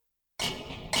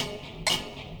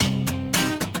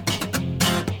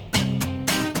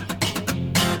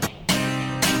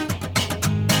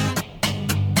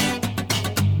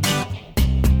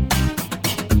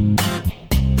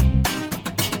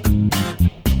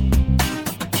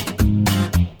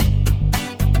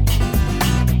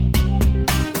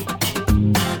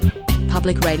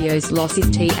Public Radio's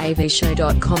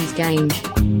LossisTAVShow.com's game.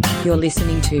 You're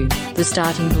listening to The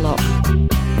Starting Block.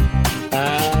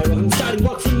 Welcome to Starting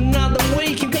Block for another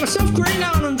week. You've got myself,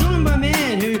 Greeno, and I'm joined by a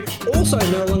man who also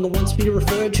no longer wants to be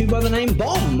referred to by the name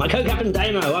Bomb, my co-captain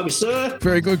Damo. How are you, sir?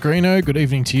 Very good, Greeno. Good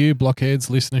evening to you, Blockheads,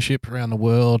 listenership around the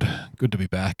world. Good to be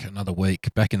back another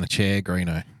week, back in the chair,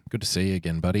 Greeno. Good to see you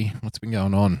again, buddy. What's been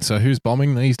going on? So who's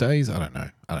bombing these days? I don't know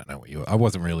what you were. I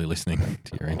wasn't really listening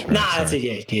to your intro. Nah, that's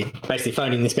it, yeah. Basically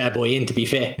phoning this bad boy in, to be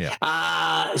fair.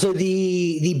 Yeah. So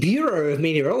the Bureau of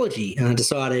Meteorology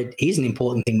decided here's an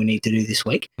important thing we need to do this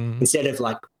week. Instead of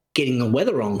getting the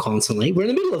weather wrong constantly. We're in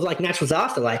the middle of natural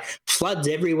disaster, floods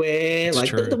everywhere.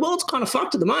 The world's kind of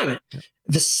fucked at the moment. Yeah.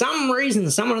 For some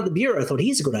reason, someone at the Bureau thought,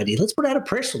 here's a good idea. Let's put out a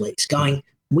press release going,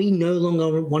 we no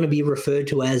longer want to be referred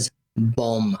to as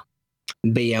BOM,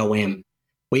 B-O-M.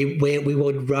 We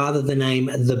would rather the name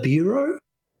the Bureau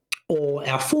or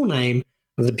our full name,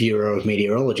 the Bureau of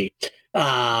Meteorology.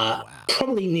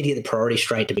 Probably need to get the priority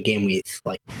straight to begin with.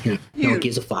 No one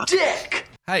gives a fuck. Dick!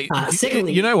 Hey,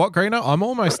 secondly, you know what, Greeno? I'm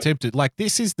almost tempted.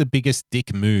 This is the biggest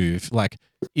dick move.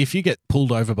 If you get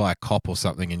pulled over by a cop or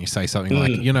something and you say something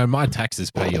my taxes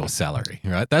pay your salary,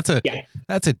 right? That's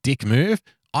a dick move.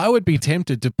 I would be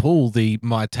tempted to pull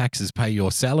my taxes pay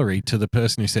your salary to the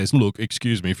person who says, look,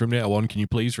 excuse me, from now on, can you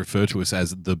please refer to us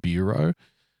as the Bureau?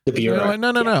 The Bureau. No.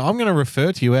 I'm going to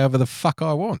refer to you however the fuck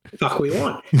I want. Fuck we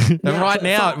want. Now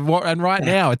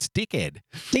it's dickhead.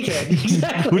 Dickhead,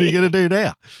 exactly. What are you going to do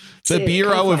now? The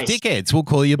Bureau of Dickheads. We'll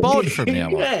call you Bod from now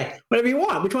on. Yeah, whatever you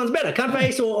want. Which one's better,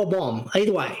 cuntface or bomb?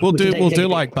 Either way. We'll do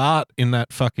like Bart in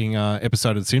that fucking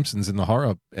episode of The Simpsons in the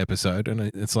horror episode, and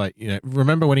it's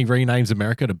remember when he renames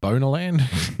America to Bonerland?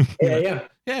 Yeah.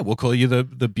 Yeah, we'll call you the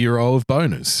Bureau of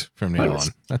Boners from now on.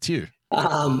 That's you.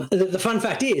 The fun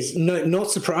fact is, not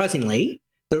surprisingly,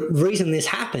 the reason this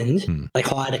happened, they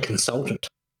hired a consultant.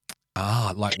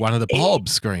 Like one of the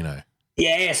Bobs, Greeno.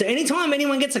 Yeah, so anytime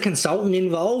anyone gets a consultant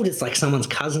involved, it's like someone's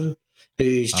cousin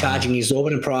who's charging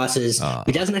exorbitant prices,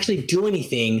 who doesn't actually do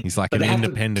anything. He's like an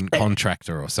independent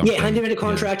contractor or something. Yeah, independent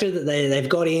contractor that they've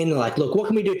got in. Look, what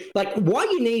can we do? Why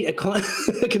you need a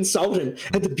consultant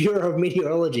at the Bureau of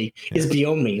Meteorology is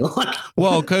beyond me.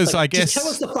 Because I guess... Just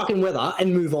tell us the fucking weather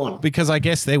and move on. Because I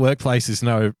guess their workplace is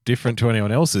no different to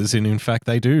anyone else's, and in fact,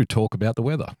 they do talk about the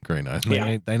weather,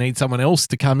 Greeno. They need someone else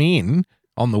to come in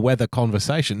on the weather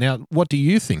conversation. Now, what do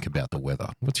you think about the weather?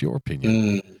 What's your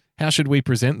opinion? How should we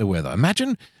present the weather?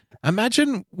 Imagine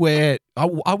where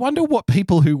I wonder what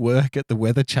people who work at the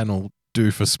Weather Channel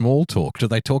do for small talk. Do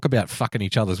they talk about fucking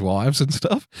each other's wives and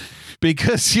stuff?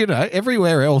 Because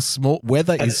everywhere else,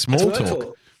 weather is small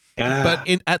talk. But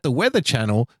at the Weather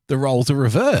Channel, the roles are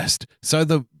reversed. So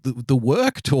the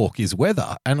work talk is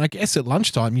weather, and I guess at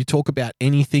lunchtime you talk about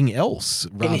anything else,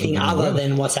 anything other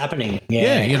than what's happening.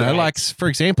 For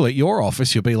example, at your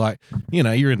office, you'll be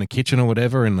you're in the kitchen or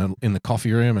whatever in the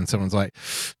coffee room, and someone's like,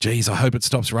 "Geez, I hope it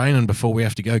stops raining before we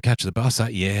have to go catch the bus."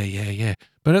 Yeah.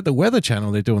 But at the Weather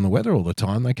Channel, they're doing the weather all the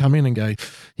time. They come in and go,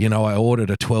 I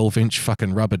ordered a 12-inch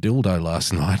fucking rubber dildo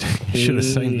last night. You should have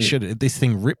seen. This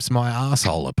thing rips my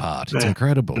asshole apart. It's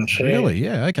incredible. Really?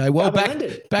 Yeah. Okay. Well, back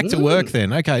to work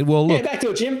then. Okay. Well, look. Back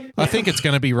to it, Jim. I think it's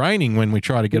going to be raining when we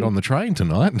try to get on the train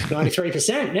tonight.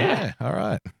 93%. Yeah. All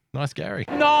right. Nice, Gary.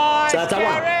 Nice,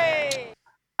 Gary.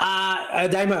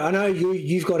 Damo, I know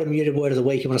you've got a muted word of the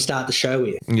week you want to start the show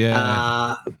with.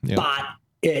 Yeah. But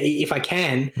if I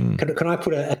can I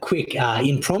put a quick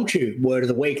impromptu word of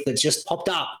the week that's just popped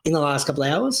up in the last couple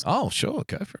of hours? Oh, sure.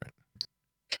 Go for it.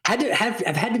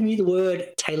 I've had to mute the word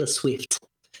Taylor Swift.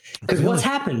 Because what's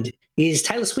happened is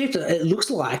Taylor Swift, it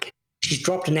looks like she's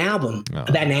dropped an album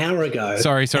about an hour ago.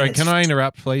 Sorry. Can I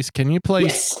interrupt, please? Can you please?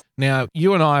 Yes. Now,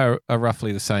 you and I are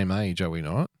roughly the same age, are we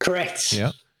not? Correct.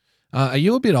 Yeah. Are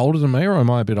you a bit older than me, or am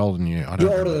I a bit older than you?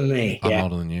 You're older than me. I'm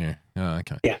older than you. Oh,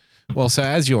 okay. Yeah. Well, so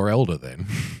as you're elder then,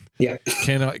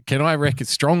 can I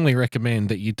strongly recommend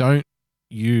that you don't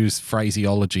use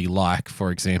phraseology like,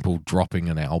 for example, dropping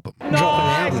an album.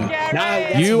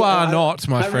 You are not,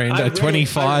 my friend, a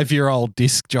 25-year-old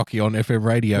disc jockey on FM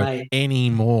radio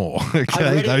anymore.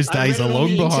 Okay, those days are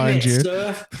long behind you.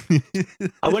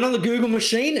 I went on the Google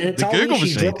machine and it told me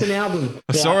she dropped an album.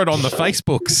 I saw it on the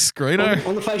Facebook screener.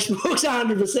 On the Facebooks,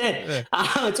 100%.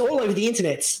 It's all over the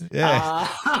internet. Yeah.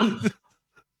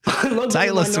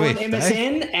 Taylor Swift,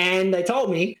 MSN, and they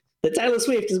told me that Taylor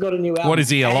Swift has got a new album. What is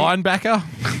he, a linebacker?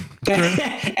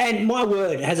 And my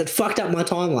word, has it fucked up my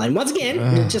timeline. Once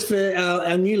again, just for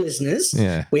our new listeners,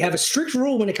 we have a strict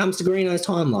rule when it comes to Greeno's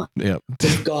timeline. Yeah.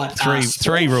 We've got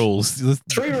three rules.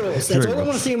 3 rules. That's all I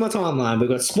want to see in my timeline. We've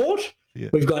got sport,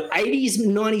 we've got 80s,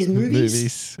 90s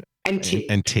movies, and tit.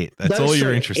 And tit. That's all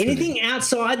you're interested in. Anything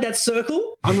outside that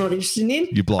circle, I'm not interested in.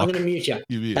 You block. I'm going to mute you.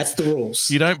 Mute. That's the rules.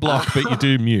 You don't block, but you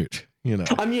do mute. You know.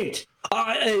 I mute.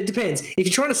 It depends. If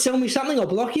you're trying to sell me something, I'll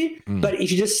block you. But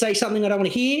if you just say something I don't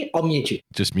want to hear, I'll mute you.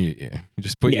 Just mute, You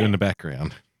just put you in the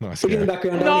background. Nice. Put you in the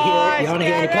background. Don't want to hear it. You don't want to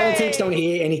hear any politics. Don't want to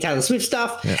hear any Taylor Swift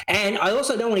stuff. Yeah. And I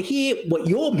also don't want to hear what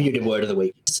your muted word of the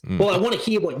week is. Well, I want to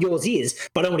hear what yours is,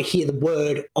 but I don't want to hear the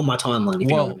word on my timeline. If you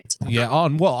know what I mean. Yeah.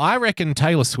 Well, I reckon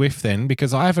Taylor Swift then,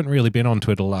 because I haven't really been on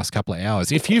Twitter the last couple of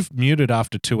hours. If you've muted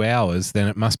after 2 hours, then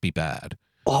it must be bad.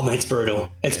 Oh, man, it's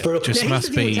brutal. It's brutal. It just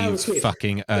must be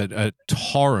fucking a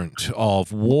torrent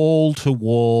of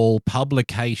wall-to-wall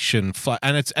publication,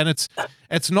 and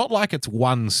it's not like it's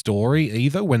one story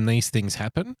either when these things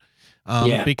happen,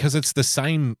 because it's the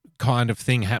same kind of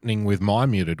thing happening with my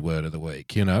muted word of the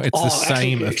week. You know, it's the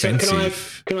same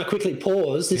offensive. Can I quickly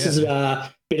pause? This is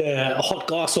a bit of hot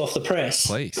goss off the press.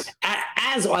 Please.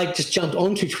 As I just jumped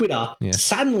onto Twitter,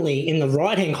 suddenly in the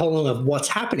right-hand column of what's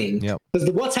happening, because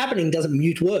the what's happening doesn't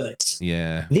mute words.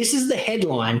 Yeah. This is the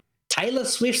headline: Taylor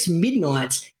Swift's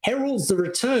Midnights heralds the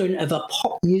return of a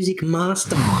pop music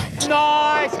mastermind.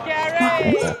 Nice,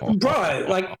 Gary! Bro,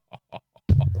 like,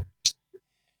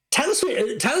 Taylor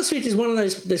Swift is one of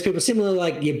those people, similar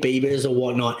like your Biebers or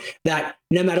whatnot, that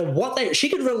no matter what she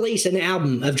could release an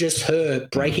album of just her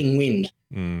breaking wind,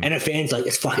 and her fans like,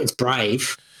 it's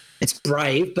brave. It's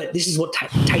brave, but this is what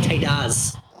Tay-Tay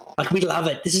does. Like, we love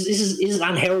it. This is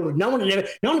unheralded. No one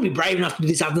would be brave enough to do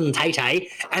this other than Tay-Tay,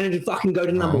 and it'd fucking go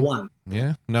to number one.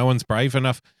 Yeah, no one's brave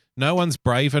enough. No one's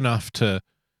brave enough to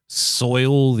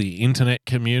soil the internet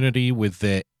community with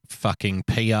their fucking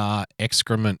PR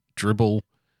excrement dribble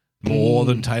more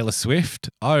than Taylor Swift.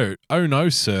 Oh no,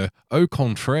 sir. Au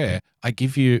contraire, I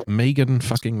give you Meghan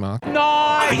fucking Markle. No,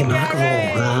 Meghan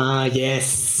Markle.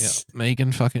 Yes. Yeah,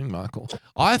 Meghan fucking Markle.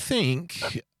 I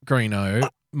think, Greeno,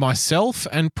 myself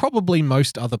and probably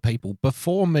most other people,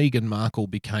 before Meghan Markle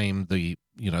became the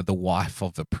wife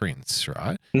of the prince,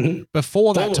 right? Mm-hmm.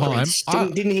 Before that time,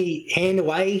 didn't he hand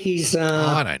away his?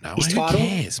 I don't know. Who title?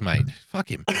 Cares, mate? Fuck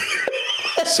him.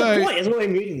 That's the point. That's why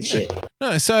I'm muting shit.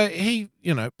 No, so he,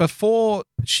 before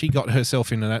she got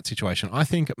herself into that situation, I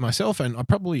think myself and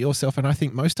probably yourself and I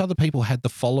think most other people had the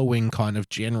following kind of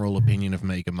general opinion of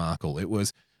Meghan Markle. It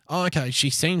was, okay, she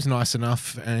seems nice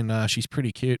enough and she's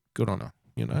pretty cute. Good on her.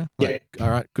 All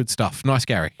right, good stuff. Nice,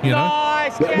 Gary.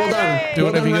 Nice, Gary. Well done. Do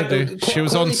whatever you got to do. She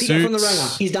was on Suits.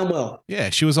 From He's done well. Yeah,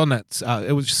 she was on that.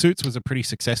 Suits was a pretty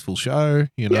successful show.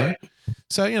 Yeah.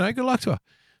 So good luck to her.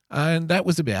 And that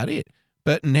was about it.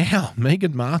 But now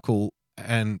Meghan Markle,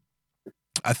 and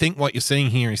I think what you're seeing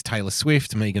here is Taylor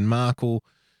Swift, Meghan Markle.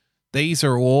 These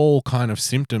are all kind of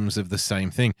symptoms of the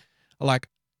same thing. Like,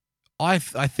 I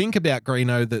think about,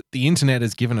 Greeno, that the internet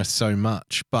has given us so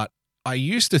much, but I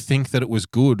used to think that it was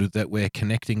good that we're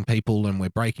connecting people and we're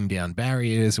breaking down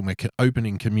barriers and we're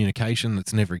opening communication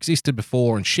that's never existed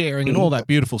before and sharing and all that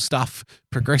beautiful stuff,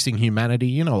 progressing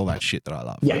humanity, all that shit that I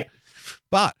love. Yeah.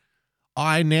 But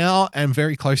I now am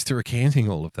very close to recanting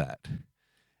all of that.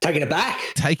 Taking it back.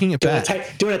 Do you want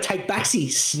to take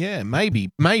backsies? Yeah,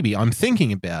 maybe. I'm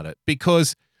thinking about it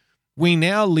because we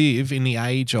now live in the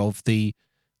age of the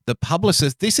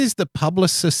publicist. This is the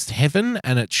publicist's heaven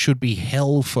and it should be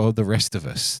hell for the rest of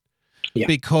us. Yeah.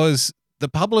 Because the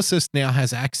publicist now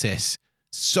has access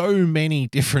so many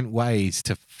different ways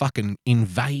to fucking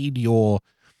invade your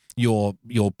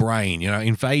brain,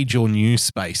 invade your news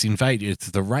space, invade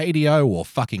it's the radio or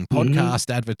fucking podcast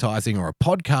advertising or a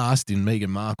podcast in Meghan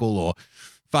Markle or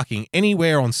fucking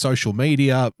anywhere on social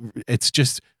media. It's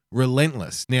just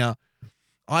relentless. Now,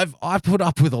 I've put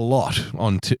up with a lot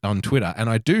on Twitter, and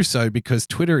I do so because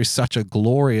Twitter is such a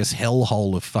glorious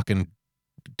hellhole of fucking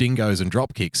dingoes and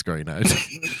dropkicks, Greeno,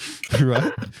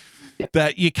 right?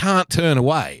 That you can't turn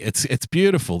away. It's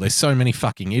beautiful. There's so many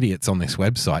fucking idiots on this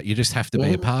website. You just have to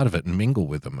be a part of it and mingle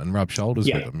with them and rub shoulders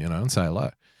with them, and say hello.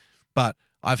 But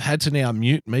I've had to now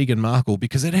mute Meghan Markle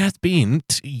because it has been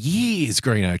years,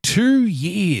 Greeno, 2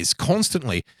 years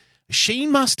constantly. She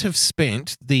must have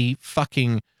spent the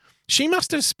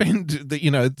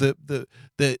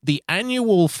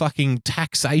annual fucking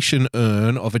taxation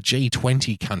earn of a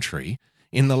G20 country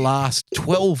in the last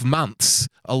 12 months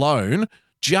alone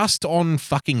just on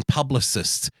fucking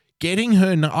publicists getting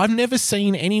her. I've never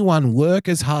seen anyone work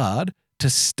as hard to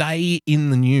stay in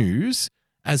the news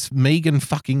as Meghan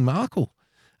fucking Markle.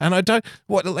 And I don't,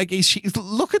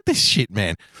 look at this shit,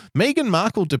 man. Meghan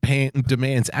Markle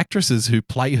demands actresses who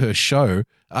play her show,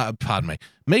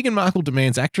 Meghan Markle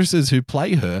demands actresses who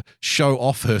play her show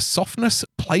off her softness,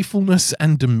 playfulness,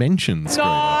 and dimensions.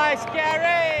 Nice,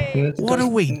 Gary! What are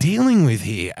we dealing with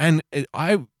here? And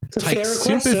I take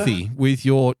sympathy with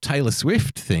your Taylor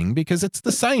Swift thing because it's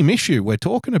the same issue we're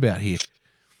talking about here.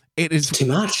 It's too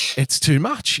much. It's too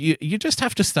much. You just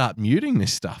have to start muting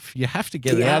this stuff. You have to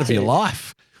get it out of your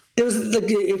life. There was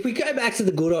if we go back to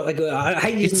the good old, I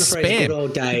hate using the phrase good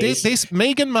old days. There's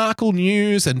Meghan Markle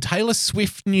news and Taylor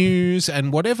Swift news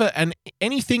and whatever, and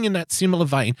anything in that similar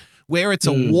vein where it's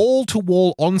a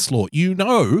wall-to-wall onslaught. You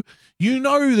know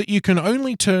that you can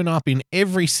only turn up in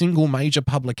every single major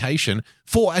publication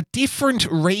for a different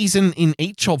reason in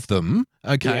each of them,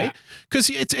 okay? Because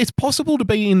it's possible to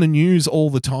be in the news all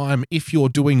the time if you're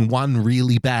doing one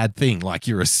really bad thing, like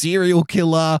you're a serial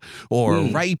killer or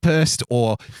a rapist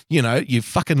or, you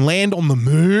fucking land on the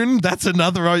moon. That's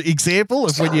another example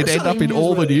of when you'd end up in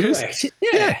all the news.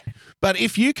 Yeah. But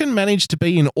if you can manage to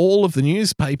be in all of the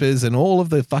newspapers and all of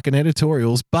the fucking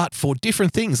editorials, but for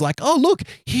different things, like, oh, look,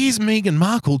 here's Meghan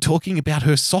Markle talking about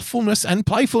her softfulness and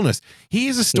playfulness.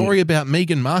 Here's a story about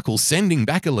Meghan Markle sending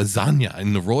back a lasagna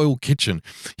in the royal kitchen.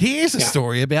 Here's a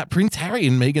story about Prince Harry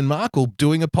and Meghan Markle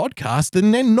doing a podcast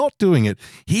and then not doing it.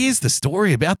 Here's the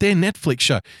story about their Netflix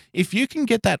show. If you can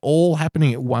get that all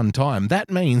happening at one time,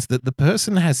 that means that the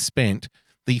person has spent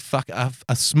a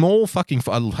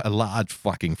large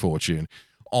fucking fortune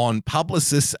on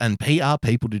publicists and PR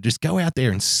people to just go out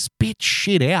there and spit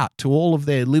shit out to all of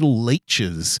their little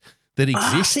leeches that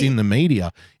exist in the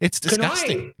media. It's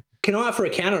disgusting. Can I offer a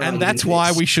counter argument? And that's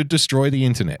why we should destroy the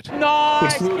internet.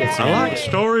 Nice. I like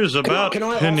stories about can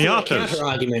I offer a counter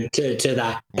argument to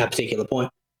that particular point?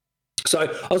 So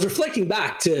I was reflecting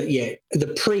back to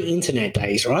the pre-internet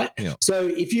days, right? Yeah. So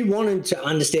if you wanted to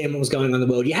understand what was going on in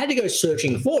the world, you had to go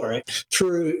searching for it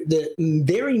through the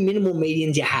very minimal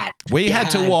mediums you had. We had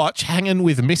to watch Hanging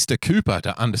with Mr. Cooper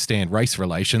to understand race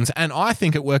relations, and I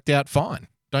think it worked out fine.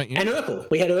 Don't you? And Urkel.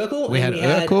 We had Urkel. We had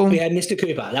Urkel. We had Mr.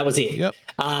 Cooper. That was it. Yep.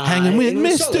 Hanging with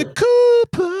Mr.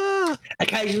 Cooper.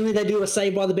 Occasionally they do a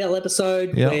Saved by the Bell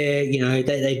episode where,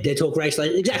 they talk race.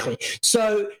 Exactly.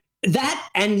 So that,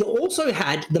 and you also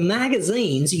had the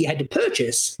magazines you had to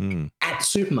purchase at the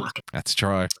supermarket. That's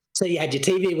true. So you had your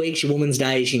TV Weeks, your Women's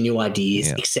Days, your New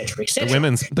Ideas, etc., etc.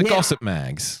 The gossip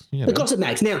mags. The gossip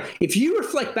mags. Now, if you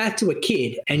reflect back to a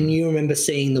kid and you remember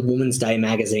seeing the Women's Day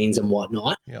magazines and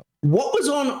whatnot, what was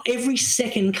on every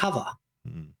second cover?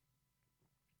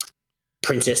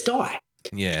 Princess Di.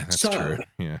 Yeah, that's true.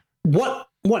 Yeah.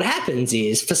 What happens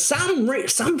is, for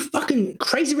some fucking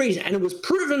crazy reason, and it was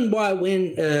proven by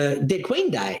when Dead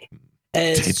Queen Day,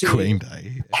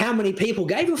 how many people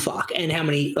gave a fuck and how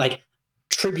many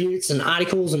tributes and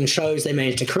articles and shows they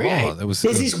managed to create. There's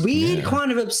this weird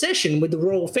kind of obsession with the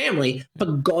royal family for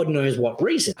God knows what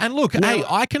reason. And look,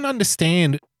 I can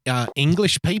understand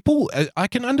English people. I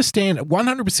can understand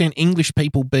 100% English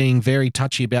people being very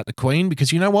touchy about the Queen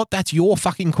because you know what? That's your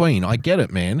fucking Queen. I get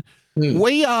it, man.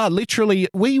 We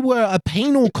were a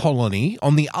penal colony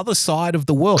on the other side of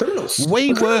the world. Criminals.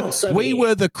 We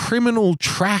were the criminal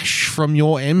trash from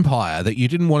your empire that you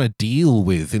didn't want to deal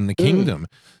with in the kingdom.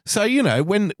 So,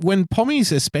 when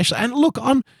Pommies especially,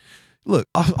 and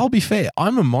I'll be fair,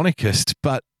 I'm a monarchist,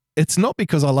 but it's not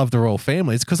because I love the royal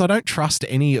family. It's because I don't trust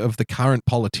any of the current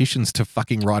politicians to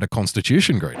fucking write a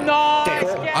constitution, Greg.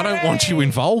 I don't want you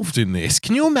involved in this.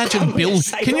 Can you imagine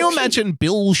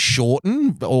Bill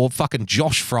Shorten or fucking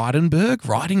Josh Frydenberg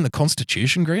writing the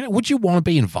constitution, Green? Would you want to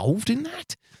be involved in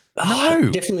that? No,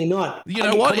 definitely not. You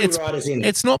know what?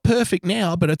 It's not perfect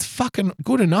now, but it's fucking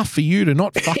good enough for you to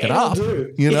not fuck it up.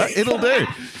 It'll do.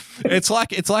 It's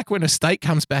like when a steak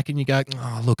comes back and you go,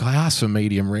 oh, look, I asked for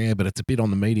medium rare, but it's a bit on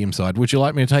the medium side. Would you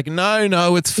like me to take it?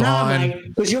 No, it's fine. No,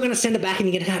 because you're going to send it back and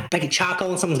you're going to have to make it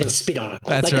charcoal and someone's going to spit on it.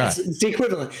 That's right. It's the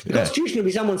equivalent. The Constitution will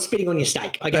be someone spitting on your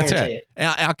steak. I guarantee it.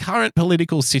 Our current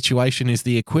political situation is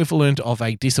the equivalent of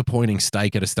a disappointing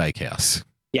steak at a steakhouse.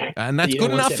 Yeah. And that's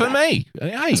good enough for me.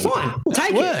 Hey, it's fine. We'll take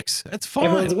it. Works. It's fine.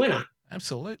 Everyone's a winner.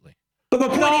 Absolutely. But my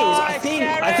point is, I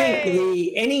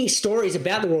think any stories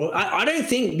about the royal, I don't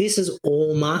think this is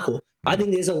all Markle. I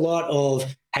think there's a lot of,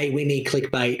 hey, we need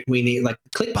clickbait. We need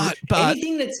clickbait. But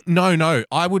anything that's no.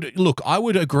 I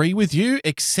would agree with you,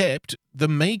 except the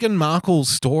Meghan Markle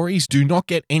stories do not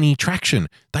get any traction.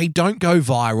 They don't go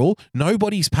viral.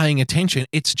 Nobody's paying attention.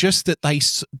 It's just that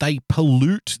they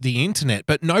pollute the internet,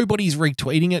 but nobody's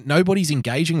retweeting it. Nobody's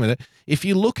engaging with it. If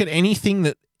you look at anything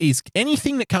that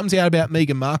comes out about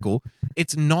Meghan Markle,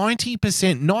 it's 90%,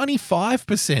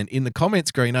 95% in the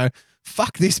comments, Greeno,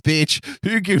 fuck this bitch.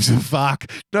 Who gives a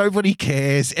fuck? Nobody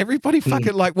cares. Everybody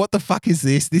fucking like, what the fuck is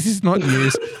this? This is not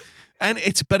news. And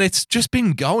it's just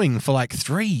been going for like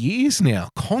 3 years now,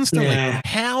 constantly. Yeah.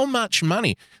 How much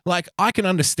money? Like, I can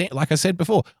understand, like I said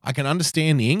before, I can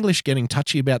understand the English getting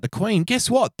touchy about the Queen. Guess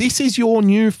what? This is your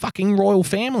new fucking royal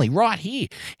family right here.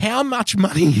 How much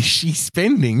money is she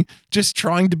spending just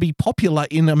trying to be popular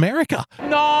in America?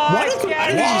 Why don't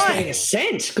they just make a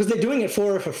cent? Because they're doing it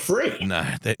for her for free. No,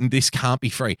 this can't be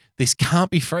free. This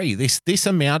can't be free. This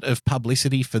amount of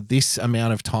publicity for this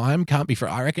amount of time can't be free.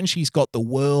 I reckon she's got the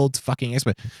world's fucking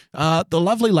expert. The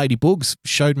lovely Lady Boogs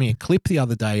showed me a clip the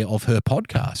other day of her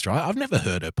podcast, right? I've never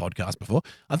heard her podcast before.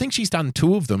 I think she's done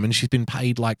 2 of them and she's been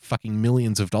paid like fucking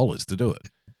millions of dollars to do it.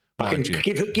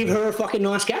 Give her a fucking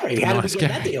nice Gary. How did we get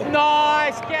that deal?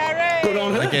 Nice, Gary. Good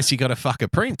on her. I guess you got to fuck a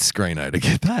prince, Greeno, to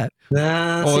get that.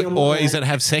 Nah, Or is it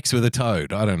have sex with a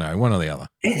toad? I don't know. One or the other.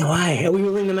 Either way, are we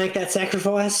willing to make that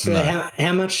sacrifice? For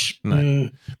how much? No.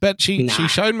 But she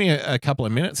showed me a couple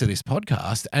of minutes of this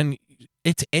podcast and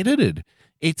it's edited.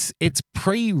 It's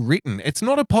pre-written. It's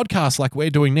not a podcast like we're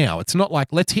doing now. It's not like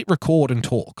let's hit record and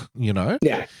talk, you know?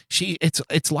 Yeah.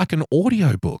 It's like an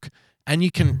audio book. And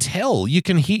you can tell, you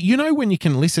can hear, you know, when you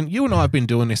can listen, you and I have been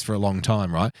doing this for a long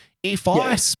time, right? If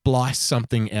I splice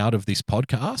something out of this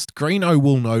podcast, Greeno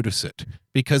will notice it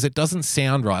because it doesn't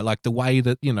sound right. Like the way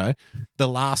that, you know, the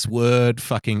last word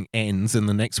fucking ends and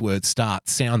the next word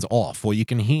starts sounds off, or you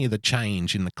can hear the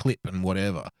change in the clip and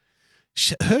whatever.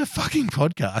 Her fucking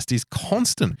podcast is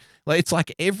constant. Like it's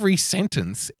like every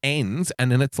sentence ends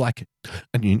and then it's like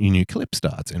a new clip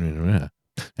starts. And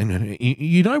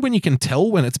you know when you can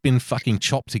tell when it's been fucking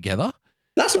chopped together?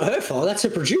 That's not her fault. That's her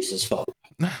producer's fault.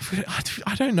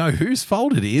 I don't know whose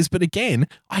fault it is, but again,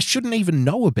 I shouldn't even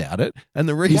know about it. And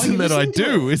the reason that I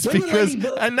do is because,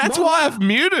 and that's why I've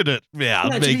muted it now,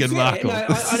 Meghan Markle.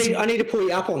 No, I need to pull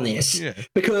you up on this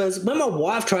because when my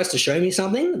wife tries to show me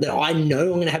something that I know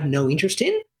I'm going to have no interest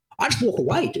in, I just walk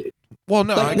away, dude. Well,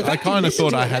 no, I kind of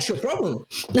thought I had. That's your problem.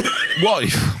 Well,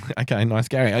 okay, nice,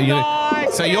 Gary.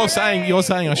 So you're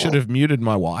saying I should have muted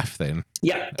my wife then?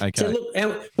 Yeah. Okay. So look,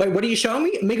 wait, what are you showing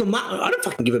me? Meghan Markle. I don't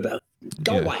fucking give a bell.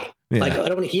 Go away. Yeah. Like I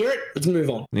don't want to hear it. Let's move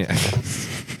on. Yeah.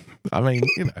 I mean,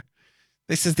 you know,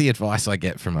 this is the advice I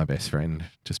get from my best friend.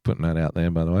 Just putting that out there,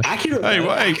 by the way. Accurate.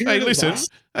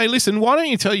 Hey, listen. Why don't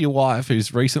you tell your wife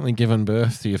who's recently given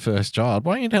birth to your first child?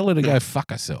 Why don't you tell her to go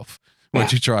fuck herself? When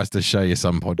she tries to show you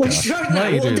some podcast.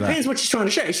 Well, it depends what she's trying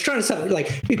to show. She's trying to say,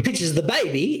 like, pictures of the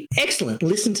baby. Excellent.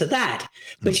 Listen to that.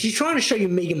 But she's trying to show you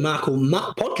Meghan Markle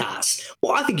podcast.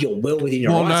 Well, I think you're well within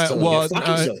your rights to fuck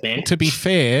yourself, man. To be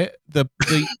fair,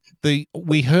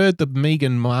 we heard the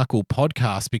Meghan Markle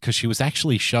podcast because she was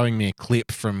actually showing me a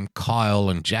clip from Kyle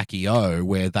and Jackie O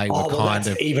where they were kind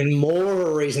of even more of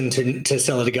a reason to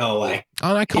tell her to go away.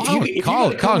 Oh no,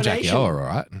 Kyle and Jackie O are all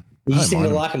right. You seem to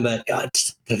like them, but I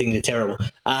think they're terrible.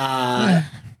 A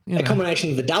combination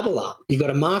of the double up. You've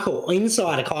got a Markle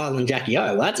inside of Kyle and Jackie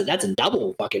O. Well, that's a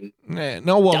double fucking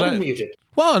double muted.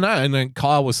 Well, no, and then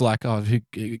Kyle was like, Kyle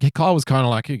was kind of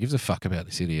like, who gives a fuck about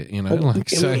this idiot, you know? Well,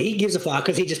 so he gives a fuck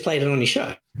because he just played it on his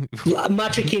show.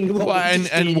 Much akin to what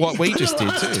what we just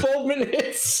did too. 12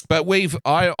 minutes. But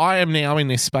I am now in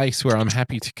this space where I'm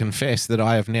happy to confess that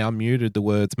I have now muted the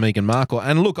words Meghan Markle.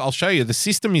 And look, I'll show you. The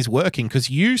system is working because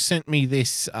you sent me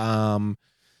this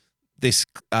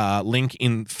link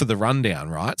in for the rundown,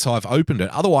 right? So I've opened it.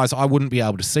 Otherwise, I wouldn't be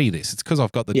able to see this. It's because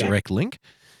I've got the direct link.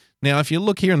 Now, if you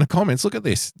look here in the comments, look at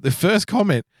this. The first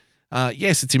comment,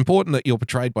 yes, it's important that you're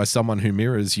portrayed by someone who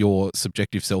mirrors your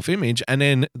subjective self-image. And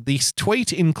then this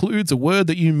tweet includes a word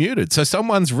that you muted. So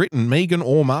someone's written Meghan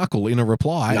or Markle in a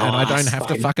reply, and I don't have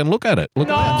to fucking look at it. Look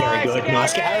at that. Very good.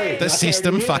 Nice, Gary. The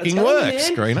system fucking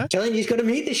works, Greeno. Telling you, he's got to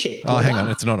mute this shit. Oh, hang on.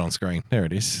 It's not on screen. There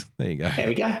it is. There you go. There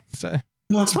we go. So,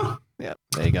 nice one. Yeah,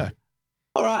 there you go.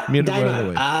 All right,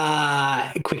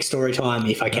 Damo, quick story time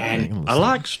if I can. I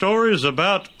like stories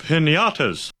about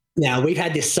pinatas. Now, we've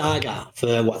had this saga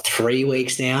for, 3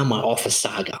 weeks now, my Office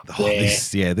saga.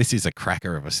 This is a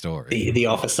cracker of a story. The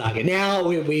Office saga.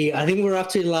 Now, I think we're up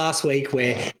to last week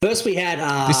where first we had...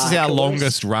 this is our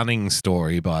longest running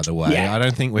story, by the way. Yeah, I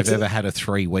don't think we've ever had a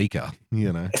 3-weeker,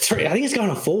 you know. I think it's going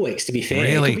on 4 weeks, to be fair.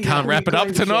 Really? Can't wrap it up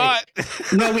tonight?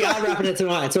 No, we are wrapping it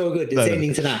tonight. It's all good. It's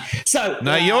ending tonight. So...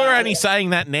 No, you're only saying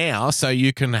that now so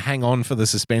you can hang on for the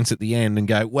suspense at the end and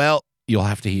go, well... You'll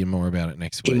have to hear more about it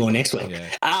next week. More next week.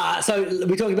 Yeah. So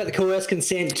we're talking about the coerced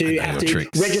consent to have to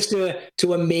register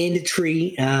to a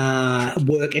mandatory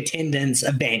work attendance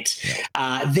event.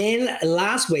 Then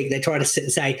last week they tried to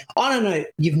say, oh, no,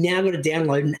 you've now got to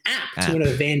download an app to an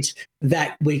event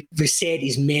that we said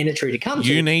is mandatory to come to.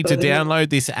 You need to download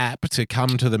this app to come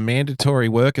to the mandatory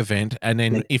work event, and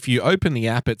then if you open the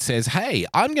app, it says, hey,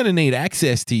 I'm going to need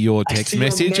access to your text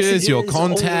messages, your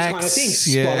contacts. Kind of things.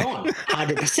 Spot on,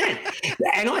 100%.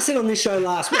 And I said on this show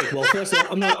last week, well, first of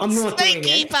all, I'm not doing it.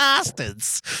 Sneaky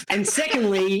bastards. And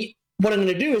secondly, what I'm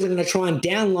going to do is I'm going to try and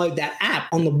download that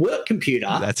app on the work computer.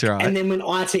 That's right. And then when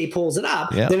IT pulls it up,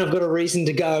 then I've got a reason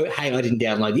to go, hey, I didn't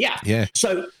download the app. Yeah.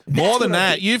 So more than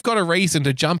that, you've got a reason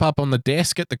to jump up on the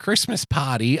desk at the Christmas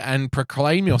party and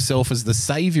proclaim yourself as the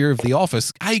savior of the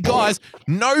office. Hey, guys,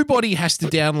 nobody has to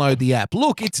download the app.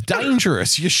 Look, it's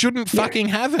dangerous. You shouldn't fucking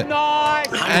have it. Nice.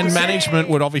 And management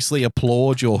would obviously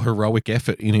applaud your heroic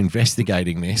effort in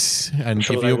investigating this and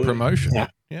give you a promotion.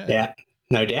 Yeah.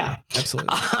 No doubt.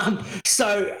 Absolutely.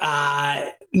 So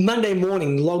Monday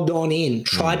morning, logged on in,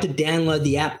 tried to download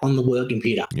the app on the work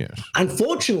computer. Yes.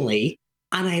 Unfortunately,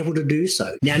 unable to do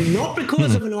so. Now, not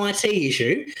because of an IT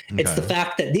issue. It's the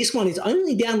fact that this one is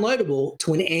only downloadable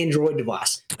to an Android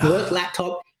device. Work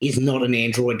laptop is not an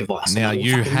Android device. Now,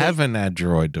 you have an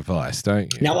Android device,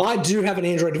 don't you? Now, I do have an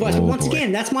Android device, but once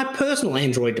again, that's my personal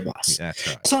Android device. That's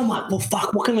right. So I'm like, well,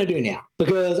 fuck, what can I do now?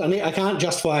 Because I can't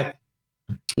justify...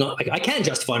 I can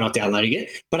justify not downloading it,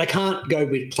 but I can't go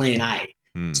with plan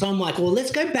A. So I'm like, well, let's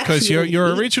go back to because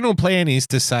your original plan is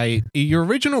to say your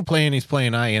original plan is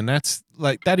plan A, and that's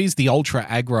like that is the ultra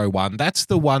aggro one. That's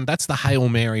the one. That's the Hail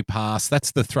Mary pass.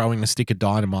 That's the throwing a stick of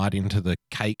dynamite into the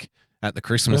cake at the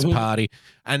Christmas party,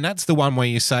 and that's the one where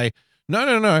you say,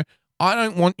 no. I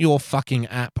don't want your fucking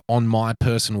app on my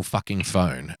personal fucking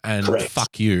phone, and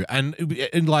fuck you. And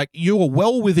like, you are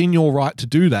well within your right to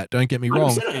do that. Don't get me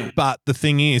wrong. But the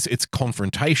thing is, it's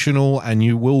confrontational, and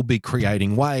you will be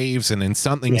creating waves, and then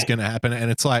something's going to happen.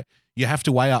 And it's like, you have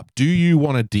to weigh up, do you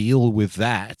want to deal with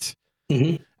that?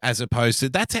 As opposed to,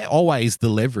 that's always the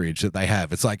leverage that they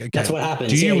have. It's like, okay, that's what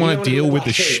happens. Do you want to deal with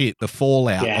the shit, the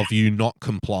fallout of you not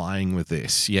complying with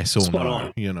this? Yes or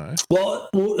no? You know. Well,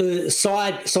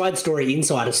 side story,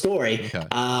 insider story.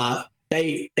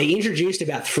 Okay. They introduced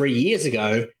about 3 years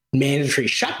ago mandatory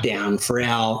shutdown for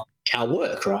our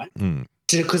work, right?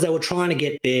 Because they were trying to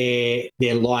get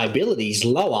their liabilities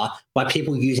lower by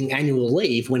people using annual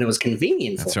leave when it was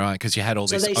convenient. That's right, because you had all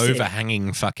this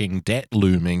overhanging fucking debt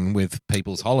looming with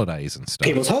people's holidays and stuff.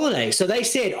 People's holidays. So they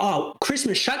said, oh,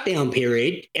 Christmas shutdown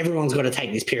period, everyone's got to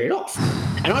take this period off.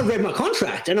 And I read my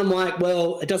contract and I'm like,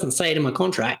 well, it doesn't say it in my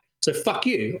contract, so fuck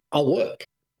you, I'll work.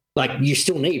 Like, you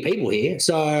still need people here,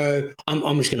 so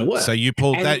I'm just going to work. So you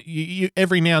pull that. You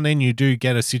every now and then you do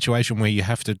get a situation where you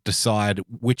have to decide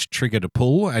which trigger to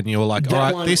pull, and you're like,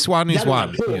 all right, this one is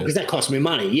one. Because that costs me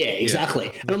money. Yeah, exactly.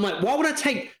 Yeah. And I'm like, why would I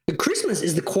take – the Christmas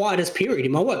is the quietest period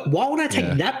in my work. Why would I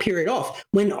take that period off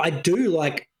when I do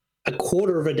like a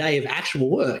quarter of a day of actual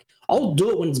work? I'll do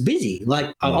it when it's busy.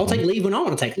 Like, I'll take leave when I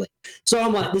want to take leave. So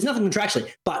I'm like, there's nothing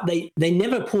contractually. But they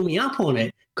never pull me up on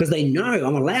it because they know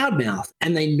I'm a loudmouth,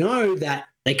 and they know that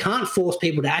they can't force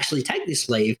people to actually take this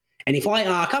leave. And if I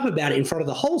arc up about it in front of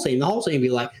the whole team will be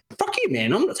like, fuck you,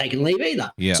 man, I'm not taking leave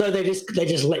either. Yeah. So they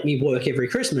just let me work every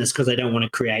Christmas because they don't want to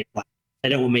create they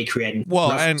don't want me creating.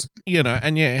 Well, ruffles.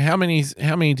 how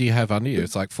many do you have under you?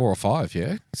 It's like 4 or 5,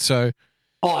 yeah? So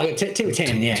I got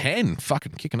 10, yeah. 10,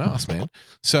 fucking kicking ass, man.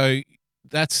 So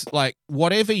that's like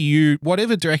whatever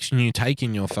direction you take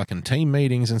in your fucking team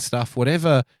meetings and stuff,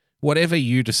 whatever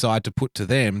you decide to put to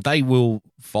them, they will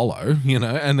follow,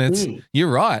 and it's,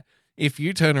 you're right. If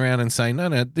you turn around and say,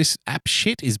 no, this app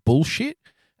shit is bullshit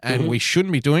and we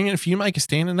shouldn't be doing it, if you make a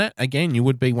stand in that, again, you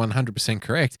would be 100%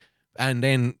 correct. And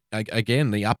then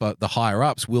again, the higher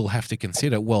ups will have to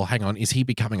consider, well, hang on, is he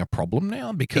becoming a problem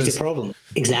now? Because it's a problem.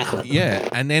 Exactly. Yeah.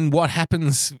 And then what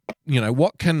happens,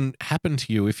 what can happen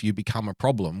to you if you become a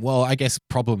problem? Well, I guess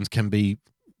problems can be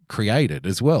created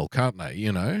as well, can't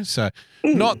they? So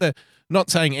not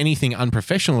saying anything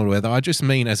unprofessional or whether, I just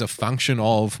mean as a function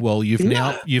of, well, you've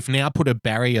now put a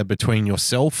barrier between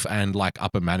yourself and like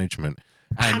upper management.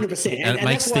 100%. And it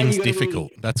makes things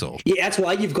difficult. That's all. Yeah, that's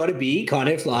why you've got to be kind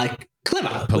of like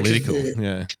clever. Political,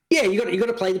 Yeah, you got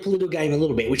to play the political game a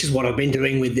little bit, which is what I've been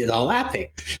doing with the whole app thing.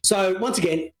 So once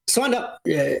again, signed up,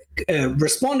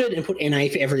 responded and put NA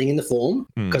for everything in the form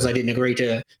because I didn't agree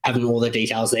to having all the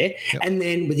details there. Yep. And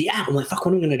then with the app, I'm like, fuck,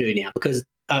 what am I going to do now? Because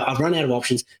I've run out of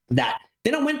options for that.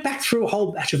 Then I went back through a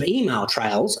whole batch of email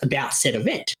trails about said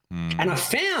event. And I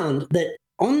found that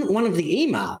on one of the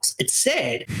emails, it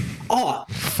said, oh,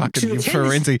 fucking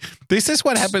forensic. This is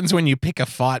what happens when you pick a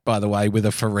fight, by the way, with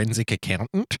a forensic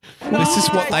accountant. This is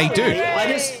what they do.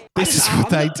 This is what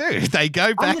they do. They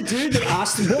go back. I'm the dude that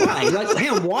asks why. Like, hang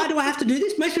on, why do I have to do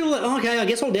this? Most people are like, oh, okay, I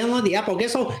guess I'll download the app. I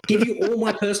guess I'll give you all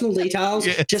my personal details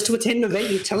just to attend an event.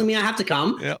 You're telling me I have to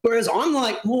come. Yep. Whereas I'm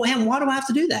like, well, hang on, why do I have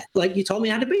to do that? Like, you told me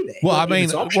I had to be there. Well, I mean,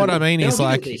 what I mean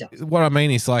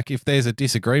is like if there's a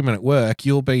disagreement at work,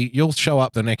 you'll show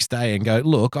up the next day and go,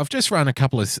 look, I've just run a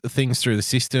couple of things through the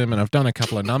system and I've done a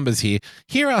couple of numbers here.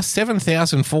 Here are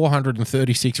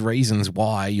 7,436 reasons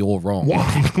why you're wrong.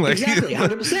 Why? Exactly,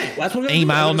 100%. That's what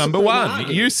email number one.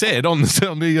 You said on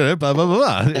the blah, blah, blah,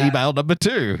 blah. Email number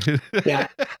two. Yeah.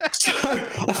 So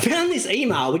I found this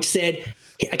email which said,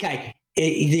 okay,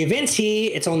 the event's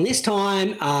here. It's on this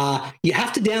time. You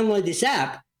have to download this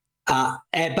app.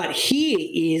 But here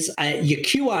is your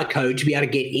QR code to be able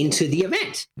to get into the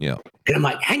event. Yeah. And I'm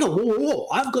like, hang on, whoa.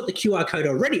 I've got the QR code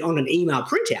already on an email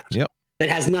printout. Yep. That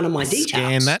has none of my details.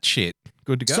 Scan that shit.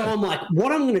 Good to go. So I'm like,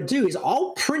 what I'm going to do is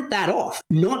I'll print that off,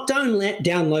 not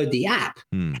download the app,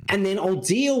 and then I'll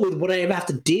deal with whatever I have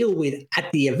to deal with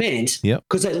at the event. Yep.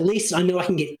 Because at least I know I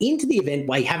can get into the event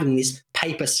by having this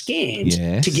paper scanned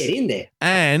to get in there.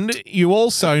 And you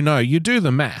also know, you do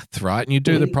the math, right? And you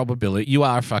do the probability. You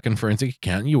are a fucking forensic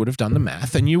accountant. You would have done the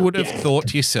math, and you would have thought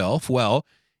to yourself, well,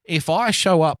 if I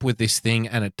show up with this thing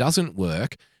and it doesn't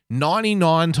work,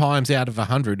 99 times out of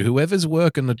 100, whoever's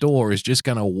working the door is just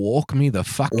going to walk me the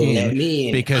fuck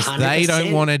in because 100%. They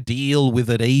don't want to deal with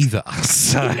it either.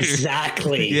 So,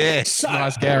 exactly. Yeah. So,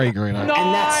 nice, Gary Greeno.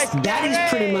 And that is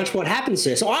pretty much what happens,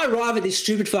 sir. So I arrive at this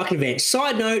stupid fucking event.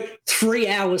 Side note, 3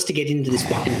 hours to get into this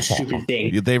fucking stupid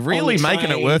thing. They're really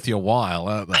making it worth your while,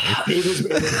 aren't they? It was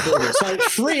brilliant. So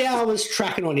 3 hours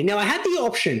tracking on in. Now I had the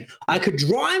option. I could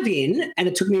drive in and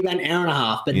it took me about an hour and a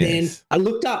half, but then I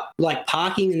looked up like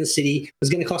parking in the city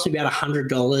was going to cost me about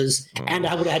 $100, and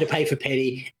I would have had to pay for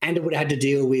petty, and it would have had to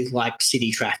deal with like city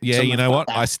traffic. Yeah, you know what?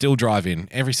 I still drive in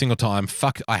every single time.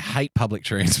 Fuck, I hate public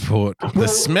transport. The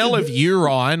smell of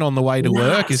urine on the way to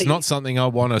work is not something I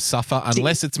want to suffer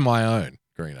unless it's my own.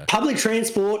 Greeno. Public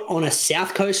transport on a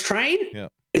South Coast train. Yeah.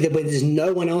 Where there's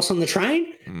no one else on the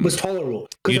train was tolerable.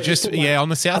 You on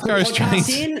the South Coast trains,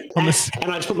 and I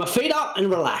just put my feet up and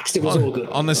relaxed. It was all good.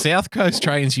 On the South Coast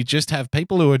trains, you just have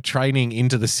people who are training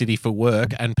into the city for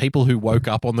work and people who woke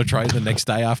up on the train the next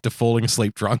day after falling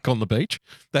asleep drunk on the beach.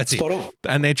 That's Spot it. On.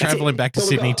 And they're traveling back to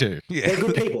Sydney too. Yeah. They're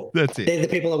good people. That's it. They're the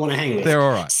people I want to hang with. They're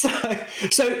all right.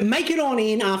 So make it on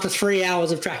in after 3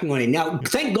 hours of tracking on in. Now,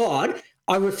 thank God,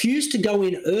 I refused to go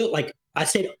in early. Like I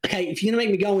said, okay, if you're going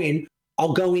to make me go in,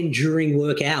 I'll go in during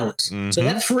work hours. Mm-hmm. So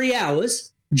that's 3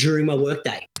 hours during my work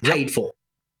day, paid for.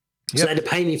 So they had to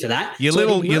pay me for that. Your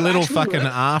little fucking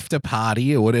after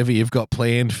party or whatever you've got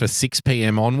planned for 6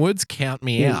 p.m. onwards, count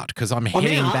me out because I'm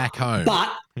heading back home.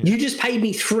 But you just paid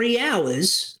me 3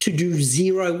 hours to do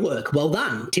zero work. Well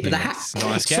done. Tip of the hat.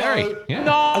 Nice, Gary. So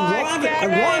arrive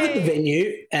at the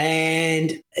venue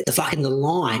and the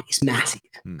line is massive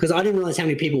because I didn't realize how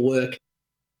many people work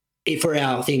for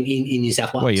our thing in New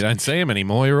South Wales. Well, you don't see them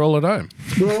anymore. You're all at home.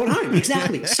 We're all at home,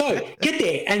 exactly. So get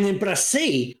there, but I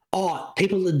see,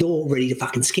 people at the door ready to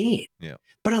fucking scan. Yeah.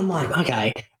 But I'm like,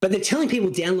 okay. But they're telling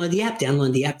people download the app. And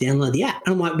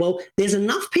I'm like, well, there's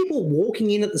enough people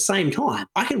walking in at the same time.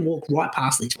 I can walk right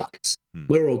past these fuckers.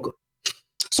 We're all good.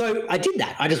 So I did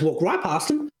that. I just walked right past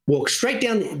them, walked straight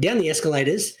down the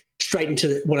escalators, straight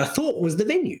into what I thought was the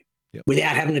venue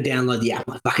without having to download the app.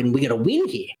 I'm like, we got to win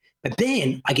here. But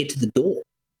then I get to the door.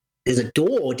 There's a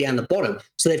door down the bottom.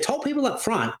 So they've told people up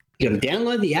front, you got to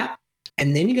download the app,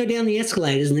 and then you go down the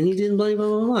escalators, and then you do blah, blah,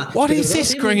 blah, blah. What is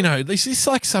this, Greeno? Is this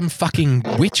like some fucking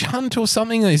witch hunt or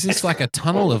something? Is this like a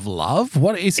tunnel of love?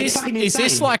 What is this? Is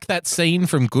this like that scene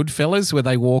from Goodfellas where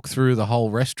they walk through the whole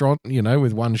restaurant,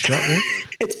 with one shot?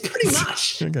 It's pretty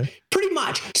much. Okay. Pretty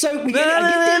much. So we get down to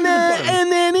the bottom.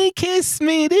 And then he kissed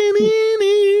me.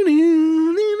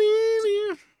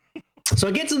 So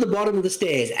I get to the bottom of the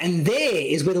stairs, and there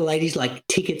is where the lady's like,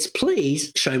 tickets,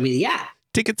 please, show me the app.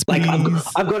 Tickets, please. Like,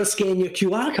 I've got to scan your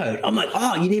QR code. I'm like,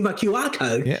 you need my QR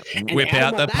code? Yeah. Whip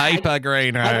out the paper,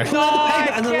 Greeno.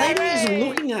 And the lady is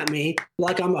looking at me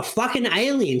like I'm a fucking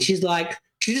alien. She's like,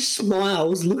 she just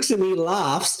smiles, looks at me,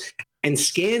 laughs, and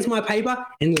scans my paper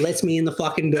and lets me in the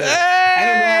fucking door.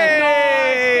 Hey!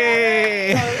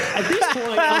 So at this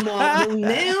point, I'm like, well,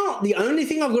 now the only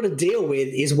thing I've got to deal with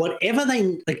is whatever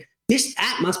they like. This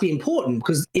app must be important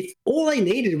because if all they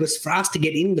needed was for us to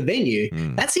get in the venue,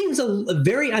 that seems a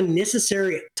very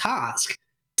unnecessary task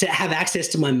to have access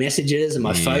to my messages and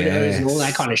my photos and all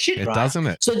that kind of shit, right? Doesn't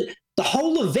it? So the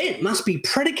whole event must be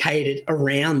predicated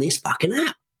around this fucking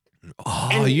app.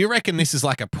 Oh, you reckon this is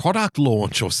like a product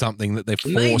launch or something that they've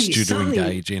forced you to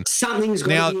engage in? Something's got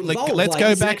now, to be involved. Let's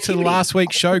go back to last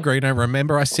week's show, Greeno.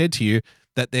 Remember I said to you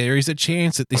that there is a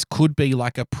chance that this could be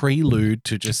like a prelude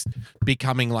to just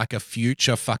becoming like a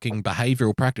future fucking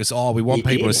behavioral practice. Oh, we want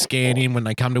people to scan in when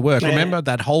they come to work. Remember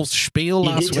that whole spiel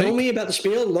last week? You tell me about the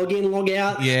spiel, log in, log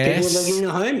out. Yes. People logging in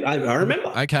at home. I remember.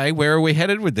 Okay, where are we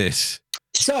headed with this?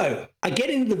 So I get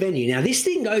into the venue. Now, this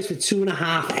thing goes for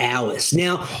 2.5 hours.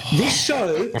 Now, this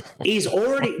show is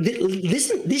already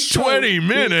this show 20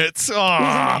 minutes. Is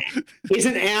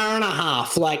an hour and a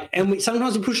half. And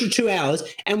sometimes we push it 2 hours,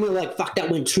 and we're like, "Fuck,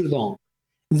 that went too long."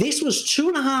 This was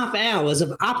 2.5 hours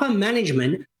of upper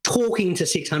management talking to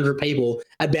 600 people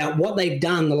about what they've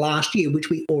done the last year, which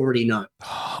we already know.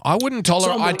 I wouldn't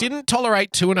tolerate. I didn't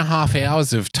tolerate 2.5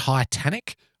 hours of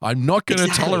Titanic. I'm not going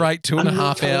to tolerate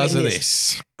 2.5 hours of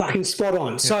this. Fucking spot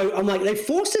on. Yeah. So I'm like, they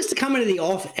forced us to come into the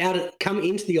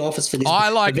office for this. I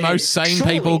like event. Most sane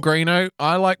people, Greeno.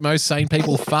 I like most sane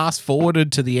people fast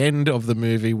forwarded to the end of the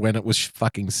movie when it was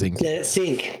fucking sinking. Let it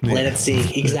sink. Yeah. Let it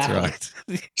sink. Exactly. That's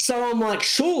right. So I'm like,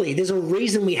 surely there's a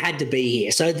reason we had to be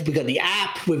here. So we've got the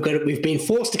app. We've been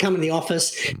forced to come in the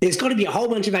office. There's got to be a whole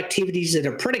bunch of activities that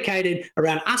are predicated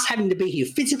around us having to be here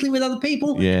physically with other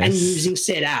people and using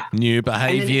said app. New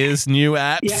behaviors, new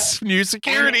apps, new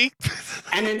security.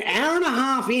 And an hour and a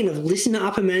half in of listening to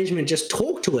upper management just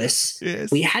talk to us,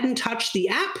 we hadn't touched the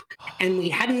app and we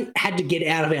hadn't had to get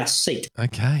out of our seat.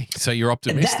 Okay. So you're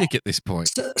optimistic at this point.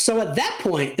 So at that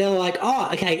point, they're like, oh,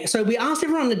 okay. So we asked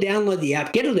everyone to download the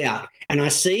app, get it out. And I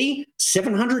see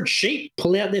 700 sheep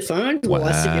pull out their phones while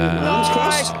I sit here with my arms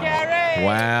crossed.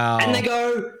 Wow. And they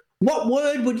go, what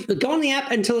word would you go on the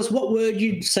app and tell us what word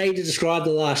you'd say to describe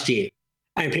the last year?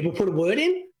 And people put a word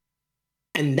in,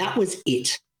 and that was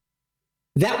it.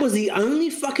 That was the only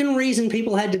fucking reason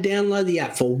people had to download the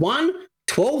app for one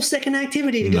 12-second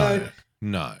activity to go.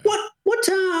 No.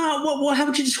 How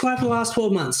would you describe the last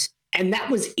 12 months? And that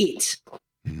was it.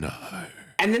 No.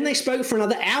 And then they spoke for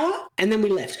another hour, and then we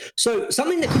left. So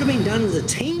something that could have been done as a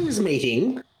Teams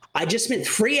meeting, I just spent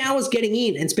 3 hours getting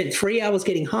in and spent 3 hours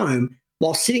getting home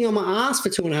while sitting on my ass for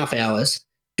 2.5 hours,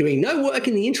 doing no work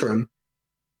in the interim,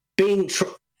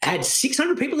 had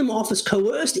 600 people in my office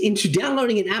coerced into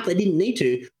downloading an app they didn't need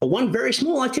to for one very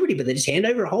small activity, but they just hand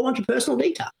over a whole bunch of personal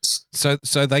details.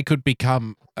 So they could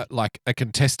become like a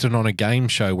contestant on a game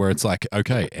show where it's like,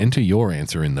 okay, enter your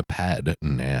answer in the pad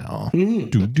now. But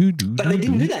they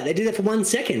didn't do that. They did that for 1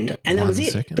 second, and that was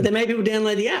it. But they made people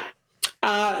download the app.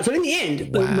 So in the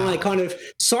end, my kind of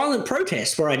silent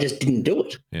protest where I just didn't do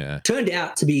it turned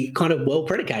out to be kind of well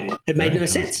predicated. It made no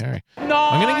sense. Gary.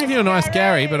 I'm going to give you a nice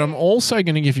Gary, but I'm also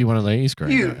going to give you one of these,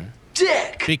 Gary. You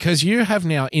dick! Because you have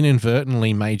now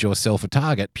inadvertently made yourself a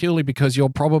target purely because you're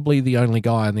probably the only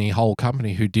guy in the whole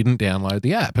company who didn't download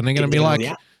the app. And they're going to be like,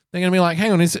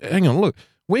 hang on, look.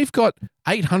 We've got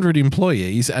 800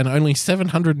 employees and only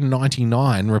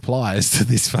 799 replies to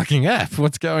this fucking app.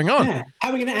 What's going on? Yeah. How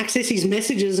are we going to access his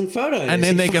messages and photos? And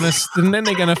then they're going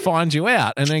to find you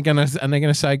out, and they're going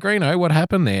to say, Greeno, what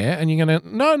happened there? And you're going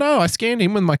to no, I scanned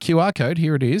in with my QR code.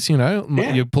 Here it is.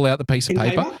 You pull out the piece of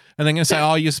paper, and they're going to say,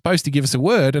 oh, you're supposed to give us a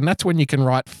word, and that's when you can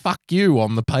write "fuck you"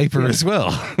 on the paper as well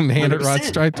and hand 100%. It right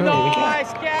straight to them.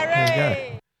 Nice, Gary.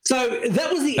 So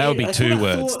that was the. That would be 2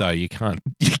 words, though. You can't.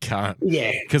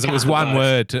 Yeah. Because it was one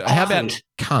word. How about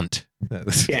cunt?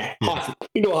 Yeah. Hyphen.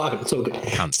 You know, hyphen. It's all good.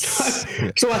 Cunt.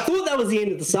 So I thought that was the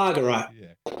end of the saga, right?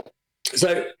 Yeah.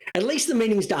 So at least the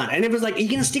meeting's done. And it was like, are you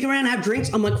going to stick around and have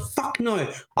drinks? I'm like, fuck no.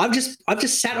 I've just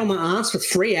sat on my ass for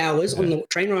 3 hours on the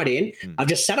train ride in. I've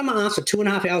just sat on my ass for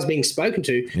 2.5 hours being spoken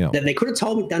to that they could have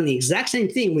told me, done the exact same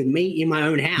thing with me in my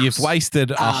own house. You've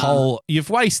wasted you've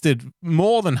wasted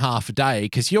more than half a day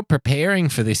because you're preparing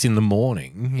for this in the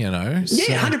morning, Yeah,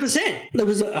 100%. There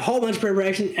was a whole bunch of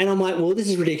preparation and I'm like, well, this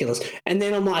is ridiculous. And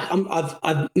then I'm like,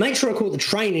 I've made sure I caught the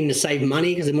train in to save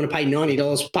money because I'm going to pay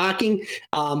 $90 for parking.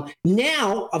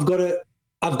 Now I've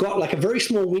got like a very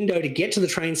small window to get to the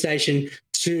train station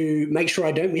to make sure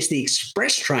I don't miss the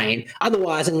express train.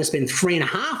 Otherwise, I'm going to spend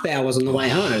 3.5 hours on the way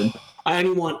home. I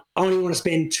only want to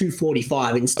spend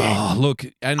 2:45 instead. Oh, look,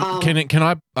 and can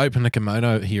I open the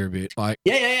kimono here a bit? Like,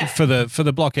 yeah. For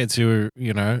the blockheads who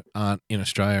aren't in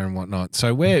Australia and whatnot.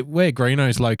 So where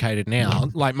Greeno's located now,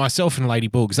 like myself and Lady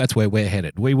Boogs, that's where we're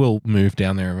headed. We will move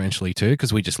down there eventually too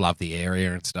because we just love the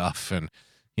area and stuff, and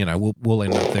we'll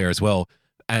end up there as well.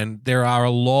 And there are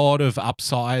a lot of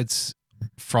upsides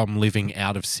from living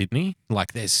out of Sydney.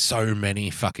 Like there's so many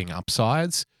fucking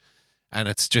upsides. And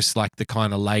it's just like the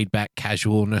kind of laid back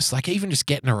casualness, like even just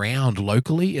getting around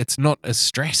locally, it's not as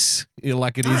stress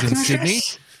like it is in Sydney.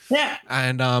 Yeah.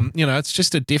 And, it's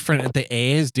just the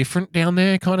air's different down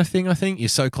there kind of thing, I think. You're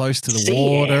so close to the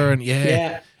water and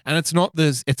and it's not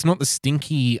the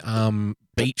stinky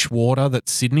beach water that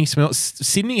Sydney smells.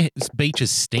 Sydney beaches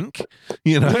stink,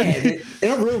 Yeah,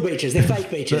 they're not real beaches. They're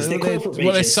fake beaches. They're corporate beaches.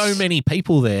 Well, there's so many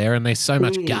people there and there's so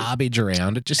much garbage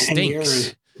around. It just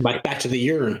stinks. Like back to the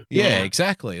urine. Yeah,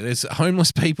 exactly. There's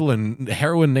homeless people and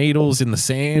heroin needles in the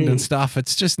sand and stuff.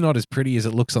 It's just not as pretty as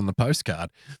it looks on the postcard.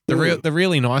 The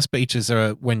really nice beaches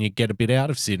are when you get a bit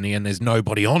out of Sydney and there's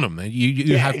nobody on them.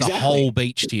 You have the whole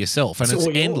beach to yourself, and it's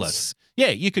endless. Yeah,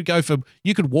 you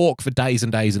could walk for days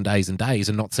and days and days and days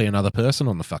and not see another person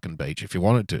on the fucking beach if you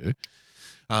wanted to.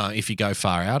 If you go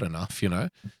far out enough,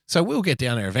 So we'll get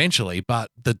down there eventually, but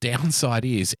the downside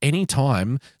is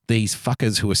anytime these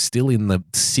fuckers who are still in the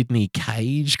Sydney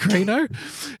cage, Greeno,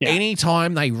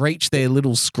 anytime they reach their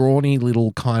little scrawny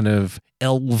little kind of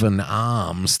elven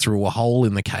arms through a hole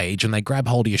in the cage and they grab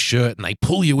hold of your shirt and they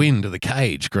pull you into the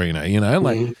cage, Greeno,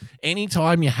 like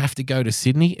anytime you have to go to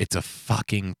Sydney, it's a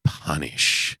fucking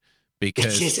punish.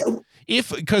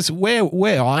 Because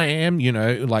where I am,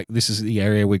 like this is the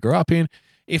area we grew up in.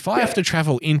 If I have to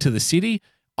travel into the city,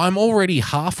 I'm already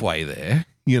halfway there,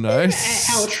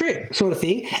 Our trip sort of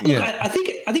thing. Look, I think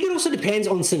it also depends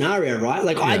on scenario, right?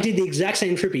 Like I did the exact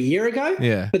same trip a year ago.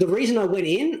 Yeah. But the reason I went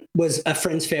in was a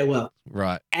friend's farewell.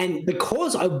 Right. And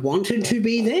because I wanted to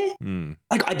be there,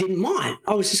 like I didn't mind.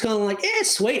 I was just kind of like, yeah,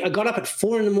 sweet. I got up at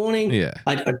 4 a.m. Yeah.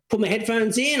 I put my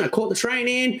headphones in. I caught the train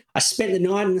in. I spent the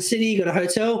night in the city, got a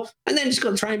hotel, and then just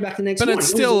got the train back the next morning. But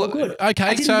it's still good.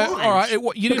 Okay. So all right,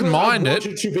 you didn't mind it.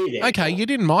 To be there. Okay, you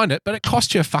didn't mind it, but it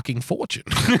cost you a fucking fortune,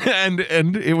 and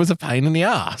it was a pain in the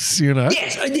ass,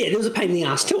 Yes, I did. There was a pain in the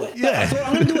ass to it. But I thought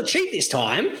I'm going to do it cheap this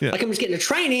time. Yeah. Like I'm just getting a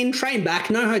train in, train back,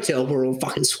 no hotel. We're all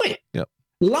fucking sweet. Yep.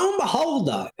 Lo and behold,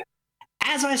 though,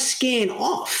 as I scan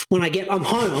off when I'm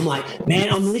home, I'm like, man,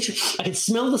 I can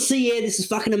smell the sea air. This is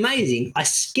fucking amazing. I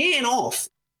scan off,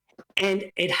 and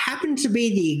it happened to be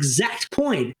the exact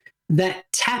point that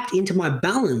tapped into my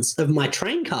balance of my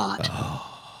train card.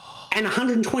 And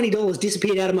 $120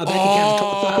 disappeared out of my bank account to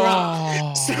top the fucker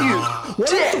up. So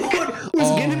what I thought was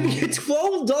going to be a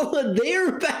 $12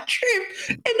 thereabout trip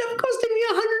ended up costing me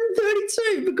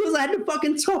 $132 because I had to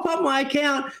fucking top up my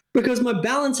account because my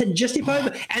balance had just tipped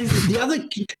over. And the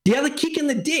other kick in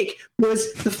the dick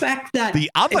was the fact that it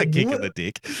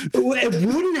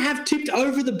wouldn't have tipped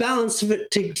over the balance for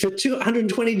 $220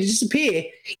 to disappear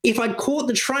if I'd caught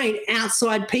the train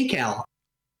outside peak hour.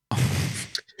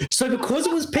 So because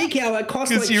it was peak hour, it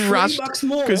cost like $3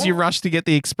 more. Because you rushed to get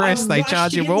the express, they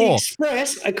charge you more. The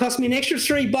express, it cost me an extra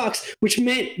 $3, which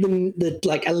meant the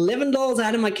like $11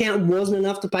 out of my account wasn't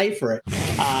enough to pay for it.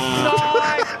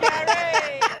 Nice, Gary!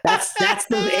 That's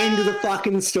the end of the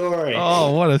fucking story.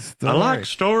 Oh, what a story. I like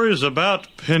stories about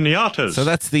pinatas. So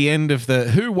that's the end of the...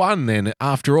 Who won then?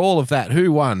 After all of that,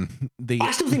 who won?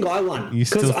 I still think I won. You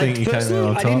still think you came out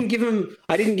on top? I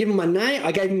didn't give him my name.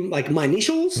 I gave him like my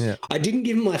initials. Yeah. I didn't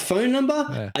give him my phone number.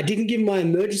 Yeah. I didn't give him my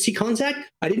emergency contact.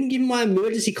 I didn't give him my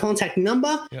emergency contact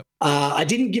number. Yep. I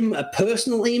didn't give him a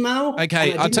personal email.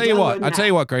 Okay, I'll tell you what,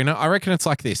 Greeno. I reckon it's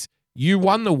like this. You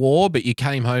won the war, but you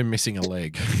came home missing a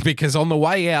leg because on the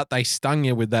way out they stung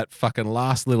you with that fucking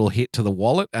last little hit to the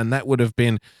wallet, and that would have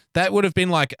been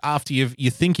like after you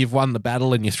think you've won the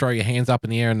battle and you throw your hands up in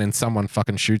the air and then someone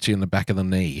fucking shoots you in the back of the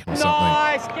knee or something.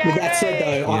 Nice, Gary! With that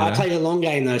said, though, I played a long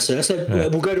game though, sir. So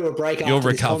we'll go to a break. You'll after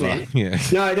recover. This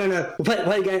comment. Yeah. No. We'll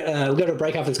play a game. We'll go to a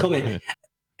break after this comment.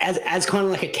 Yeah. As kind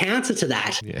of like a counter to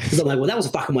that, because I'm like, well, that was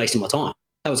a fucking waste of my time.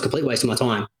 That was a complete waste of my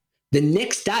time. The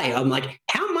next day, I'm like,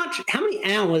 how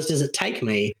many hours does it take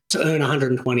me to earn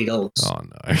 $120? Oh,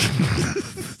 no.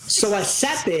 So I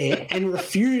sat there and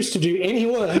refused to do any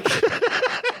work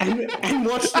and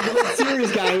watched the World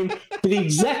Series game for the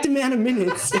exact amount of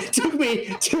minutes it took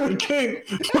me to recoup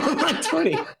my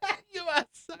 $120. You are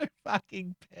so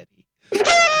fucking petty.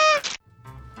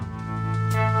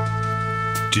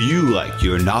 Do you like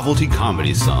your novelty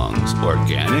comedy songs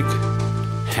organic?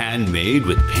 Handmade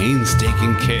with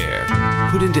painstaking care,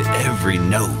 put into every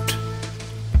note.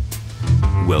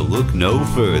 Well, look no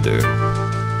further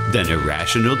than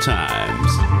Irrational Times.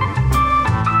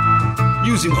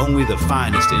 Using only the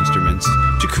finest instruments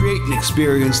to create an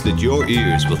experience that your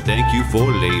ears will thank you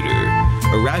for later,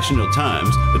 Irrational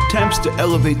Times attempts to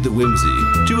elevate the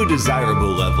whimsy to a desirable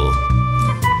level.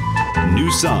 New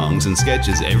songs and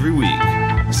sketches every week,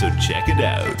 so check it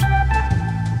out.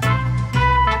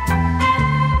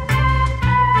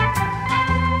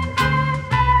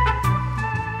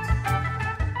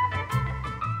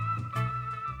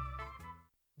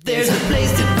 There's a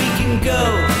place that we can go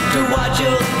to watch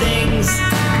old things.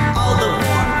 All the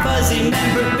warm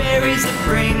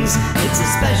movies. It's a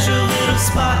special little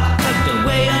spot tucked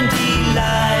away on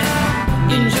D-Live.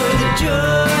 Enjoy the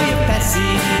joy of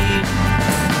Pessy.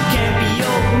 Campy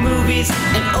old movies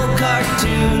and old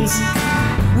cartoons.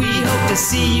 We hope to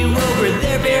see you over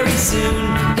there very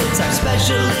soon. It's our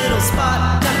special little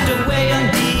spot tucked away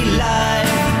on D-Live.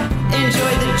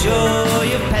 Enjoy the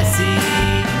joy of Pessy.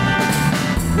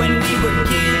 When we were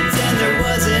kids and there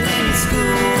wasn't any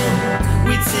school,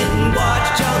 we'd sit and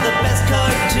watch all the best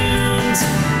cartoons,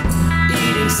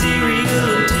 eating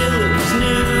cereal until it was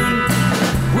noon.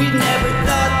 We'd never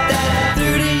thought that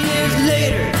 30 years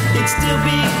later it'd still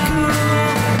be cool.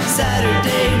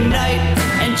 Saturday night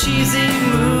and cheesy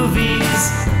movies,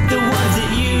 the ones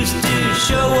that used to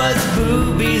show us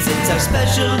boobies. It's our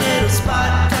special little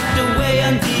spot tucked away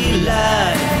on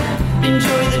D-Live.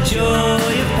 Enjoy the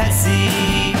joy of Pessy.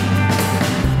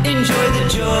 Enjoy the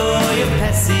joy of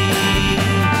Pessy.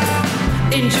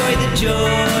 Enjoy the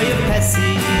joy of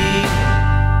Pessy.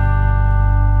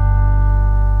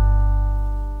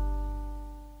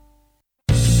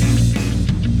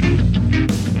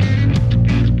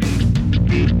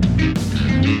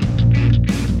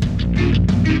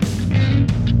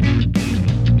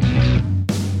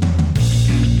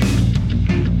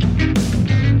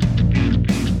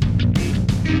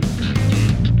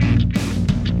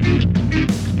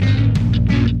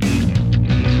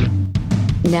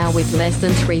 Now with less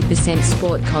than 3%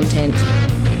 sport content.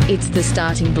 It's the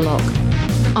starting block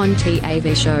on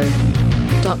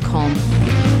TAVShow.com.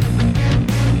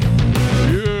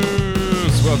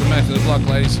 Yes, welcome back to the block,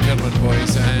 ladies and gentlemen,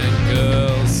 boys and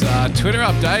girls. Twitter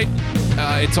update.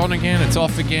 It's on again, it's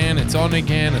off again, it's on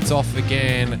again, it's off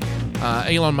again.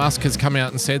 Elon Musk has come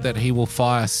out and said that he will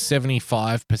fire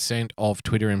 75% of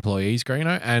Twitter employees,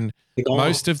 Greeno, and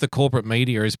most of the corporate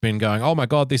media has been going, oh my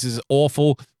God, this is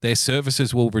awful. Their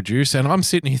services will reduce. And I'm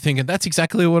sitting here thinking, that's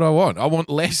exactly what I want. I want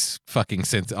less fucking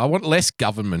sense. I want less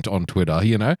government on Twitter,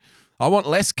 you know? I want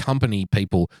less company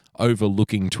people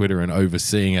overlooking Twitter and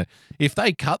overseeing it. If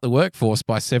they cut the workforce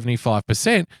by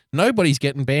 75%, nobody's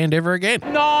getting banned ever again.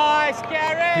 Nice,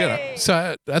 Gary! You know,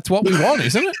 so that's what we want,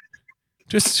 isn't it?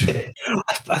 Just,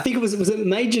 I think it was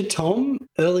Major Tom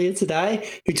earlier today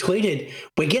who tweeted,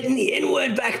 "We're getting the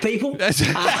N-word back, people." Nice,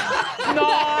 Gary!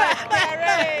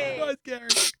 Nice, Gary.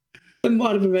 It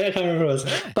might have been me. I can't remember what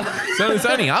it was. So there's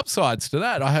only upsides to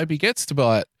that. I hope he gets to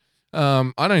buy it.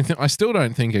 I still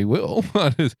don't think he will.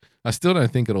 I still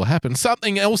don't think it'll happen.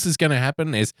 Something else is going to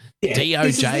happen. There's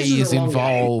DOJ is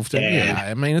involved. Yeah,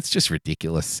 I mean, it's just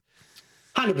ridiculous.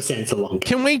 100% it's a long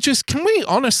Can game. we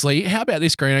honestly, how about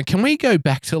this, Greeno? Can we go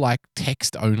back to like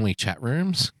text only chat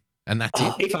rooms? And that's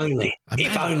it. If only.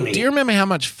 If only. Do you remember how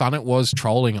much fun it was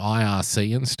trolling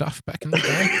IRC and stuff back in the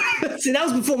day? See, that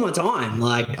was before my time.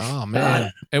 Like, oh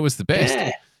man, it was the best.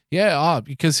 Yeah,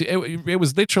 because it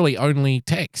was literally only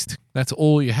text. That's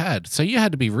all you had. So you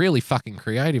had to be really fucking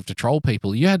creative to troll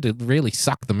people. You had to really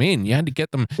suck them in. You had to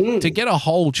get them to get a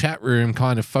whole chat room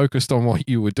kind of focused on what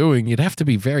you were doing. You'd have to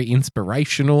be very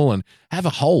inspirational and have a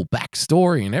whole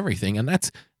backstory and everything. And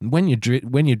that's when you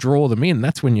draw them in.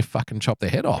 That's when you fucking chop their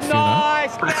head off.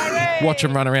 Nice, you know? Watch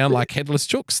them run around like headless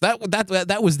chooks.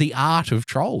 That was the art of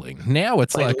trolling. Now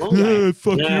it's like,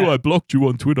 fuck you, I blocked you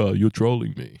on Twitter. You're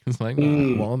trolling me. It's like,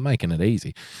 well, I'm making it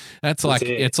easy. That's like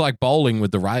it's like bowling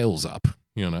with the rails up,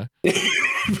 you know.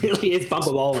 It really is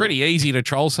bumper bowling. Pretty easy to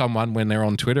troll someone when they're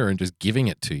on Twitter and just giving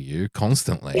it to you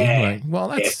constantly. Yeah. Like, well,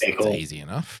 that's cool. easy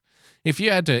enough. If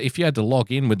you had to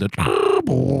log in with the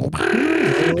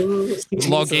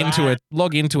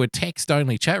log into a text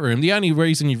only chat room, the only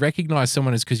reason you recognize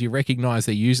someone is because you recognize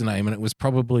their username and it was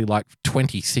probably like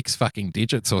 26 fucking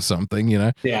digits or something, you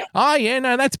know. Yeah. Oh yeah,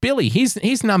 no, that's Billy.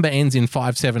 His number ends in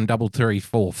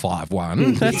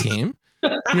 5733451. That's him.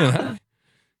 You know.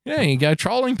 Yeah, you go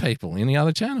trolling people in the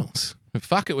other channels. But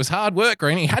fuck, it was hard work,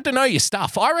 Greenie. You had to know your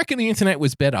stuff. I reckon the internet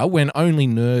was better when only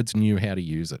nerds knew how to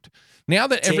use it. Now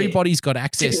that everybody's got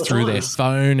access through their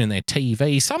phone and their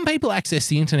TV, some people access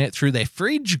the internet through their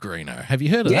fridge, Greeno. Have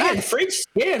you heard of that? The fridge.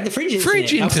 Yeah, the fridge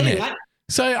Fridge internet. internet.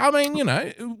 So, I mean, you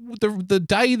know, the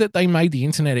day that they made the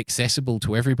internet accessible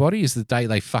to everybody is the day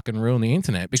they fucking ruined the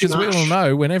internet. Because we all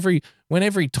know when every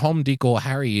Tom, Dick or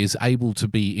Harry is able to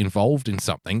be involved in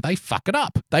something, they fuck it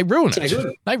up. They ruin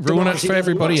it. They ruin it for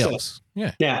everybody else.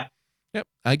 Yeah. Yeah. Yep.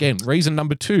 Again, reason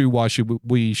number 2 why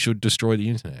we should destroy the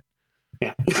internet.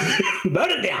 Yeah.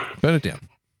 Burn it down. Burn it down.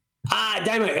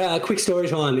 Damo, quick story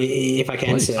time, if I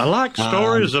can, sir. I like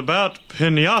stories about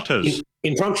pinatas.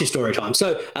 Impromptu story time.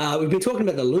 So we've been talking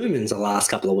about the lumens the last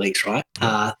couple of weeks, right?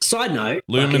 Side note.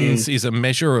 Lumens is a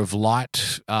measure of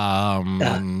light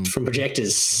from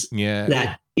projectors. Yeah.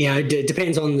 That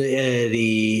Depends on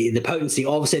the potency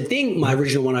of said thing. My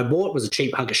original one I bought was a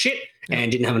cheap hunk of shit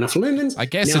and didn't have enough lumens. I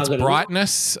guess Now it's I've got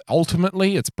brightness.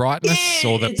 Ultimately, it's brightness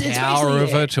or the it's power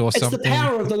of basically, it or something. It's the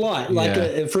power of the light.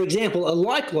 Like, for example, a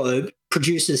light globe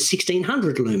produces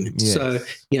 1600 lumens. Yes. So,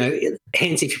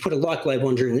 hence, if you put a light globe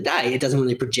on during the day, it doesn't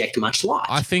really project much light.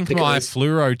 I think my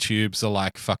fluoro tubes are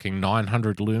like fucking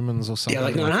 900 lumens or something. Yeah,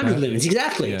 like 900 lumens,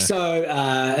 exactly. Yeah.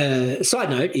 So, side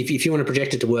note, if you want to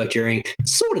project it to work during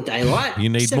sort of daylight, you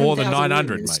need more than 7,000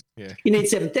 900, lumens. mate. Yeah. You need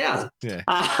 7,000. Yeah.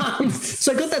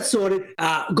 So I got that sorted.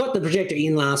 Got the projector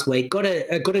in last week. Got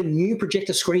a new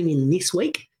projector screen in this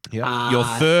week. Yeah.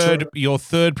 Your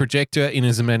third projector in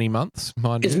as many months,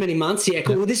 mind As you. many months, yeah.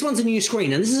 Cool. Well, this one's a new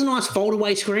screen, and this is a nice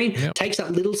fold-away screen. Yep. Takes up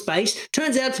little space.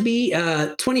 Turns out to be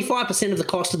 25% of the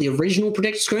cost of the original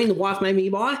projector screen the wife made me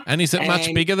buy. And is it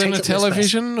much bigger than a takes up less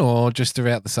space. television, or just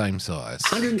about the same size?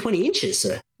 120 inches,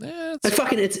 sir. Yeah, It's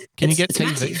fucking. can you get it's TV?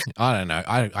 massive. I don't know.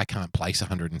 I can't place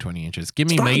 120 inches. Give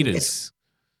me It's fine. meters.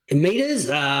 In meters,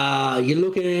 you're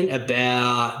looking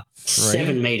about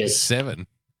 7 meters. 7.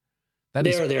 That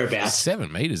There is or thereabouts.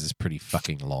 7 meters is pretty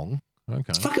fucking long.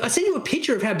 Okay. Fuck, I sent you a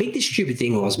picture of how big this stupid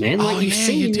thing was, man. Like, you've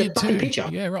seen you the did fucking too. picture.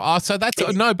 Yeah, right. Oh, so that's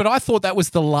no, but I thought that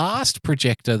was the last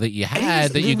projector that you had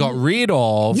is. that you got rid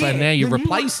of, Yeah, and now you're the new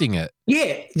replacing it.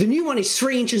 Yeah, the new one is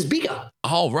 3 inches bigger.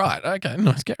 Oh, right. Okay,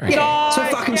 nice, Gary. Yeah, so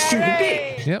Nice, fucking stupid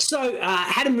big. Yep. So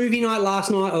had a movie night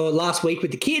last week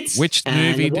with the kids. Which and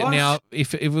movie? the wife. Now,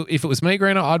 if it was me,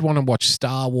 Greener, I'd want to watch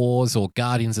Star Wars or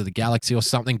Guardians of the Galaxy or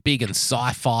something big and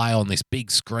sci-fi on this big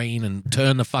screen, and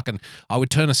I would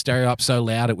turn the stereo up so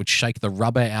loud it would shake the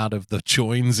rubber out of the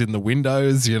joins in the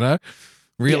windows.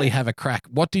 Really have a crack.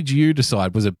 What did you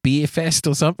decide? Was it Beer Fest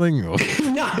or something? Or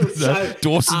No, so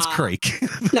Dawson's Creek.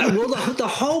 no. Well, the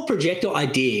whole projector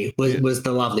idea was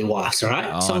the lovely wife's, right?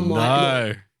 Oh, so I'm no.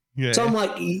 like, Yeah. so I'm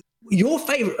like, your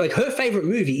favorite, like her favorite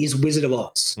movie is Wizard of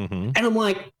Oz, Mhm. and I'm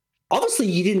like, obviously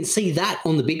you didn't see that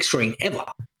on the big screen ever.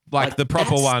 Like the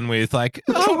proper that's- one with like,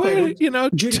 The proper one.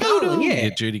 Judy Judy Garland, yeah.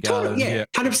 Judy Totally, Garland, yeah,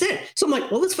 100%. So I'm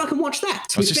like, well, let's fucking watch that.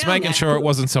 So I was we just found making that. sure it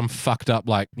wasn't some fucked up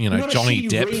like Not a Johnny shitty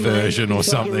Depp remake, version or fucking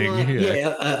something.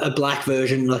 like- a black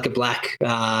version, like a black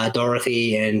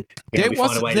Dorothy, and There we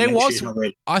find a way to there make sure was she's not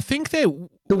red. I think there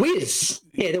The Wiz.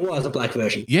 Yeah, there was a black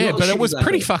version. yeah, Not but it shitty was black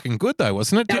pretty version. fucking good though,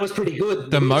 wasn't it? That was pretty good.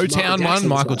 The Wiz, Motown one,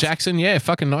 Michael Jackson, yeah,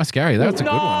 fucking nice, Gary. That was a good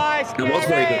one. Nice, It was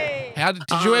very Gary. How did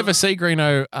you ever see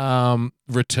Greeno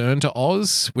Return to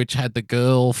Oz, which had the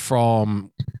girl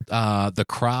from The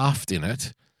Craft in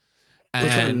it? Which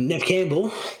one? Nev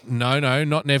Campbell. No,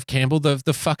 not Nev Campbell,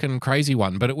 the fucking crazy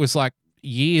one. But it was like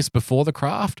years before The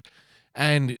Craft,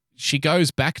 and she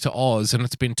goes back to Oz, and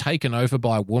it's been taken over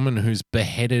by a woman who's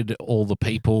beheaded all the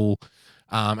people.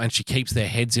 And she keeps their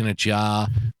heads in a jar.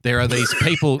 There are these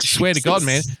people, swear to God,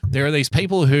 man, there are these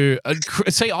people who,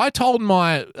 see, I told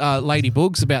my Lady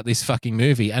Boogs about this fucking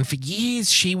movie, and for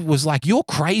years she was like, you're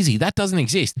crazy, that doesn't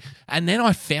exist. And then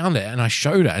I found it, and I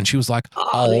showed her, and she was like, there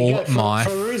you oh go, my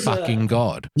Fairuza. fucking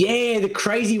God. Yeah, the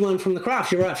crazy one from The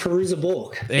Craft. You're right, Fairuza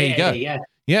Balk. There you go. Yeah.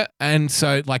 Yeah, and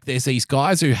so like there's these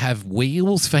guys who have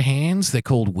wheels for hands. They're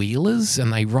called wheelers,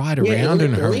 and they ride Yeah, around the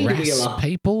and lead harass wheeler.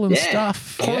 people and Yeah.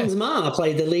 stuff. Yeah. Pons Ma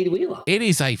played the lead wheeler. It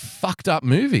is a fucked up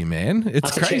movie, man. It's I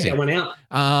have to check crazy. that one out.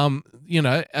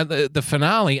 At the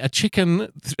finale, a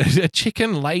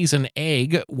chicken lays an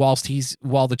egg while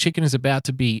the chicken is about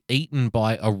to be eaten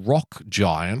by a rock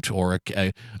giant or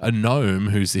a gnome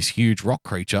who's this huge rock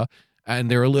creature.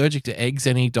 And they're allergic to eggs,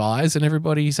 and he dies, and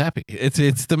everybody's happy.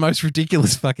 It's the most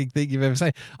ridiculous fucking thing you've ever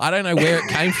seen. I don't know where it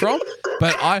came from,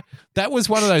 but that was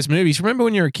one of those movies. Remember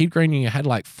when you were a kid, Green, and you had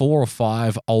like 4 or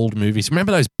 5 old movies?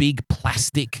 Remember those big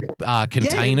plastic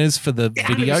containers for the 100%.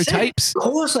 videotapes? Of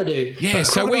course I do. Yeah, But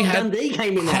so we Crocodile had Dundee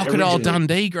came in that Crocodile originally.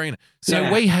 Dundee, Green. So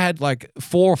Yeah. we had like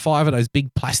 4 or 5 of those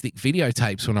big plastic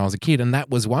videotapes when I was a kid, and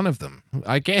that was one of them.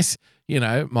 I guess,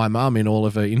 my mum, in all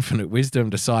of her infinite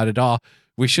wisdom, decided,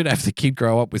 we should have the kid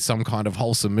grow up with some kind of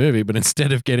wholesome movie, but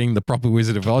instead of getting the proper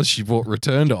Wizard of Oz, she bought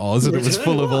Return to Oz, and it was Return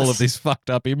full to of all Oz. of this fucked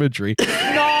up imagery.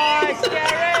 Nice,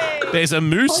 Gary. There's a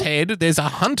moose head. There's a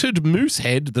hunted moose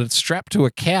head that's strapped to a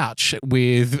couch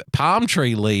with palm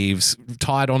tree leaves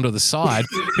tied onto the side,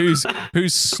 who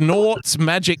snorts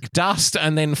magic dust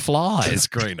and then flies,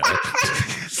 Greeno.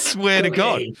 Swear to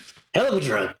God. Okay. Hell of a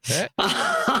drug. Yeah.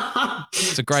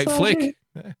 It's a great flick.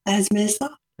 That's messed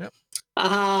up. Yep.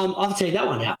 I'll take that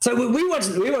one out. So we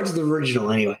watched the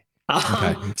original anyway.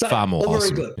 Okay. So Far more all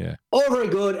wholesome. very good. Yeah. All very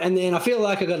good. And then I feel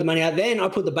like I got the money out. Then I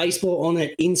put the baseball on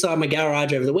it inside my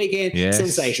garage over the weekend. Yes.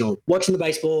 Sensational. Watching the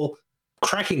baseball.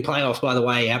 cracking playoffs, by the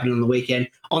way, happening on the weekend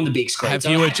on the big screen. Have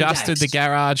So you happy adjusted the days.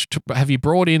 garage? Have you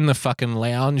brought in the fucking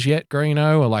lounge yet,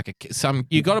 Greeno? Or like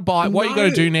you got to buy. What you got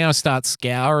to do now is start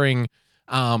scouring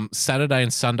Saturday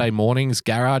and Sunday mornings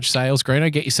garage sales.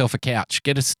 Greeno, get yourself a couch.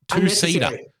 Get a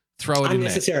 2-seater. Throw it in there.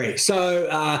 Unnecessary. So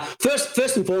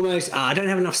first and foremost, I don't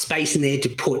have enough space in there to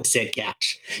put said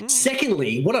couch.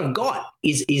 Secondly, what I've got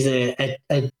is a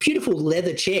beautiful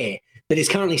leather chair that is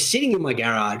currently sitting in my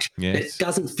garage that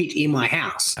doesn't fit in my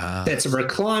house. That's a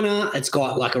recliner. It's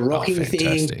got like a rocking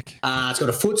thing. It's got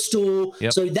a footstool.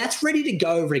 Yep. So that's ready to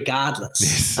go regardless.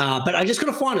 Yes. But I just got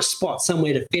to find a spot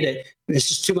somewhere to fit it. There's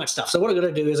just too much stuff. So what I got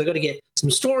to do is I got to get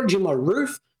some storage in my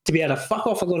roof to be able to fuck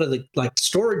off a lot of the like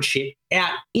storage shit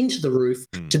out into the roof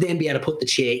to then be able to put the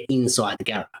chair inside the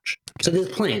garage. So there's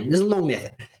a plan. There's a long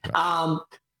method.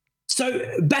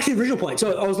 So back to the original point.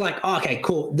 So I was like, oh, okay,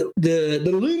 cool. The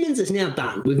lumens is now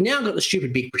done. We've now got the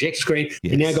stupid big projector screen. Yes.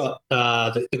 We've now got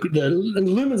the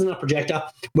lumens and the projector.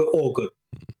 We're all good.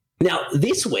 Now,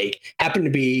 this week happened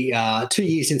to be 2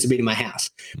 years since I've been in my house,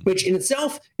 which in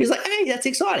itself is like, hey, that's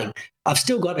exciting. I've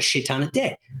still got a shit ton of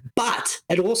debt. But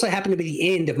it also happened to be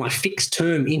the end of my fixed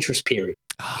term interest period.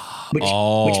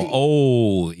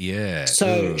 Yeah.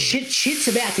 So shit's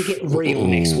about to get real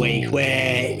next week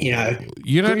where,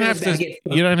 you don't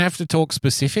have to talk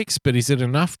specifics, but is it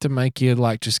enough to make you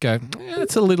like just go,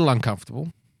 it's a little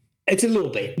uncomfortable? It's a little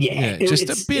bit, yeah. Just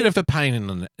a bit of a pain in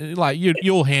the like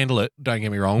you'll handle it. Don't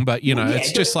get me wrong, but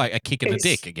it's just like a kick in the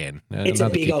dick again. It's a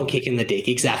big old kick in the dick,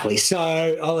 exactly. So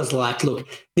I was like, look,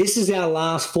 this is our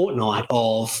last fortnight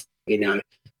of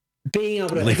being able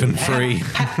to living free,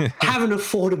 have an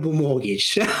affordable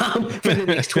mortgage for the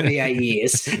next 28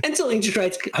 years until interest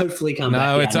rates hopefully come back.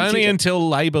 No, it's only until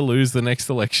Labor lose the next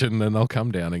election, then they'll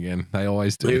come down again. They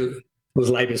always do. It was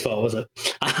Labor's fault, was it?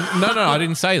 No, I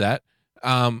didn't say that.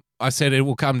 I said it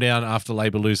will come down after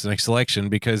Labor lose the next election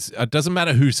because it doesn't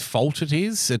matter whose fault it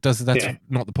is. That's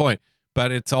not the point.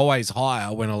 But it's always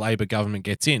higher when a Labor government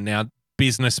gets in. Now,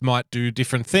 business might do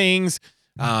different things.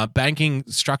 Banking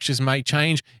structures may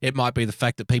change. It might be the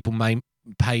fact that people may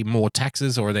pay more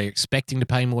taxes or they're expecting to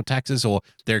pay more taxes or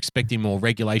they're expecting more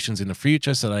regulations in the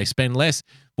future so they spend less.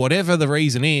 Whatever the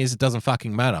reason is, it doesn't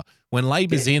fucking matter. When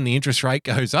Labor's in, the interest rate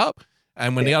goes up.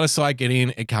 And when the other side get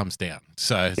in, it comes down.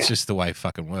 So it's just the way it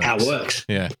fucking works. How it works.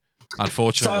 Yeah.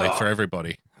 Unfortunately for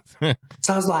everybody. So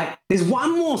I was like, there's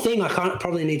one more thing I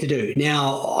probably need to do.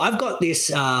 Now, I've got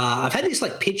this, I've had this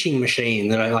like pitching machine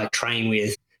that I like train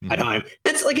with at home.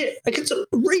 That's like it's a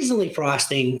reasonably priced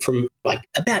thing from like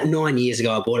about 9 years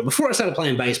ago I bought it before I started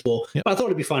playing baseball. But I thought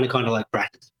it'd be fun to kind of like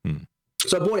practice.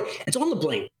 So I bought it. It's on the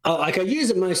bling. I use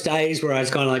it most days where I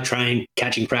just kind of like train,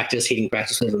 catching practice, hitting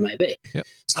practice, whatever it may be. Yep.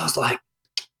 So I was like,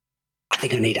 I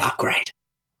think I need to upgrade.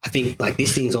 I think like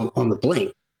this thing's on the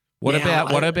bling. What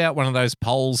about one of those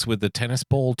poles with the tennis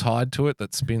ball tied to it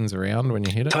that spins around when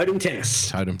you hit it? Totem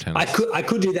tennis. I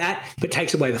could do that, but it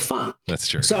takes away the fun. That's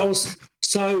true. So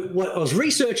I was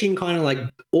researching kind of like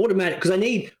automatic because I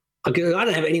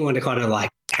don't have anyone to kind of like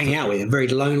hang out with. A very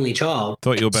lonely child. I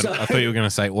thought you were going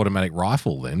to say automatic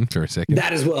rifle then for a second.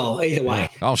 That as well. Either way.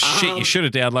 Oh shit! You should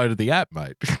have downloaded the app,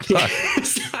 mate.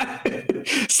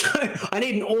 So I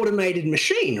need an automated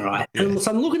machine, right? Yeah. And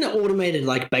so I'm looking at automated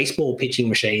like baseball pitching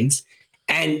machines,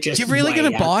 and just you're really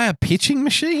going to buy a pitching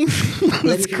machine?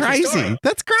 That's crazy.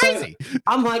 That's crazy. So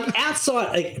I'm like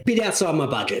a bit outside my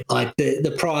budget. Like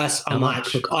the price. I'm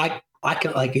like, look, I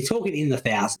can like you're talking in the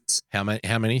thousands. How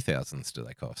many thousands do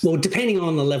they cost? Well, depending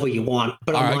on the level you want.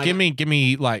 But all right, give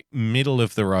me like middle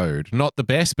of the road, not the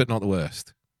best, but not the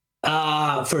worst. For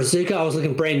a Zuko, I was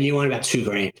looking brand new one, about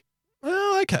 $2,000.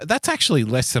 Oh, okay. That's actually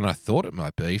less than I thought it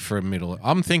might be for a middle.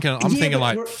 I'm thinking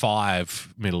like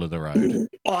 $5 middle of the road.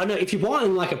 Oh no, if you're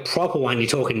buying like a proper one, you're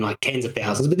talking like tens of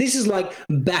thousands. But this is like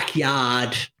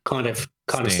backyard kind of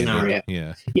scenario.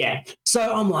 Yeah. Yeah.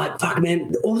 So I'm like, fuck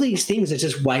man, all these things are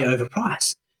just way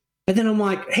overpriced. But then I'm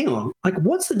like, hang on, like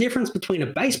what's the difference between a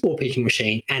baseball pitching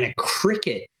machine and a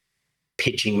cricket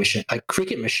pitching machine, a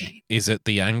cricket machine? Is it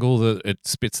the angle that it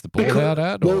spits the ball out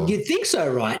at? Well, you'd think so,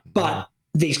 right? But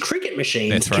these cricket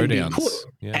machines can be put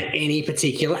at any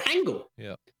particular angle.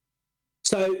 Yeah.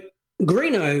 So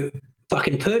Greeno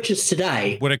fucking purchased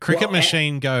today. Would a cricket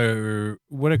machine come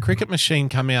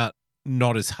out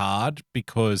not as hard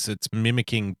because it's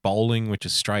mimicking bowling, which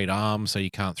is straight arm, so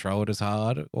you can't throw it as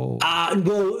hard? Or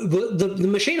the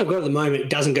machine I've got at the moment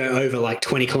doesn't go over like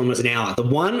 20 kilometers an hour. The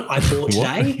one I bought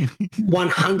today,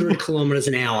 100 kilometers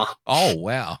an hour. Oh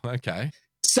wow! Okay.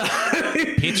 So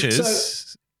pitches.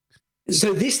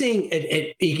 So this thing,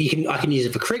 I can use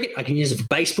it for cricket. I can use it for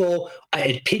baseball.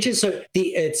 It pitches. So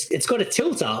it's got a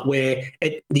tilter where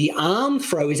the arm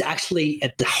throw is actually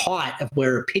at the height of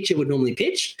where a pitcher would normally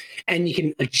pitch, and you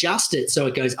can adjust it so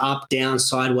it goes up, down,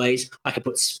 sideways. I can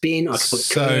put spin. I can put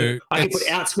curve. I can put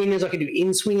out swingers. I can do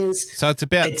in swingers. So it's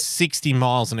about 60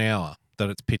 miles an hour that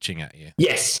it's pitching at you.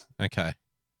 Yes. Okay.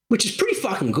 Which is pretty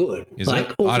fucking good. Is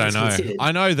it? I don't know. Considered.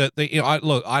 I know that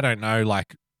I don't know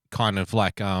kind of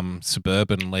like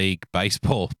suburban league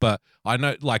baseball, but I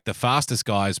know like the fastest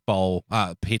guys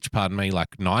pitch,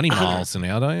 like 90 miles an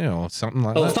hour, don't you, or something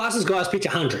like that? The fastest guys pitch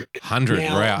 100.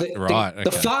 100, right.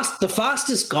 The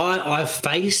fastest guy I've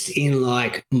faced in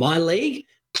like my league,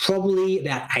 probably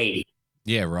about 80.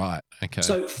 Yeah, right. Okay.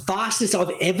 So fastest I've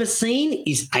ever seen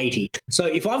is 80. So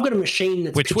if I've got a machine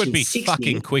that's which would be 60,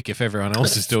 fucking quick if everyone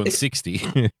else is doing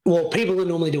 60. Well, people are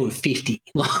normally doing 50.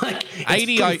 Like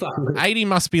 80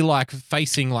 must be like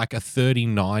facing like a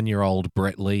 39-year-old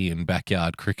Brett Lee in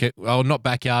backyard cricket. Well, not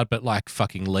backyard, but like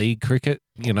fucking league cricket,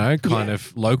 kind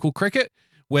of local cricket.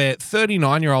 Where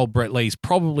 39-year-old Brett Lee's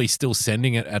probably still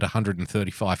sending it at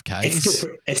 135 Ks.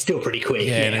 It's still pretty quick.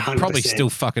 Yeah, and it'd probably still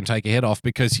fucking take your head off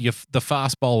because the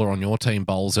fast bowler on your team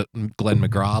bowls at Glenn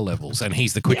McGrath levels, and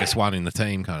he's the quickest one in the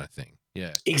team, kind of thing.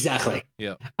 Yeah, exactly.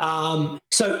 Yeah.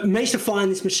 So managed to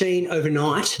find this machine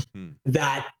overnight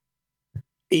that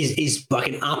is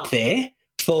fucking up there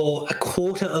for a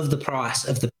quarter of the price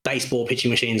of the baseball pitching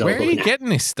machines. Where are you getting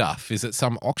this stuff? Is it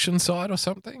some auction site or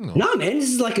something? Or? No, man.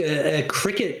 This is like a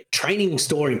cricket training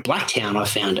store in Blacktown. I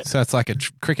found it. So it's like a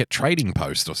cricket trading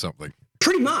post or something.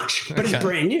 Pretty much, but it's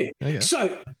brand new. Okay.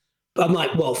 So I'm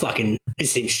like, well, fucking, it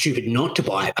seems stupid not to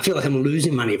buy it. I feel like I'm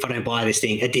losing money if I don't buy this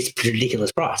thing at this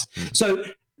ridiculous price. So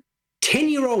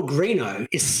 10-year-old Greeno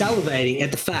is salivating at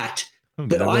the fact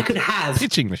that I could have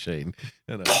pitching machine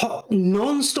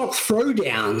non-stop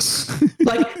throwdowns.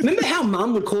 Like, remember how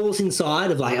Mum would call us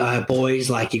inside of like, oh, boys,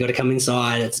 like you got to come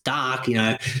inside. It's dark,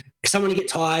 Someone would get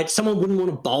tired. Someone wouldn't want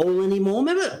to bowl anymore.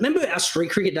 Remember our street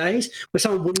cricket days where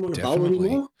someone wouldn't want to bowl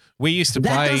anymore. We used to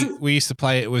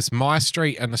play. It was my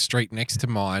street and the street next to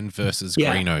mine versus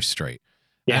Greeno Street.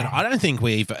 Yeah, and I don't think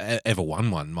we ever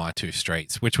won my two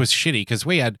streets, which was shitty because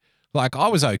we had. Like, I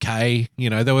was okay.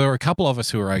 There were a couple of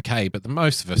us who were okay, but the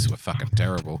most of us were fucking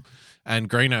terrible. And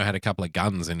Greeno had a couple of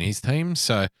guns in his team,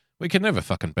 so we could never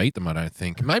fucking beat them, I don't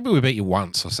think. Maybe we beat you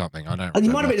once or something. I don't remember.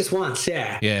 You might have beat us once,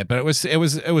 yeah. Yeah, but it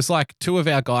was like two of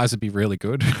our guys would be really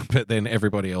good, but then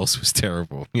everybody else was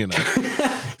terrible, It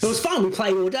was fun. We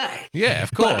played all day. Yeah,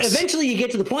 of course. But eventually you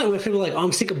get to the point where people are like,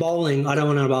 I'm sick of bowling. I don't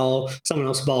want to bowl. Someone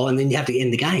else bowl. And then you have to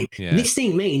end the game. Yeah. This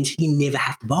thing means you never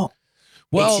have to bowl.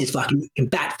 Well, it's just fucking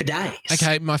bat for days.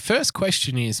 Okay, my first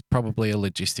question is probably a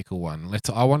logistical one.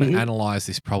 I want to analyze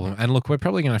this problem. And look, we're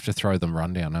probably going to have to throw the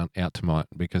rundown out tonight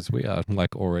because we are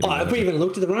like already. Oh, have we even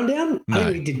looked at the rundown? No. I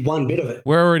think we did one bit of it.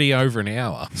 We're already over an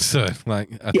hour. So I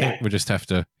think we just have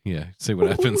to, see what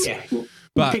happens. Yeah,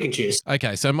 but, pick and choose.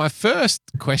 Okay, so my first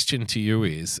question to you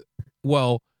is,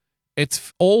 well,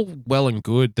 it's all well and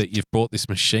good that you've bought this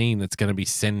machine that's going to be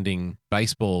sending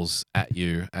baseballs at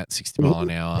you at 60 mile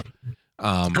an hour.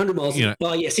 100 miles.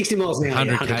 60 miles an hour.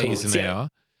 100 Ks an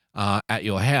hour at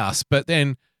your house. But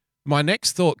then my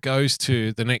next thought goes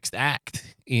to the next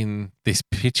act in this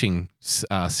pitching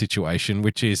situation,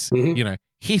 which is,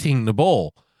 hitting the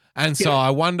ball. And so I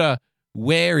wonder,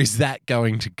 where is that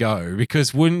going to go?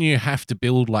 Because wouldn't you have to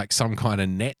build like some kind of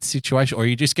net situation, or are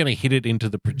you just going to hit it into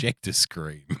the projector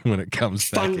screen when it comes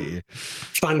back here?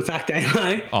 Fun fact,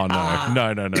 eh? Oh,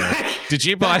 no. Did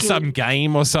you buy some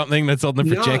game or something that's on the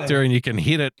projector and you can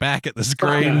hit it back at the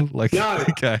screen? No.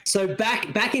 Okay. So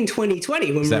back in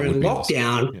 2020 when we were in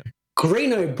lockdown, awesome.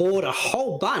 Greeno bought a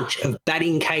whole bunch of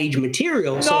batting cage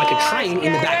material so I could train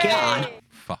in the backyard.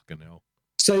 Fucking hell.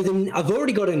 So then I've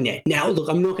already got a net. Now, look,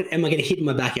 am I going to hit in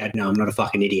my backyard? No, I'm not a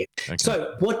fucking idiot. Okay.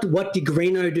 So what did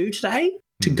Greeno do today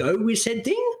to go with said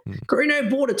thing? Greeno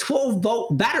bought a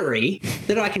 12-volt battery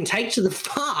that I can take to the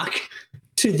park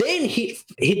to then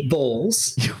hit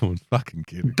balls. You're fucking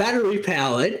kidding. Battery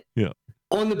powered. Yeah.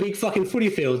 On the big fucking footy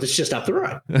field that's just up the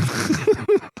road.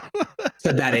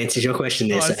 So that answers your question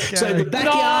there. So the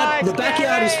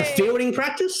backyard is for fielding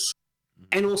practice.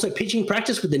 And also pitching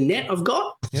practice with the net I've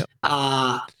got. Yep.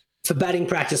 For batting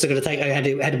practice, I had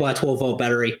to buy a 12-volt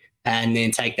battery and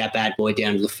then take that bad boy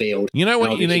down to the field. You know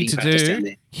what you need to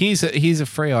do? Here's a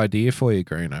free idea for you,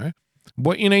 Greeno.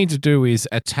 What you need to do is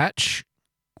attach.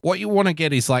 What you want to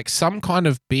get is like some kind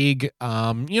of big,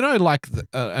 like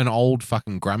an old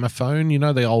fucking gramophone. You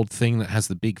know, the old thing that has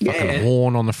the big fucking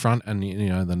horn on the front and the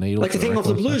needle. Like the thing off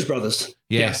the Blues Brothers.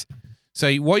 Yes. Yeah.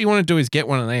 So what you want to do is get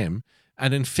one of them.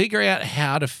 and then figure out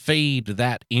how to feed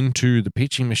that into the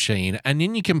pitching machine. And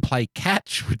then you can play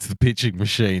catch with the pitching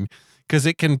machine because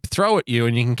it can throw at you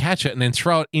and you can catch it and then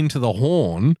throw it into the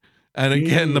horn. And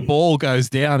again, the ball goes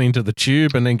down into the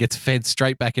tube and then gets fed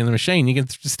straight back in the machine. You can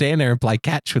stand there and play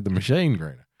catch with the machine,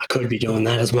 Greeno. I could be doing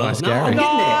that as well. Nice, No, Gary.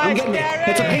 I'm getting there.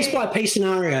 It's a piece-by-piece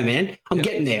scenario, man. I'm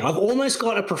getting there. I've almost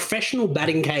got a professional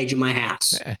batting cage in my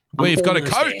house. Yeah. Well, you've got a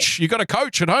almost coach. You've got a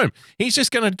coach at home. He's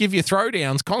just going to give you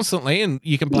throwdowns constantly and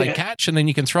you can play catch and then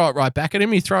you can throw it right back at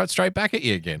him. You throw it straight back at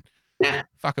you again. Yeah.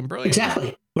 Fucking brilliant.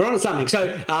 Exactly. We're on to something.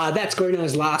 So that's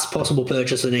Greeno's last possible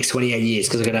purchase for the next 28 years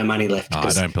because I've got no money left. I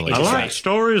don't believe I that. like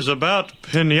stories about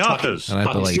pinatas. I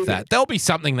don't believe stupid. that. There'll be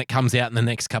something that comes out in the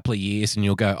next couple of years and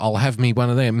you'll go, I'll have me one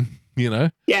of them, you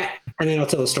know? Yeah. And then I'll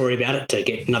tell a story about it to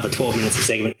get another 12 minutes of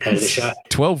segment out of the show.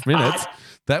 12 minutes?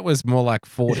 That was more like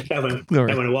 40. That went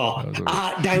a while.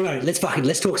 Damo, let's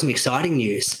talk some exciting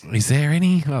news. Is there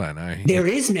any? I don't know. There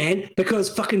is, man, because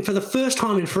fucking for the first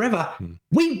time in forever,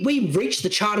 we reached the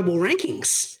Chartable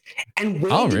rankings. And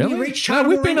where did we reach Chartable No,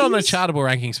 we've been on the rankings? Chartable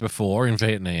rankings before in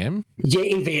Vietnam. Yeah,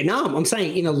 in Vietnam. I'm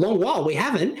saying in a long while we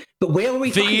haven't. But where are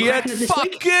we fucking cracking it this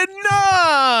week?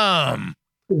 Vietnam!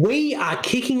 We are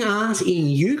kicking ass in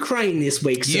Ukraine this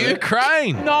week, sir.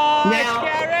 Ukraine!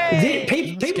 Now,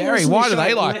 people Gary, listen to why the do they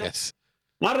show, like mate. us?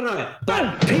 I don't know,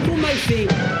 but people may think.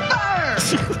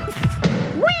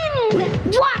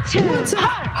 Wind water. What's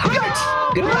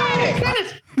up?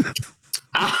 Good.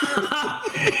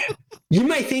 You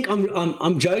may think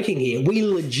I'm joking here. We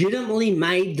legitimately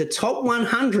made the top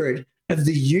 100 of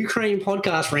the Ukraine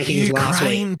podcast rankings last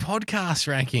week. Ukraine podcast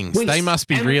rankings. We- They must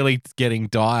be and- really getting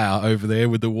dire over there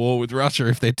with the war with Russia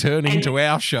if they're turning to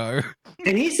our show.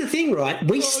 And here's the thing, right?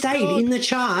 We stayed in the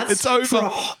charts. It's over.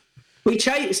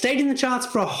 Stayed in the charts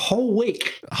for a whole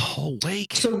week. A whole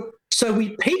week. So we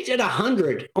peaked at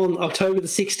 100 on October the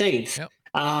 16th. Yep.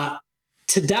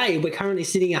 Today, we're currently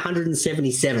sitting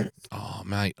 177. Oh,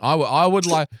 mate. I would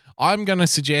like. I'm going to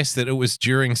suggest that it was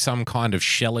during some kind of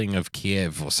shelling of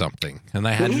Kiev or something, and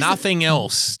they had nothing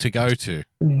else to go to.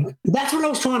 That's what I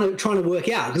was trying to work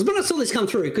out. Because when I saw this come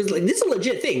through, because like, this is a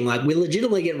legit thing. Like, we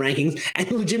legitimately get rankings,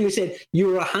 and legitimately said you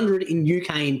were 100 in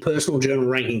UK in personal journal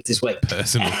rankings this week.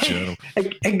 Personal journal.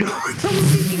 And I'm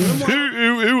like,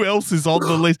 Who else is on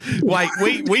the list? Wait,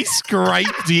 we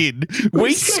scraped in.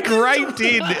 We scraped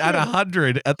in at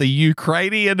 100 at the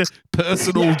Ukrainian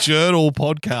Personal Journal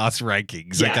podcast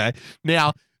rankings. Yeah. Okay.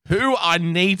 Now, who I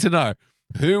need to know.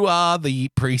 Who are the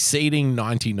preceding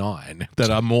 99 that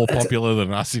are more popular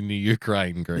than us in the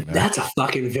Ukraine, Greeno? that's a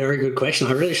fucking very good question.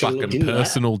 I really should have looked Fucking into that.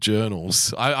 personal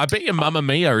journals. I bet your Mamma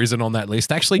Mia isn't on that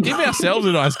list. Actually, give ourselves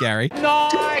a nice, Gary.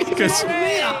 Nice.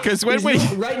 Because when He's we...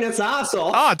 not rating its ass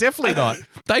off. Oh, definitely not.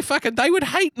 They would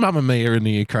hate Mamma Mia in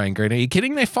the Ukraine, Green. Are you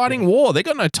kidding? They're fighting war. They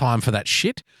got no time for that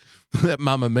shit. That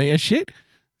Mamma Mia shit.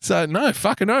 So no,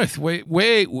 fucking oath. There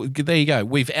you go.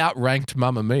 We've outranked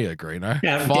Mamma Mia, Greeno.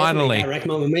 Yeah, Finally, definitely outranked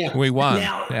Mamma Mia. we won.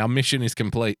 Now, Our mission is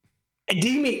complete. do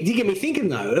you get me thinking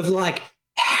though of like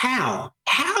how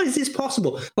is this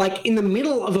possible? Like in the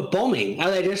middle of a bombing, are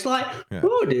they just like,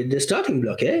 oh, the starting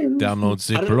block, eh? Download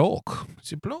Ziploc.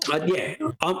 Yeah,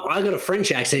 I got a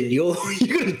French accent. You got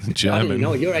a German. I didn't know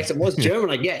what your accent was. German,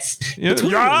 I guess. Yeah, that's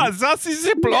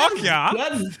Ziploc, yeah.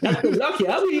 That's the block,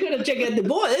 yeah. Well, you got to check out the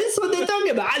boys. That's what they're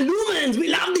talking about. Lumens. We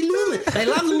love the lumens. They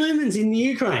love the lumens in the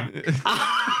Ukraine.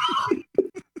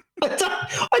 I don't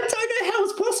know how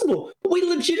it's possible. But we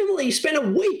legitimately spent a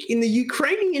week in the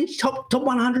Ukrainian top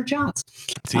 100 charts.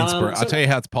 I'll tell you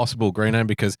how it's possible, Greeno,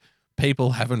 because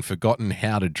people haven't forgotten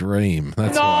how to dream.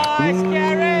 That's right. Nice,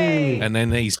 Gary. And then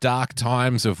these dark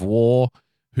times of war,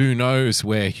 who knows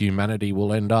where humanity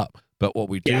will end up. But what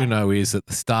we do know is that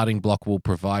the starting block will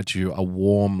provide you a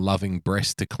warm, loving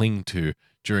breast to cling to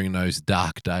during those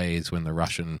dark days when the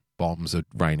Russian bombs are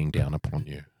raining down upon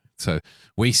you. So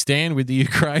we stand with the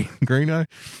Ukraine, Greeno.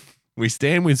 We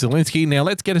stand with Zelensky. Now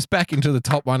let's get us back into the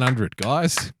top 100,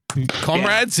 guys.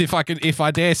 Comrades, if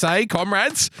I dare say,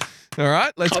 comrades. All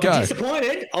right, let's I'll go. be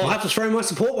disappointed. I'll have to throw my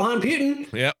support behind Putin.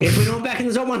 Yep. If we're not back in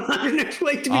the top 100 next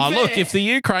week, to be fair. Look,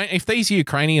 if these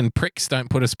Ukrainian pricks don't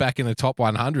put us back in the top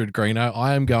 100, Greeno,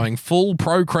 I am going full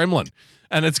pro-Kremlin.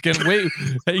 And it's going to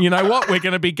you know what? We're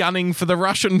going to be gunning for the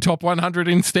Russian top 100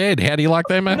 instead. How do you like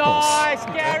them apples? Nice,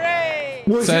 Gary.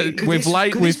 So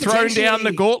we've thrown down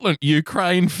the gauntlet,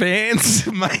 Ukraine fans.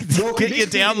 Mate, Well, get could your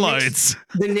this be downloads.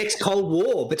 The next Cold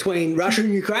War between Russia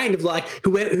and Ukraine of like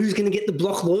who's going to get the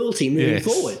bloc loyalty moving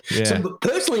forward. Yeah. So but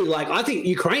personally, like I think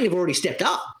Ukraine have already stepped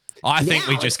up. I think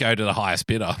we Now- just go to the highest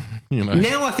bidder. You know.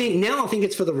 Now I think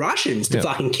it's for the Russians to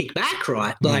fucking kick back,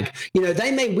 right? Like,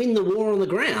 they may win the war on the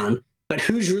ground, but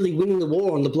who's really winning the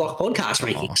war on the Block podcast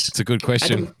rankings? Oh, it's a good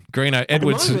question. Greeno,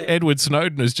 Edward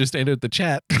Snowden has just entered the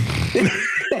chat.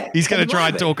 He's going to try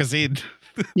and talk us in.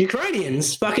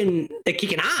 Ukrainians they're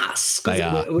kicking ass. They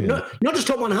are. Not just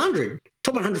top 100,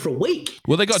 top 100 for a week.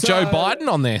 Well, they got Joe Biden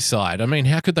on their side. I mean,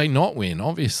 how could they not win?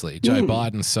 Obviously, Joe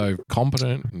Biden's so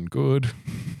competent and good,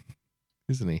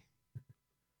 isn't he?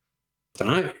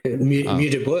 I don't know.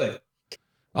 Muted word.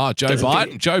 Oh, Joe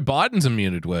Biden's a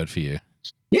muted word for you.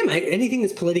 Yeah, mate. Anything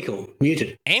that's political,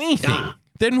 muted. Anything. Done.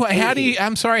 Then how do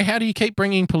you keep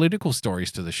bringing political stories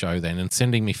to the show then and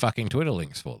sending me fucking Twitter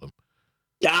links for them?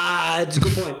 Ah, it's a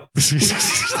good point.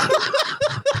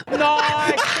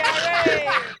 Nice, Gary!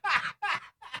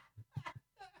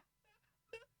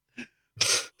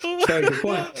 Very good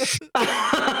point.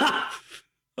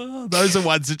 Oh, those are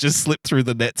ones that just slip through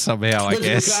the net somehow, I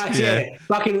guess. Yeah.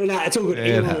 Fucking, it's all good.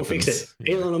 Elon will fix it.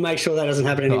 Elon will make sure that doesn't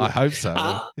happen anymore. I hope so.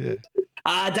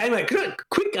 Damo,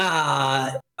 quick,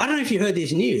 I don't know if you heard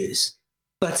this news,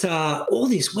 but all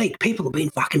this week, people have been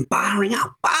fucking barring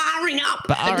up.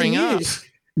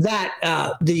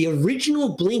 That the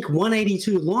original Blink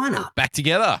 182 lineup back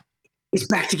together. It's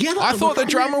back together. I thought the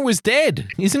drummer was dead.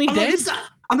 Isn't he dead?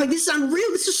 I'm like, this is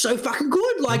unreal. This is so fucking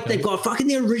good. Like, they've got fucking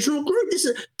the original group.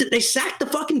 They sacked the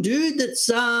fucking dude that's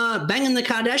banging the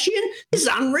Kardashian. This is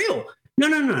unreal.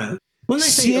 No. When they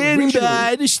say original,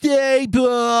 by the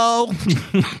staple.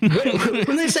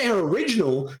 when they say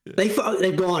original, they've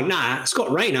gone, nah,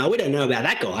 Scott Rayner, we don't know about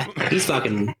that guy. He's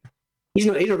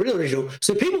not a real original.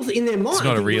 So people in their mind, it's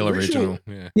not a real original.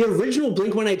 Yeah. The original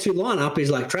Blink 182 lineup is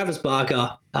like Travis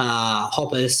Barker,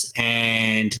 Hoppus,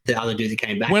 and the other dude that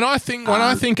came back. When I think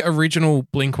original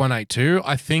Blink 182,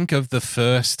 I think of the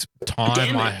first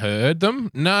time I heard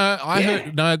them.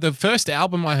 The first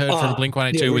album I heard from Blink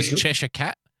 182 was Cheshire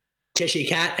Cat. Cheshire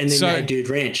Cat, and then they had Dude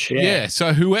Ranch. Yeah.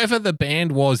 So whoever the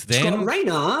band was then, Scott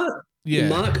Rayner,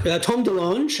 Mark, Tom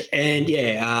DeLonge,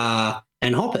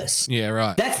 and Hoppus. Yeah,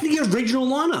 right. That's the original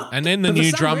lineup. And then the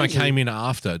new drummer came in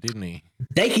after, didn't he?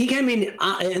 He came in,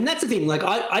 and that's the thing. Like,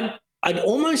 I'd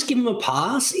almost give him a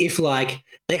pass if, like,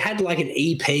 they had like an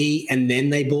EP and then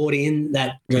they brought in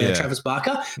that Travis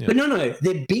Barker. Yeah. But no,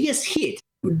 their biggest hit.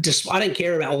 I don't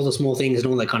care about all the small things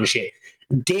and all that kind of shit.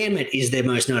 Damn It is their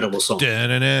most notable song.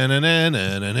 Damn It and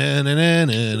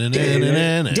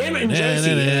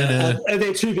Josie are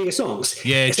their two biggest songs.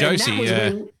 Yeah,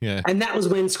 Josie, And that was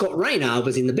when Scott Rayner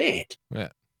was in the band. Yeah.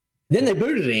 Then they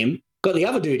booted him, got the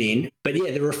other dude in, but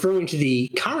they're referring to the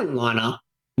current lineup,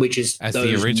 which is as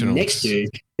the original. Next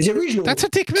dude is the original. That's a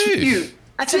dick move.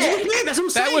 That's a dick move. That's what I'm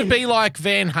saying. That would be like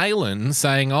Van Halen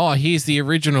saying, "Oh, here's the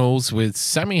originals with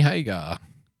Sammy Hagar."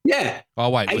 Yeah.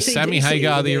 Oh, wait. Was Sammy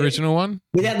Hagar the original one?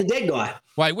 Without the dead guy.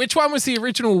 Wait, which one was the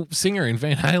original singer in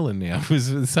Van Halen now? Was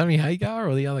it Sammy Hagar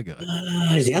or the other guy?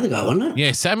 It was the other guy, wasn't it?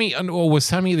 Yeah, Sammy, or was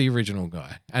Sammy the original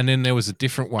guy? And then there was a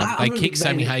different one. They kicked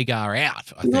Sammy Hagar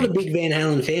out, I think. I'm not a big Van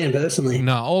Halen fan, personally.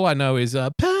 No, all I know is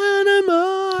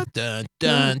Panama, dun,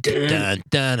 dun, dun, dun,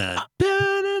 dun, dun,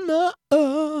 Panama.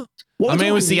 I mean,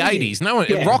 it was the 80s.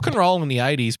 Rock and roll in the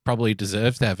 80s probably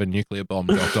deserves to have a nuclear bomb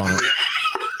dropped on it.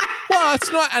 Well,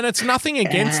 it's not, and it's nothing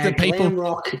against the people. Glam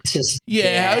rock,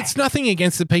 it's nothing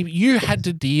against the people. You had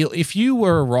to deal, if you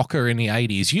were a rocker in the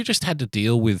 80s, you just had to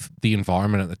deal with the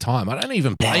environment at the time. I don't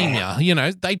even blame you. You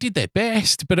know, they did their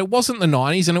best, but it wasn't the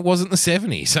 90s and it wasn't the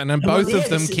 70s. And then both of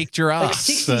them kicked your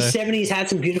ass. Like 60s, 70s had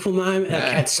some beautiful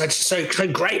moments, had so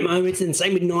great moments, and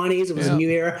same with 90s. It was a new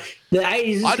era. The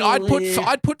 80s.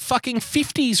 I'd put fucking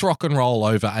 50s rock and roll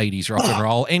over 80s rock and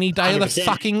roll any day 100%. Of the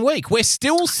fucking week. We're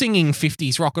still singing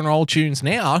 50s rock and roll tunes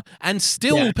now, and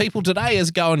still people today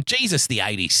is going, Jesus, the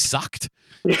 80s sucked.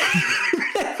 You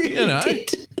know,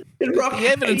 the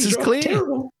evidence is clear.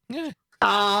 Terrible. Yeah.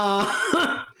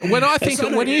 When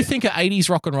you think of 80s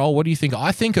rock and roll, what do you think?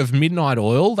 I think of Midnight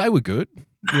Oil. They were good.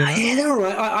 You know? Yeah, they're all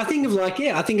right. I think of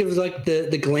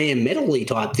the glam metal-y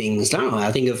type things, don't I?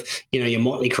 I think of, your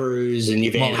Motley Crues and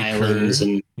your Van Halens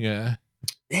and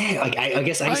like I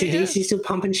guess AC/DC still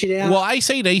pumping shit out. Well,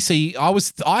 AC/DC,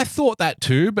 I thought that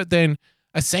too, but then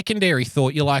a secondary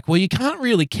thought, you're like, well, you can't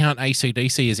really count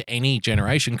AC/DC as any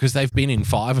generation because they've been in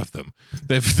 5 of them.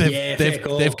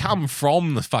 They've come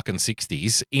from the fucking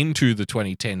 60s into the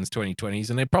 2010s, 2020s,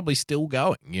 and they're probably still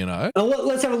going, you know? Oh,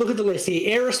 let's have a look at the list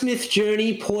here. Aerosmith,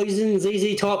 Journey, Poison,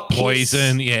 ZZ Top, Kiss.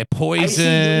 Poison.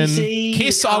 AC/DC,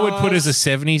 Kiss I would put as a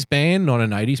 70s band, not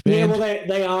an 80s band. Yeah, well,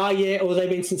 they are, or they've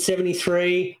been since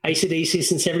 73. AC/DC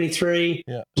since 73.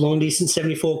 Yeah. Blondie since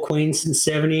 74. Queen since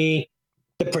 70.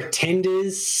 The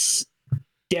Pretenders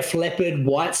Def Leppard,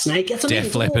 White Snake. That's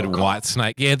Def Leppard, White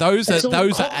Snake. Yeah, those are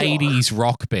 80s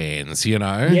rock bands, you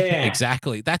know? Yeah.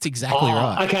 Exactly. That's exactly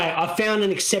right. Okay, I found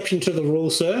an exception to the rule,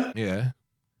 sir. Yeah.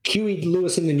 Huey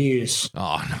Lewis and the News.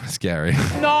 Oh, nice, Gary.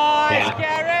 Nice,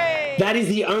 Gary. That is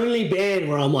the only band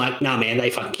where I'm like, nah, man, they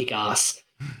fucking kick ass.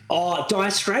 Oh,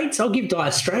 Dire Straits? I'll give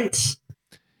Dire Straits.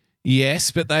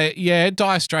 Yes, but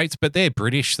Dire Straits, but they're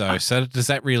British though. So does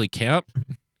that really count?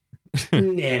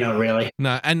 Yeah, not really.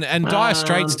 No, and Dire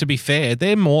Straits, to be fair,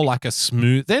 they're more like a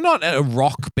smooth. They're not a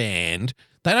rock band.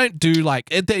 They don't do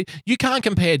like you can't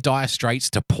compare Dire Straits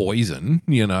to Poison.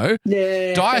 You know,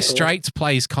 Yeah. Dire Straits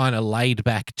plays kind of laid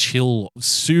back, chill,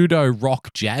 pseudo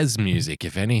rock jazz music,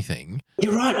 if anything.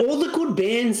 You're right. All the good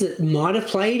bands that might have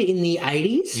played in the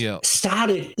 80s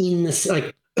started in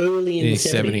the early in the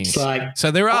 70s. Like, so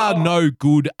there are no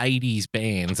good 80s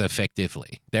bands,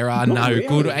 effectively. There are no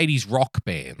good 80s rock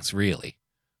bands, really.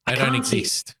 They don't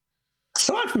exist.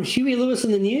 Aside from Huey Lewis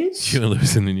and the News? Huey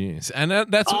Lewis and the News. And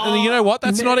that's, you know what?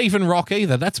 That's not even rock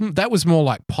either. That was more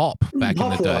like pop back in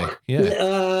the day. Rock.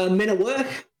 Yeah. Men at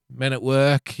Work? Men at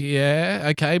Work, yeah.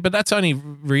 Okay, but that's only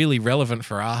really relevant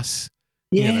for us.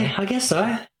 Yeah, you know? I guess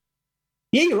so.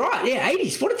 Yeah, you're right. Yeah,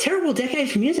 80s. What a terrible decade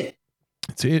for music.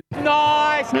 That's it.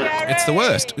 Nice, Gary. It's the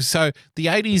worst. So the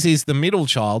 80s is the middle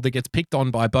child that gets picked on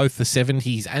by both the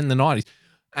 70s and the 90s.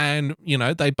 And, you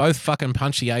know, they both fucking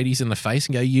punch the 80s in the face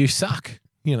and go, you suck.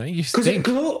 You know, you stink.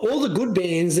 Because all the good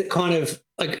bands that kind of,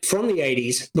 like, from the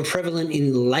 80s were prevalent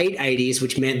in the late 80s,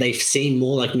 which meant they seemed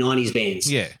more like 90s bands.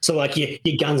 Yeah. So, like, your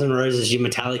Guns N' Roses, your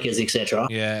Metallicas, etc.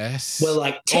 Yes. Well,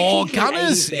 like,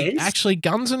 Gunners. Actually,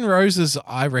 Guns N' Roses,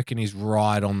 I reckon, is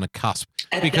right on the cusp.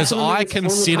 Because I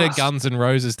consider Guns N'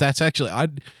 Roses, that's actually,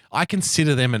 I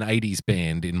consider them an 80s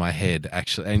band in my head,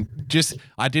 actually. And just,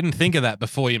 I didn't think of that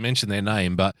before you mentioned their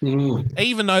name, but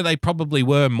even though they probably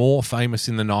were more famous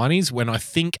in the 90s, when I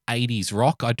think 80s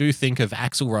rock, I do think of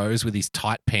Axl Rose with his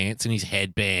tight pants and his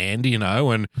headband, you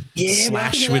know, and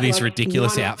Slash with his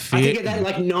ridiculous outfit. I think of that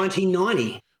like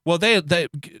 1990. Well, the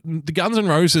Guns N'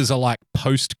 Roses are like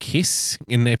post-Kiss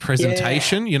in their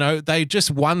presentation. You know, they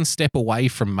just one step away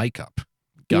from makeup.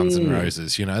 Guns N'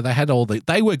 Roses, you know, they had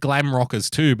they were glam rockers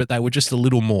too, but they were just a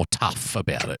little more tough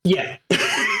about it. Yeah.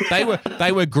 they were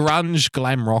grunge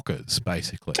glam rockers,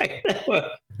 basically.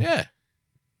 Yeah.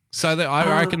 So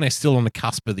I reckon they're still on the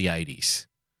cusp of the 80s.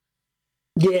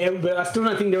 Yeah, but I still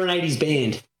don't think they're an 80s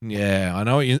band. Yeah, I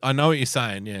know what you're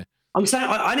saying, yeah. I'm saying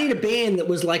I need a band that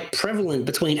was like prevalent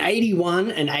between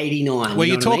 81 and 89. Well,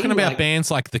 you're talking about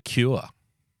bands like The Cure.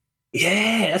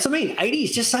 Yeah, that's what I mean.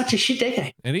 80s, just such a shit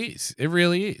decade. It is. It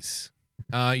really is.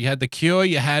 You had The Cure.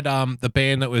 You had the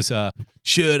band that was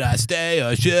Should I Stay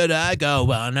or Should I Go?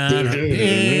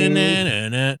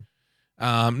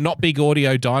 Not Big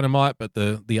Audio Dynamite, but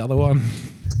the other one.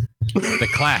 The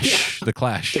Clash. The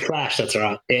Clash. The Clash, that's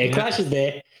right. Yeah, Clash is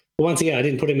there. But once again, I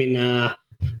didn't put him in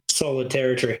solid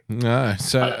territory. No,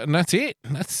 so and that's it.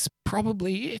 That's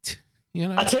probably it. You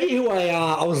know, I tell you who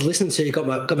I was listening to,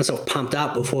 got myself pumped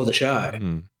up before the show,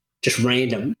 just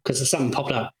random, because something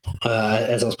popped up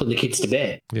as I was putting the kids to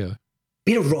bed. Yeah,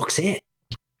 bit of Roxette.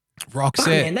 Oh,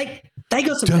 man, they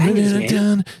got some bangers,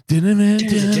 man.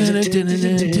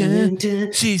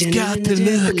 She's got the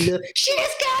look.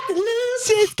 She's got the look.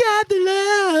 She's got the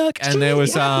look. And there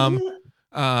was the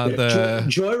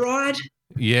Joyride.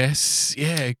 Yes,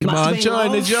 yeah. Come on,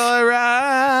 join the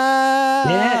joyride.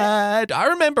 Yeah. I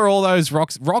remember all those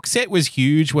Roxette was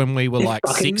huge when we were like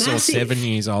 6 or 7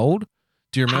 years old.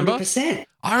 Do you remember? 100%.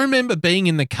 I remember being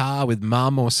in the car with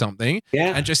mum or something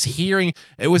and just hearing,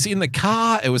 it was in the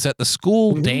car, it was at the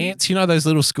school dance, you know, those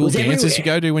little school dances you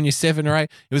go to when you're 7 or 8.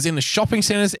 It was in the shopping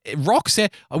centers.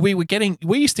 Roxette, we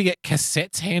used to get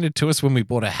cassettes handed to us when we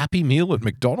bought a Happy Meal at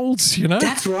McDonald's, you know?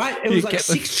 That's right. It was like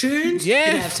 6 tunes.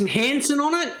 Yeah. You had some Hanson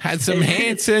on it. Had some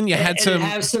Hanson. You had some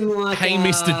like, Hey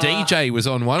Mr. DJ was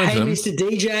on one of them. Hey Mr.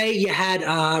 DJ. You had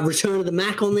Return of the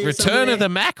Mac on there. Return of the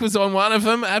Mac was on one of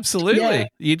them. Absolutely. Yeah.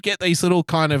 You'd get these little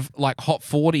kind of like Hot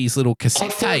 40s little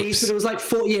cassette tapes. But it was like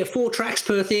 4 tracks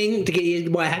per thing to get you to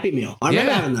buy a Happy Meal. I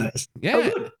remember having those.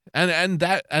 Yeah.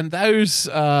 And those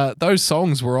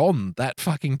songs were on that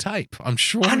fucking tape. I'm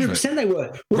sure. 100% they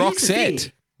were. Well,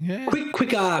 Roxette. Yeah.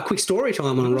 Quick story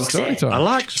time on Roxette. I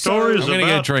like stories I'm about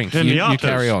get a drink. You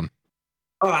carry on.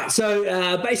 All right.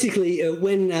 So basically,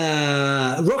 when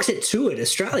Roxette toured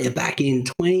Australia back in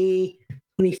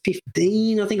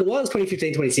 2015, I think it was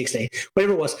 2015, 2016,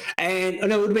 whatever it was. And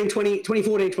no, it would have been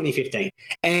 2014, 2015.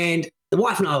 And the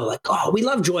wife and I were like, oh, we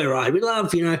love Joyride. We love,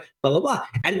 blah, blah, blah.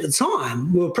 And at the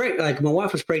time, we were my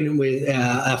wife was pregnant with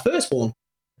our firstborn.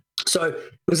 So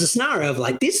it was a scenario of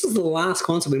like, this is the last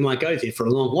concert we might go to for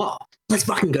a long while. let's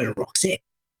fucking go to Roxette.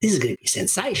 This is going to be a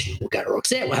sensation. We'll go to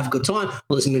Roxette. We'll have a good time.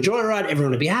 We'll listen to Joyride.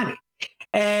 Everyone will be happy.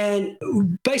 And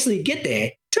basically get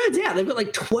there. Turns out they've got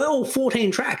like 12,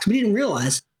 14 tracks. We didn't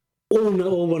realize all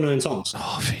well-known songs.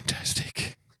 Oh,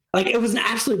 fantastic. Like, it was an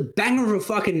absolute banger of a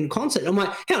fucking concert. I'm like,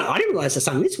 hell, I didn't realize I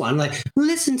sung this one. Like,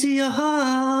 listen to your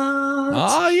heart.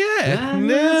 Oh, yeah.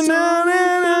 No.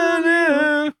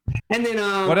 And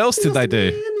then... what else did they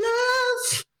do?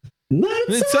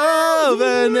 It's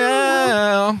over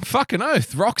now. Fucking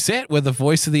oath. Roxette were the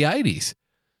voice of the 80s.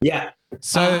 Yeah.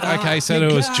 So, okay, so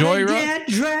there was Joyride. Get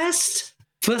dressed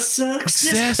for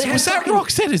success. Was that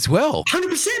Roxette as well?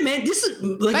 100%, man. This is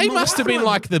like, they must have been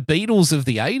like the Beatles of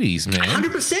the 80s, man.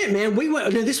 100%, man.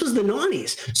 This was the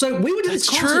 90s. So we were to this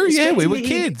concert. True, yeah. We were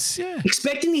kids. Yeah.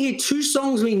 Expecting to hear 2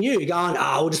 songs we knew, going,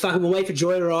 we'll wait for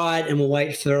Joyride and we'll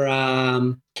wait for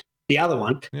the other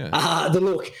one, The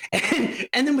Look.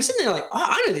 And then we're sitting there like,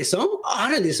 I know this song.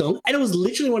 And it was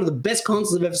literally one of the best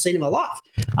concerts I've ever seen in my life.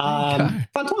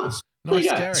 Fun times. Nice,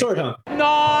 Gary. Story time.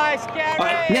 Nice, Gary.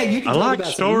 Right, now you can I talk like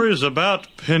about stories about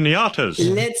pinatas.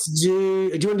 Let's do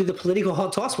you want to do the political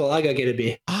hot toss while I go get a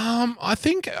beer? I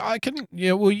think I can.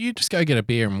 Yeah, well, you just go get a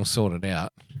beer and we'll sort it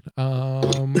out.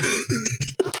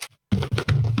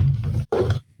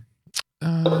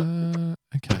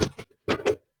 Okay.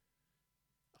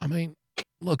 I mean,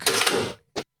 look,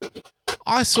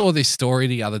 I saw this story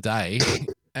the other day,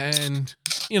 and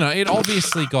it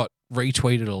obviously got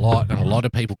retweeted a lot, and a lot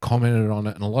of people commented on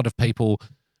it, and a lot of people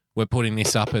were putting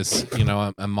this up as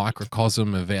a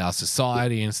microcosm of our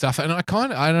society and stuff. And I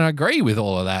don't agree with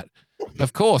all of that,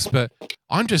 of course, but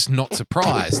I'm just not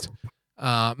surprised.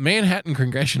 Manhattan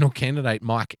congressional candidate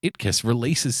Mike Itkes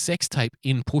releases sex tape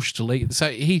in push to lead.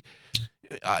 So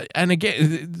and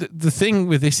again, the thing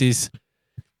with this is,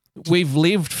 we've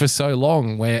lived for so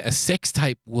long where a sex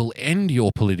tape will end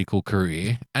your political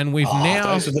career, and we've now.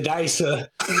 Those are the days, sir.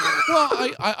 Well,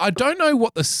 I don't know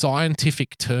what the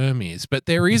scientific term is, but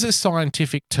there is a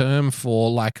scientific term for,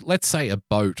 like, let's say a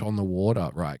boat on the water,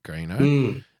 right,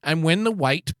 Greeno? And when the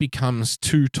weight becomes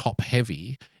too top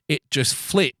heavy, it just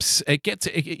flips.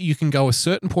 You can go a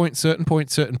certain point,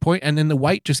 and then the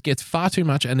weight just gets far too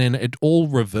much, and then it all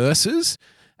reverses.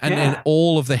 And then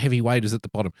all of the heavy weight is at the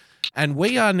bottom. And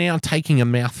we are now taking a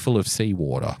mouthful of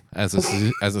seawater as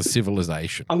a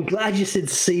civilization. I'm glad you said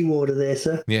seawater there,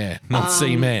 sir. Yeah, not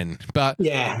seamen. But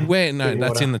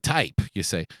that's in the tape, you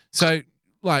see. So,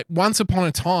 like, once upon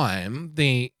a time,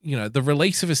 the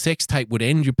release of a sex tape would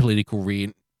end your political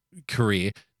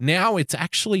career. Now it's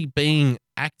actually being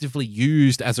actively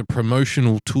used as a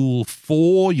promotional tool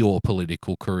for your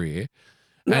political career.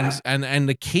 Yeah. And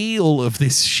the keel of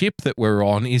this ship that we're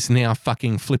on is now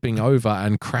fucking flipping over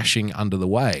and crashing under the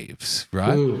waves,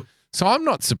 right? Ooh. So I'm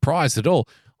not surprised at all.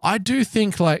 I do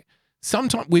think, like,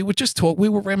 sometimes we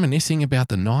were reminiscing about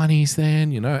the 90s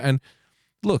then, and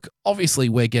look, obviously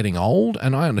we're getting old,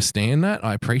 and I understand that.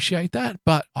 I appreciate that.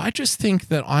 But I just think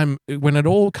that when it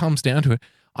all comes down to it,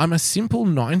 I'm a simple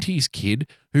 90s kid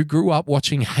who grew up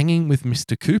watching Hanging with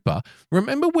Mr. Cooper.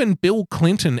 Remember when Bill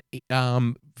Clinton,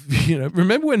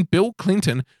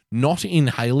 not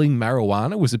inhaling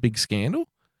marijuana was a big scandal?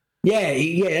 Yeah,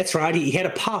 that's right. He had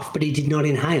a puff, but he did not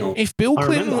inhale. If Bill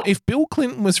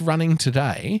Clinton was running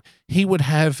today, he would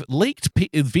have leaked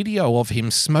video of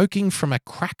him smoking from a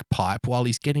crack pipe while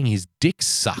he's getting his dick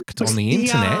sucked on the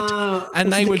internet,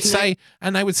 and they would say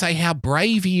how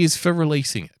brave he is for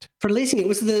releasing it.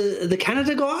 Was the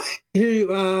Canada guy who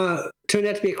turned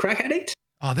out to be a crack addict?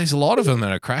 Oh, there's a lot of them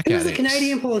that are crack addicts. He was a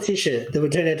Canadian politician that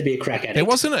would turn out to be a crack addict.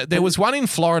 There was one in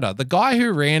Florida. The guy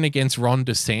who ran against Ron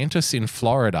DeSantis in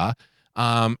Florida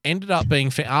ended up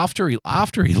being after he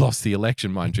lost the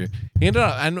election, mind you. He ended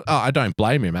up, and I don't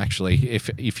blame him actually.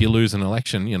 If you lose an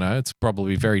election, it's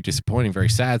probably very disappointing, very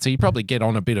sad. So you probably get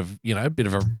on a bit of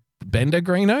a bender,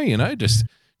 Greeno. Just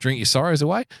drink your sorrows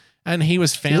away. And he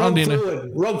was found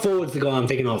Rob Ford's the guy I'm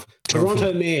thinking of.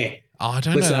 Toronto Mayor. Oh, I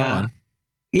don't know that one.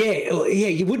 Yeah,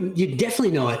 you'd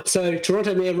definitely know it. So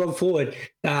Toronto Mayor Rob Ford,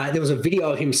 there was a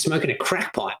video of him smoking a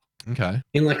crack pipe. Okay.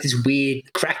 In like this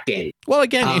weird crack den. Well,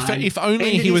 again, if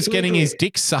only he was getting his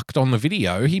dick sucked on the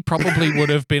video, he probably would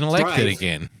have been elected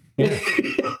again.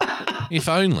 If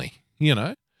only,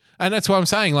 And that's what I'm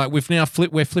saying. Like,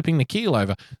 we're flipping the keel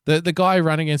over. The guy who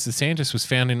ran against DeSantis was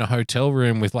found in a hotel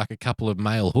room with like a couple of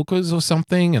male hookers or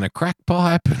something and a crack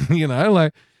pipe.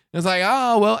 Like, it's like,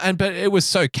 oh well, but it was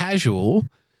so casual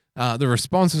the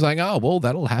response was like, oh, well,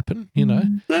 that'll happen, you know,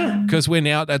 because we're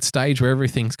now at that stage where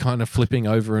everything's kind of flipping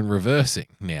over and reversing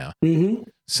now. Mm-hmm.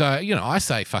 So, you know, I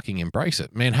say fucking embrace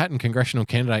it. Manhattan congressional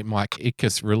candidate Mike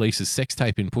Ickes releases sex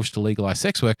tape in push to legalize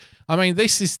sex work. I mean,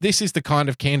 this is the kind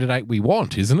of candidate we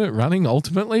want, isn't it, running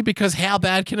ultimately? Because how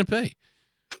bad can it be?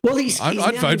 Well,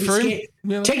 I'd vote for him.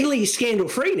 Technically, he's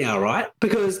scandal-free now, right?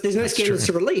 Because there's no scandals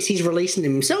to release. He's releasing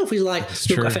them himself. He's like,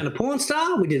 look, I found a porn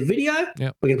star. We did a video.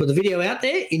 Yep. We're going to put the video out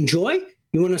there. Enjoy.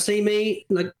 You want to see me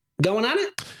like going at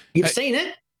it? You've seen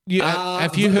it.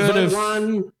 Have you heard of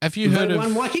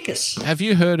Mike Ickes? Have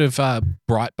you heard of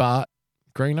Breitbart,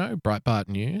 Greeno? Breitbart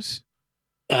News?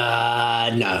 No,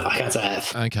 I can't say I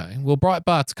have. Okay. Well,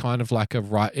 Breitbart's kind of like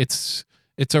it's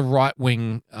a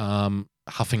right-wing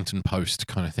Huffington Post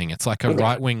kind of thing. It's like a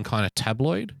right-wing kind of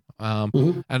tabloid.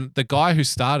 And the guy who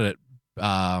started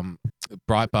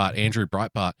Breitbart, Andrew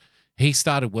Breitbart, he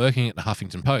started working at the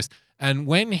Huffington Post. And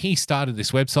when he started this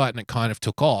website and it kind of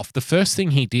took off, the first thing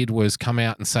he did was come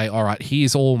out and say, all right,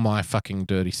 here's all my fucking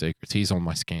dirty secrets. Here's all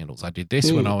my scandals. I did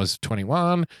this when I was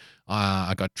 21.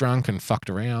 I got drunk and fucked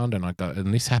around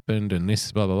and this happened and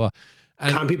this blah, blah, blah.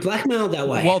 And, can't be blackmailed that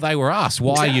way. Well, they were asked,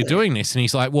 why are you doing this? And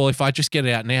he's like, well, if I just get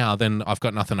it out now, then I've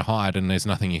got nothing to hide and there's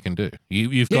nothing you can do.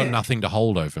 You've got nothing to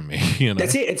hold over me. You know?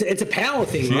 That's it. It's a power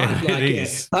thing, right? Yeah, it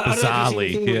is.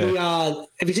 Bizarrely.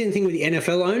 Have you seen anything with the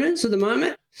NFL owners at the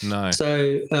moment? No.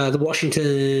 So the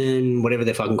Washington, whatever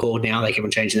they're fucking called now, they keep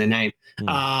on changing their name.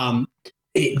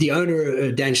 The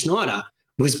owner, Dan Snyder,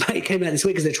 came out this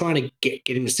week because they're trying to get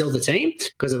him to sell the team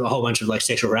because of a whole bunch of like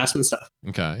sexual harassment stuff.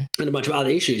 Okay. And a bunch of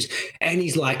other issues. And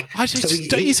he's like,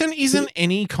 isn't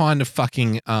any kind of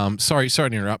fucking sorry to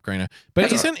interrupt, Greeno,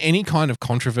 but isn't any kind of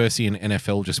controversy in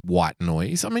NFL just white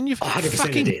noise? I mean, you've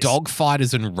fucking dog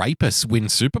fighters and rapists win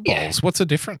Super Bowls. Yeah. What's the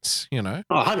difference? You know?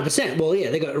 100%. Well, yeah,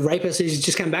 they got rapists who's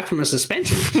just come back from a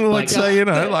suspension.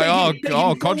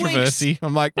 controversy.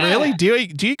 I'm like, really?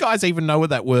 Do you guys even know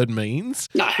what that word means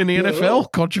in the NFL?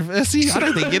 Controversy? I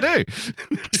don't think you do.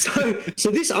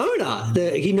 So this owner,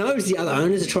 he knows the other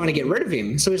owners are trying to get rid of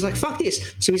him. So he's like, fuck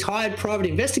this. So he's hired private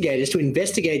investigators to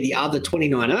investigate the other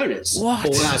 29 owners.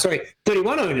 What?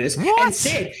 31 owners. What? And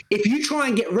said, if you try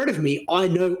and get rid of me, I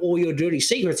know all your dirty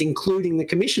secrets, including the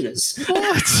commissioners.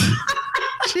 What?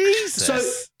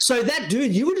 Jesus. So that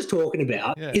dude you were just talking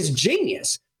about is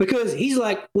genius because he's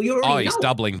like, well, you're already he's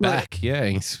doubling back.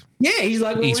 He's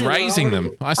like, well, he's raising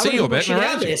them. I see you're betting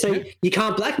around there, so you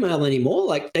can't blackmail anymore.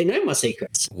 Like they know my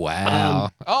secrets. Wow.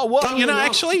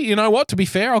 Actually, you know what? To be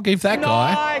fair, I'll give that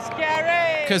guy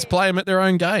because play them at their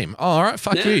own game. Oh, all right,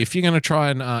 fuck you. If you're going to try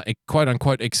and quote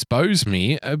unquote expose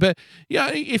me, but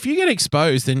if you get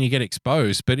exposed, then you get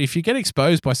exposed. But if you get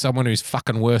exposed by someone who's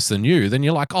fucking worse than you, then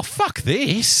you're like, oh fuck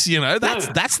this. You know,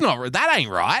 that's not that ain't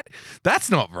right.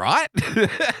 That's not right. There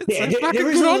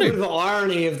is a little bit of an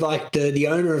irony of like the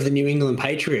owner of the New England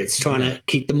Patriots trying to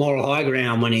keep the moral high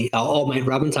ground when old mate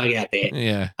Rubentug out there.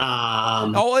 Yeah.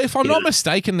 If I'm not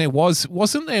mistaken,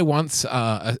 wasn't there once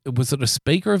was it a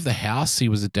Speaker of the House? He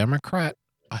was a Democrat,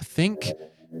 I think,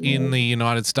 in the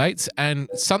United States, and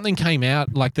something came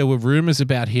out like there were rumors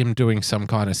about him doing some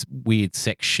kind of weird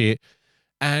sex shit.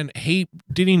 And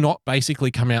did he not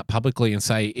basically come out publicly and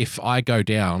say, if I go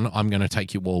down, I'm going to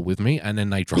take you all with me? And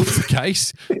then they dropped the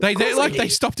case. They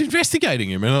stopped investigating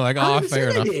him. And they're like, oh, fair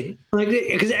enough.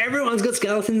 Because everyone's got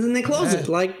skeletons in their closet.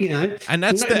 And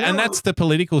that's the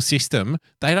political system.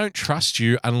 They don't trust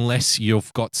you unless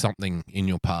you've got something in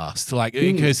your past.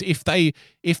 Because if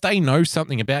they know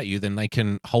something about you, then they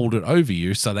can hold it over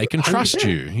you so they can trust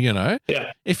you, you know?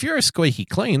 Yeah. If you're a squeaky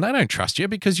clean, they don't trust you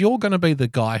because you're going to be the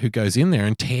guy who goes in there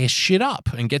and tears shit up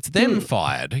and gets them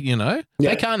fired, you know?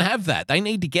 Yeah. They can't have that. They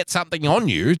need to get something on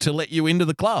you to let you into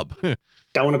the club.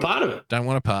 Don't want a part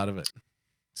of it.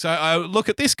 So look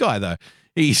at this guy, though.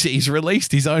 He's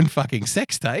released his own fucking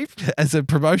sex tape as a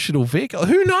promotional vehicle.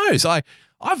 Who knows?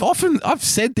 I've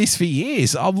said this for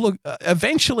years.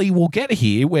 Eventually we'll get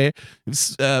here where,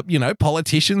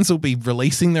 politicians will be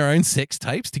releasing their own sex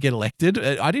tapes to get elected.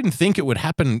 I didn't think it would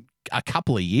happen a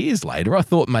couple of years later. I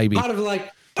thought maybe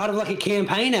part of a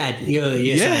campaign ad.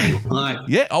 You're saying.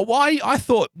 I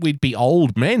thought we'd be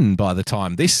old men by the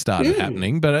time this started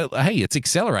happening, but hey, it's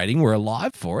accelerating. We're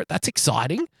alive for it. That's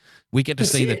exciting. We get to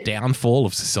see the downfall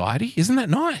of society. Isn't that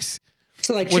nice?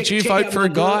 So would you vote for a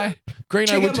guy? Check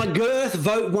out my girth.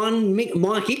 Vote one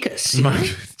Mike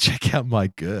Ickes. Check out my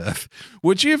girth.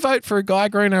 Would you vote for a guy,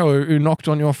 Greeno, who knocked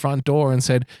on your front door and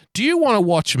said, "Do you want to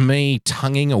watch me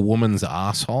tonguing a woman's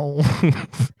asshole?"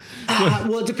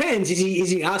 Well, it depends. Is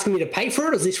he asking me to pay for it,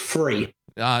 or is this free?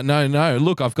 No.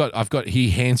 Look, I've got. He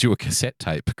hands you a cassette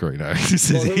tape, Greeno.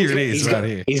 Here it is, right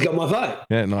here. He's got my vote.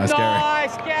 Yeah, nice, Gary.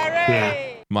 Nice, Gary.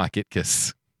 Yeah. Mike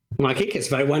Itkus. Mike Itkus,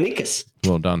 vote 1 Itkus.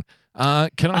 Well done.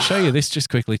 Can I show you this just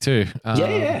quickly too?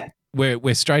 Yeah.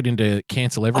 We're straight into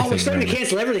cancel everything. Oh, we're straight into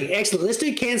cancel everything. Excellent. Let's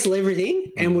do cancel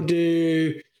everything, and we'll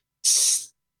do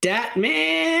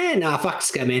Statman. Nah, fuck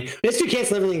Scatman. Let's do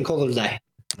cancel everything and call it a day.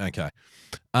 Okay.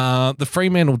 The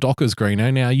Fremantle Dockers,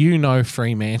 Greeno. Now, you know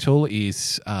Fremantle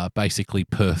is basically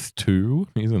Perth 2,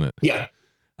 isn't it? Yeah.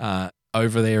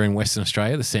 Over there in Western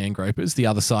Australia, the Sandgropers, the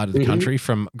other side of the country.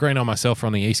 From Greeno and myself are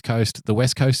on the East Coast. The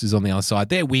West Coast is on the other side.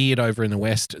 They're weird over in the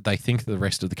West. They think the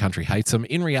rest of the country hates them.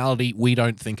 In reality, we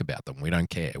don't think about them. We don't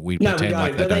care. We pretend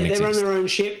like they don't exist. They run their own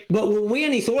ship. But we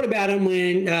only thought about them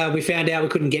when we found out we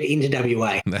couldn't get into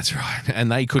WA. That's right. And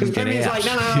they couldn't get out. Like,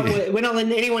 no, we're not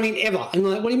letting anyone in ever. And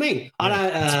we're like, what do you mean? I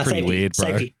know. It's pretty weird,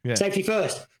 bro. Safety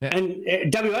first. Yeah.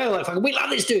 And WA are like, fucking, we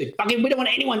love this dude. Fucking, we don't want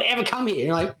anyone to ever come here. And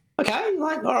you're like, okay,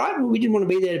 like, all right. Well, we didn't want to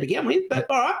be there to begin with, but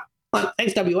all right. Like,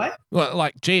 thanks, WA. Well,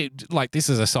 like this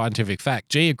is a scientific fact.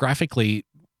 Geographically,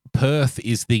 Perth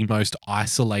is the most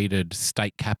isolated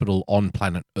state capital on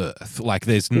planet Earth. Like,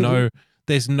 there's no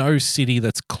city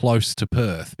that's close to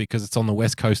Perth because it's on the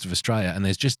west coast of Australia, and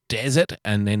there's just desert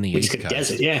and then the east coast.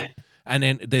 Desert, yeah. And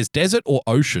then there's desert or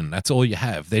ocean. That's all you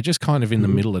have. They're just kind of in the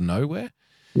middle of nowhere.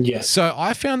 Yeah. So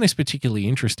I found this particularly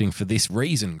interesting for this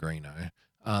reason, Greeno.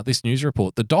 This news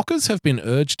report, the Dockers have been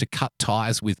urged to cut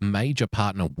ties with major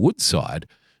partner Woodside,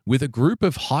 with a group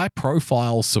of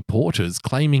high-profile supporters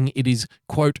claiming it is,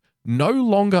 quote, no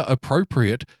longer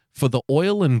appropriate for the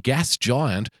oil and gas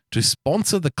giant to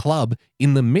sponsor the club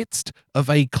in the midst of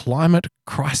a climate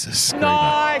crisis.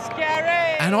 Nice,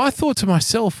 Gary! And I thought to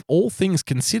myself, all things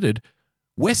considered,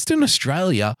 Western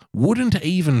Australia wouldn't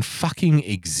even fucking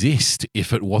exist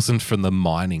if it wasn't for the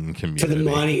mining community. For the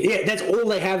mining, yeah, that's all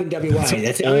they have in WA.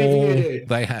 That's the only thing they do.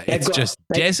 They have. It's just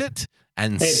desert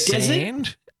and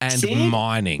sand and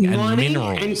mining and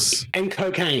minerals and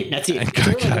cocaine. That's it. And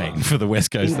cocaine for the West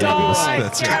Coast Dockers.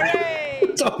 That's Gary!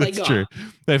 That's all they got. True.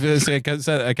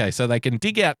 So they can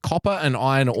dig out copper and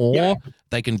iron ore. Yeah.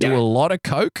 They can do a lot of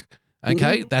coke.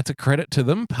 Okay, that's a credit to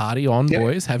them. Party on,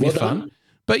 boys. Have your fun. Done.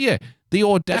 But yeah, the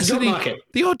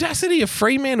audacity of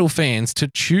Fremantle fans to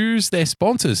choose their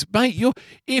sponsors, mate.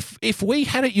 If we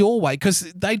had it your way,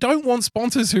 because they don't want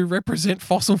sponsors who represent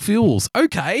fossil fuels.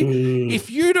 Okay, if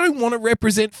you don't want to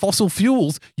represent fossil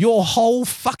fuels, your whole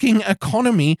fucking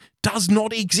economy does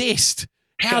not exist.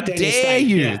 How dare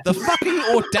you? Yeah. The fucking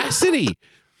audacity.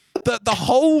 The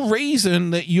whole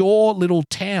reason that your little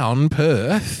town,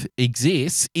 Perth,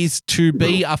 exists is to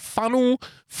be a funnel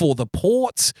for the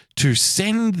ports to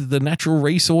send the natural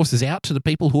resources out to the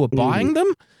people who are buying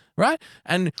them, right?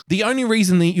 And the only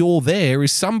reason that you're there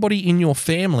is somebody in your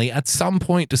family at some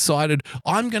point decided,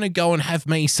 I'm going to go and have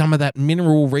me some of that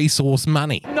mineral resource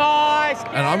money. Nice,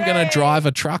 and I'm going to drive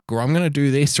a truck, or I'm going to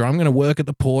do this, or I'm going to work at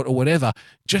the port or whatever,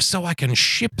 just so I can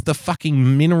ship the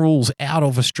fucking minerals out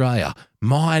of Australia.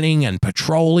 Mining and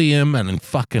petroleum and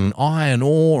fucking iron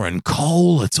ore and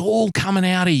coal, it's all coming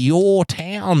out of your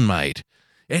town, mate.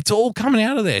 It's all coming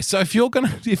out of there. So if you're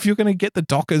gonna get the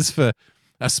Dockers for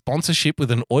a sponsorship with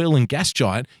an oil and gas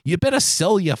giant, you better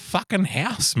sell your fucking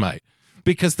house, mate.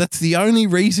 Because that's the only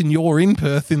reason you're in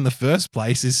Perth in the first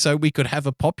place, is so we could have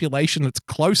a population that's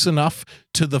close enough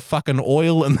to the fucking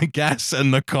oil and the gas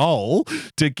and the coal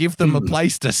to give them a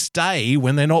place to stay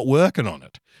when they're not working on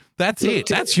it. That's it.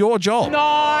 That's your job.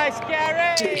 Nice,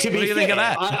 Gary. To be fair, think of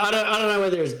that? I don't know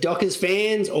whether it's Dockers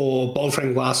fans or Bold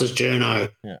Frank Glass's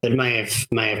journo that may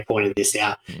have pointed this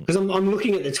out, because I'm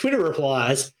looking at the Twitter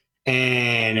replies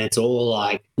and it's all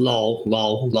like lol,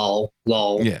 lol, lol,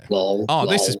 lol, lol. Oh,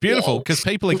 this is beautiful because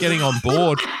people are getting on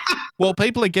board. Well,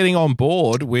 people are getting on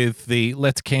board with the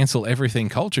let's cancel everything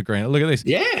culture, Green. Look at this.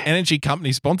 Yeah. Energy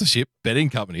company sponsorship,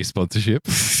 betting company sponsorship.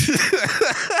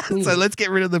 So let's get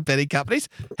rid of the betting companies.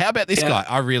 How about this guy?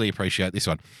 I really appreciate this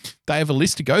one. They have a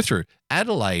list to go through.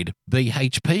 Adelaide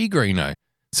BHP, Greeno.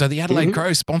 So the Adelaide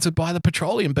Crows sponsored by the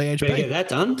Petroleum BHP. Better get that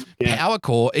done. Yeah.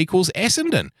 Powercore equals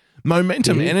Essendon.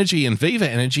 Momentum Energy and Viva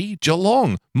Energy,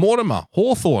 Geelong, Mortimer,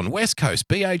 Hawthorn, West Coast,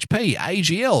 BHP,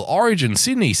 AGL, Origin,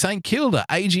 Sydney, St Kilda,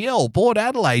 AGL, Port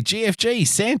Adelaide, GFG,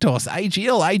 Santos,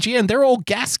 AGL, AGN. They're all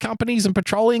gas companies and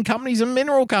petroleum companies and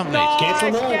mineral companies.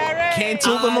 Cancel them all.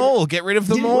 Cancel them all. Get rid of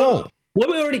them all. Were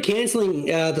we already cancelling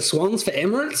the Swans for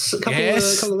Emirates a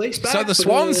couple of weeks back? So the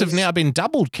Swans have now been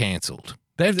double cancelled.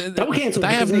 Double cancelled.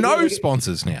 They have no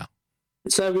sponsors now.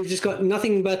 So we've just got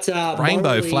nothing but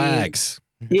rainbow flags.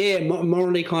 Yeah,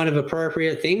 morally kind of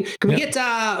appropriate thing. Can we get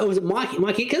was it Mike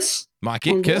Itkus? Mike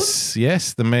on board? Itkes,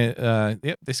 yes, the man.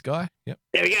 Yep, this guy. Yep.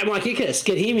 There we go, Mike Ickes.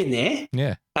 Get him in there.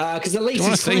 Yeah. Because at least Do you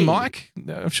want he's to see clean. Mike?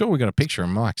 No, I'm sure we got a picture of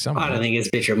Mike somewhere. I don't think there's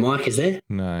a picture of Mike, is there?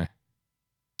 No.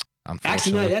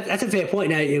 Actually, no, Unfortunately. that's a fair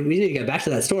point. No, we need to go back to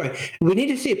that story. We need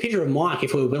to see a picture of Mike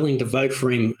if we're willing to vote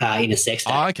for him in a sex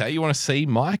tape. Oh, okay. You want to see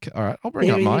Mike? All right, I'll bring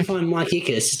Yeah, up we need Mike. to find Mike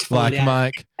Ickes to find Like out.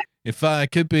 Mike. If I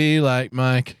could be like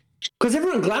Mike. Because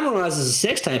everyone glamorizes a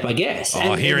sex tape, I guess.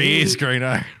 Oh, here he is,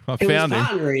 Greeno. I And found his him.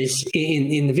 partner is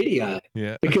in the video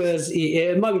Yeah. because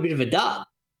it might be a bit of a dud.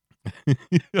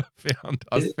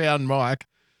 I found Mike.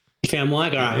 You found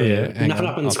Mike? All right. Yeah. hang Nothing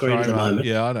up on the I'll screen throw at the him up. moment.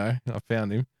 Yeah, I know. I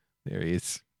found him. There he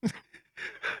is.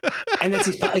 And that's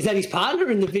is that his partner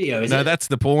in the video? Is No, it? that's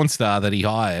the porn star that he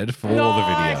hired for the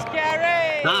Nice, video.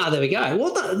 Gary. Ah, there we go.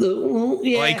 Well,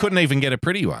 yeah. Well, he couldn't even get a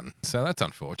pretty one, so that's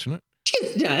unfortunate.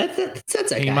 Yeah, that's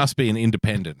okay. He must be an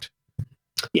independent.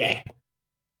 Yeah.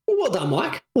 Well done,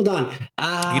 Mike. Well done.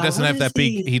 He doesn't what have is that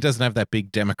big. the- He doesn't have that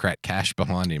big Democrat cash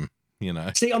behind him. You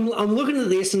know. See, I'm looking at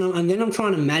this and then I'm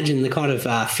trying to imagine the kind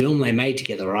of film they made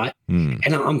together, right? Hmm.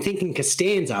 And I'm thinking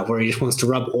Costanza, where he just wants to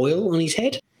rub oil on his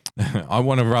head. I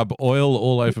want to rub oil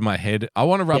all over my head. I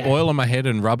want to rub Yeah. oil on my head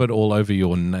and rub it all over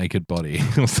your naked body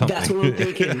or something. That's what I'm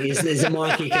thinking. Is a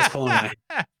Mike Ickes porno,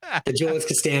 the George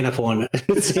Costanza porno,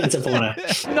 Costanza porno.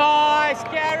 Nice,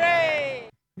 Gary.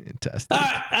 Fantastic. All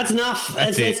right, that's enough.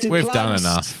 That's Let's it. do We've plugs.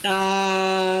 done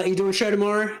enough. You doing a show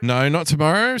tomorrow? No, not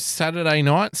tomorrow. Saturday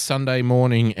night, Sunday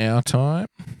morning, our time.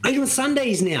 Are you doing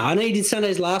Sundays now? I know you did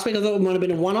Sundays last week. I thought it might have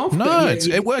been a one-off. No, but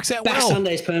it works out back well.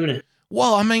 Sundays permanent.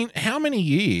 Well, I mean, how many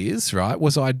years, right,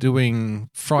 was I doing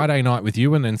Friday night with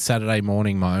you and then Saturday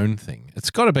morning my own thing? It's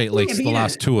got to be at least but the you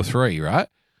last 2 or 3, right?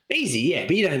 Easy, yeah,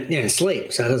 but you don't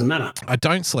sleep, so it doesn't matter. I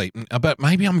don't sleep, but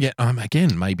maybe I'm getting a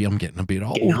bit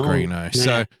old, Getting old, Greeno. yeah.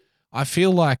 So I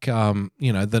feel like,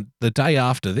 the day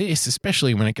after this,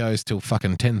 especially when it goes till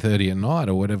fucking 10:30 at night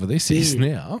or whatever this is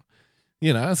now,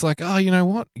 it's like, oh, you know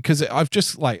what? Because I've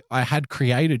just I had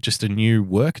created just a new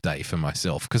work day for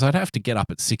myself because I'd have to get up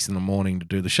at 6 a.m. to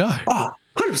do the show. Oh,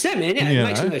 100%, man. Yeah, You it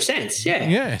makes know? no sense. Yeah.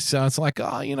 Yeah, so it's like,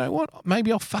 oh, you know what? Maybe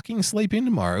I'll fucking sleep in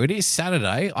tomorrow. It is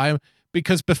Saturday.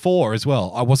 Because before as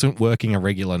well, I wasn't working a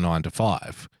regular 9 to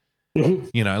 5.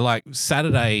 Mhm.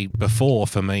 Saturday before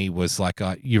for me was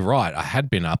you're right. I had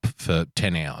been up for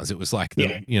 10 hours. It was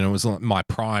it was like my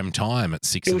prime time at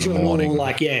 6 It in was the your morning.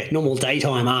 normal, normal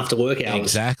daytime after work hours.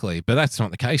 Exactly. But that's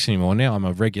not the case anymore. Now I'm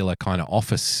a regular kind of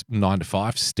office 9 to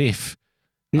 5 stiff.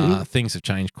 Mhm. Things have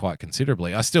changed quite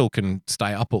considerably. I still can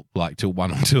stay up till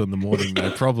 1 or 2 in the morning,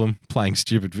 no problem, playing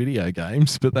stupid video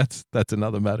games. But that's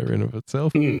another matter in of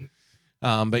itself. Mm.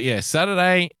 But yeah,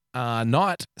 Saturday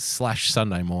night /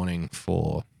 Sunday morning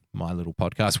for my little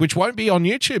podcast, which won't be on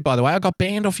YouTube, by the way. I got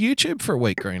banned off YouTube for a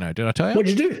week, Greeno. Did I tell you?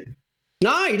 What'd you do?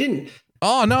 No, you didn't.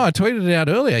 Oh no, I tweeted it out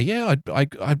earlier. Yeah,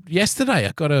 I yesterday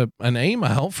I got an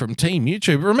email from Team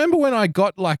YouTube. Remember when I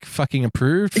got fucking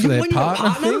approved for their When you were a partner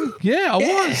partner? thing? Yeah, I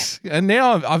Yeah. was, and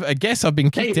now I guess I've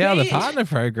been kicked Hey, out of the man. partner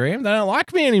program. They don't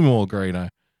like me anymore, Greeno.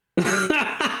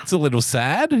 It's a little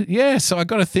sad. Yeah, so I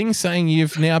got a thing saying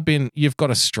you've got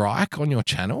a strike on your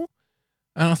channel.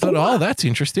 And I thought, oh, that's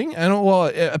interesting. And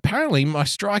apparently my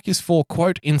strike is for,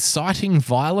 quote, inciting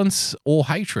violence or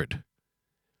hatred.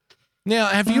 Now,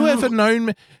 have you ever known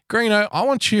me? Greeno, I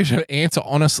want you to answer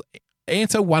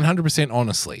 100%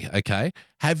 honestly, okay?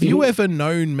 Have you ever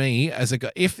known me as a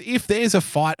guy, if there's a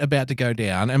fight about to go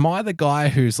down, am I the guy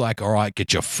who's like, all right,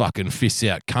 get your fucking fists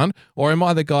out, cunt? Or am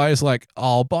I the guy who's like,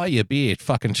 I'll buy you a beer,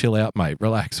 fucking chill out, mate,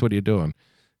 relax, what are you doing?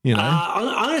 You know?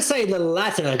 I'm going to say the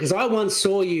latter because I once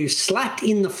saw you slapped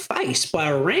in the face by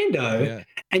a rando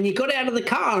and you got out of the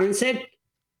car and said,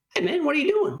 hey, man, what are you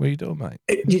doing? What are you doing, mate?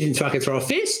 You didn't fucking throw a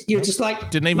fist. You're just like,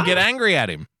 Didn't even mate, get angry at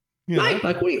him. You know? Mate,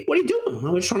 what are you doing?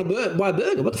 I was trying to buy a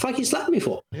burger. What the fuck are you slapping me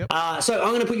for? Yep. So I'm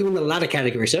going to put you in the latter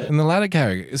category, sir. In the latter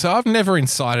category. So I've never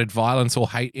incited violence or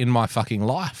hate in my fucking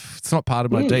life. It's not part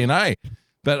of my DNA.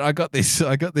 But I got this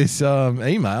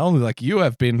email like you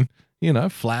have been,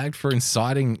 flagged for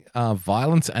inciting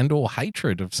violence and or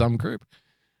hatred of some group.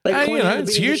 They Hey, point out the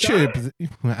it's bit of the show?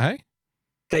 YouTube. Hey?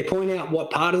 They point out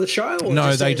what part of the show? Or No,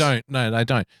 just they says- don't. No, they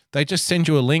don't. They just send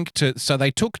you a link to. So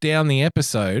they took down the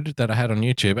episode that I had on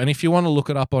YouTube, and if you want to look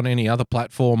it up on any other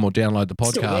platform or download the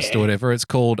Still podcast there. or whatever, it's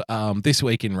called "This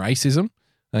Week in Racism."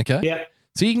 Okay. Yeah.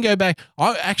 So you can go back.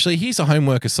 Here's a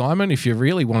homework assignment. If you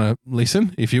really want to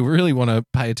listen, if you really want to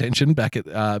pay attention back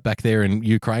there in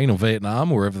Ukraine or Vietnam,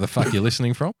 or wherever the fuck you're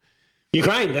listening from.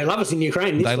 Ukraine. They love us in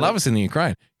Ukraine. They love us in the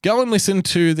Ukraine. go and listen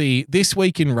to the This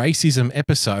Week in Racism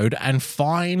episode and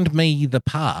find me the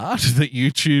part that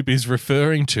YouTube is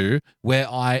referring to where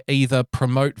I either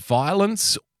promote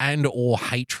violence and or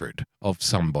hatred of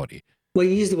somebody. Well,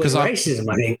 you use the word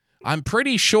racism, I think. I'm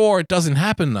pretty sure it doesn't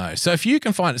happen though. So if you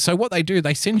can find it, so what they do,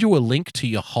 they send you a link to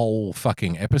your whole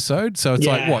fucking episode. So it's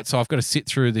like, what? So I've got to sit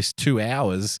through this 2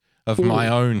 hours of my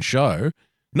own show.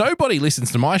 Nobody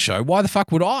listens to my show. Why the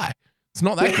fuck would I? It's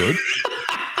not that good.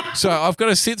 So I've got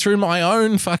to sit through my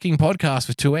own fucking podcast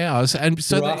for 2 hours, and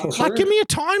so give me a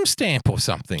timestamp or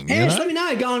something. Yeah, just let me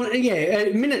know. Go on,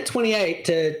 minute 28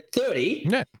 to 30.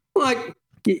 Yeah, like.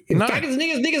 Faggots,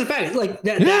 niggas, faggots. Like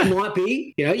that might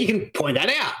be, you can point that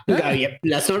out and go, yep,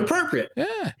 that's not appropriate.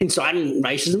 Yeah. Inciting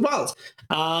racism and violence.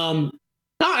 No,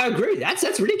 I agree.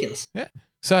 That's ridiculous. Yeah.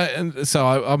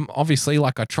 So I'm obviously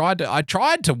like I tried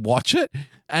to watch it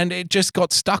and it just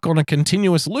got stuck on a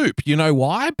continuous loop. You know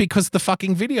why? Because the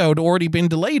fucking video had already been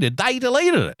deleted. They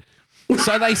deleted it.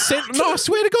 So they sent I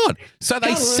swear to God. So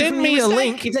they send me a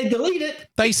link. If they delete it.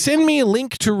 They send me a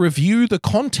link to review the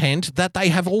content that they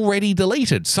have already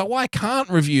deleted. So I can't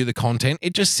review the content.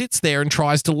 It just sits there and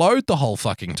tries to load the whole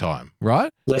fucking time,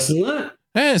 right? Lesson learned.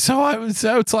 Yeah, so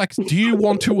it's like, do you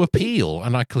want to appeal?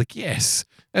 And I click yes.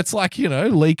 It's like,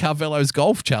 Lee Carvello's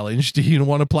golf challenge. Do you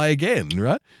want to play again,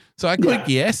 right? So I click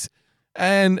yes.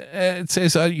 And it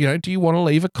says, do you want to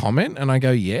leave a comment? And I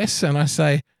go yes. And I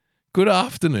say, good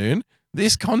afternoon.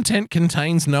 This content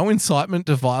contains no incitement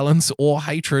to violence or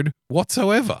hatred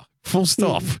whatsoever. Full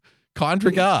stop. Kind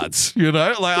regards.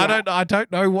 I don't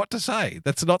know what to say.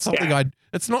 That's not something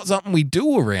it's not something we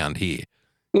do around here.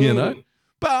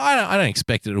 But I don't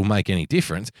expect it'll make any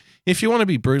difference. If you want to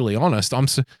be brutally honest, I'm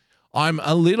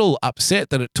a little upset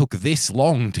that it took this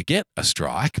long to get a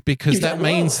strike because that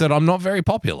means that I'm not very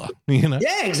popular.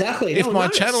 Yeah, exactly. If my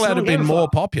channel had been more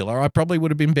popular, I probably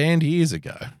would have been banned years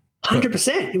ago.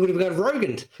 100%. You would have got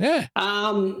Rogan. Yeah.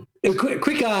 A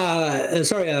quick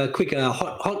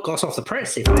hot goss off the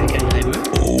press, if I can name it.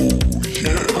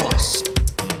 No, not goss.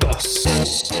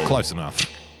 Close enough.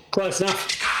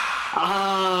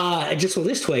 I just saw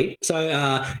this tweet.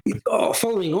 So,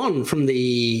 following on from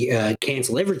the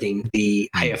cancel everything,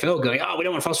 the AFL going, we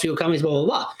don't want fossil fuel companies, blah, blah,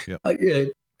 blah. Yep.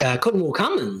 Cottonwool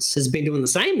Cummins has been doing the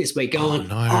same this week,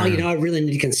 going, I really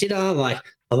need to consider, like,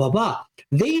 blah, blah, blah.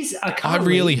 These are I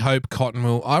really hope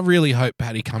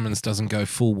Paddy Cummins doesn't go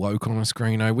full woke on us,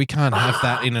 Greeno. We can't have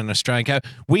that in an Australian.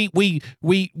 We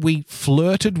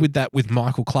flirted with that with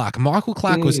Michael Clark. Michael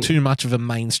Clark was too much of a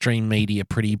mainstream media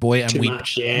pretty boy, and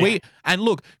and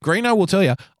look, Greeno will tell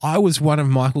you, I was one of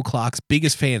Michael Clark's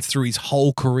biggest fans through his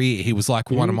whole career. He was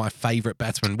like one of my favorite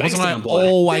batsmen. Wasn't I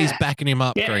always backing him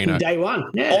up, Greeno? Day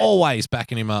one. Yeah. Always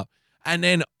backing him up. And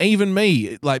then even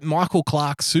me, like Michael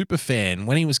Clark super fan,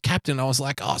 when he was captain, I was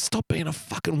like, stop being a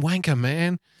fucking wanker,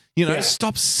 man.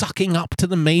 Stop sucking up to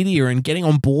the media and getting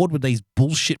on board with these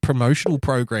bullshit promotional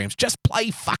programs. Just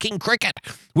play fucking cricket.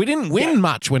 We didn't win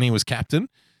much when he was captain,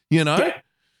 Yeah.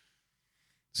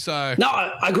 So no,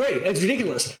 I agree. It's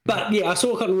ridiculous. But I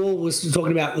saw Cottonwool was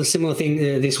talking about the similar thing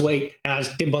this week, and I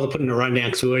just didn't bother putting a rundown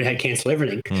because we already had cancelled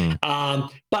everything.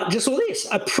 But just saw this: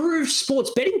 approved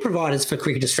sports betting providers for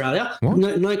Cricket Australia.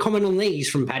 No comment on these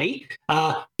from Paddy.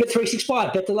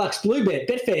 Bet365, Bet Deluxe, Bluebet,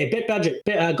 Betfair, Bet Budget,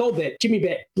 GoldBet, Jimmy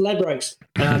Bet, Ladbrokes,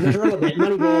 Motorella Bet,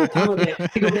 Moneyball, Palmer Bet,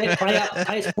 Pickle Bet,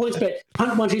 Payout, Points Bet,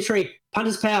 Punt 123,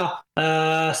 Punters Power,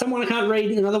 someone I can't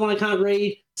read, another one I can't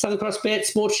read. Southern Cross Bet,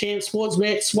 Sports Champ, Sports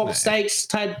Bet, Swap Stakes,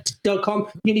 Tab.com,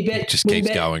 Unibet, just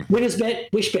keeps going. Winners Bet,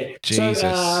 Wish Bet. Jesus.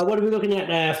 So what are we looking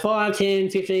at? 5, 10,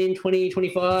 15, 20,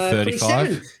 25,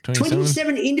 35,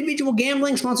 27 individual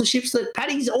gambling sponsorships that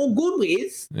Paddy's all good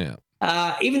with. Yeah.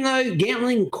 Even though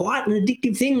gambling quite an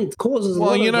addictive thing causes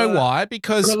why?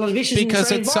 Because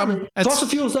it's fossil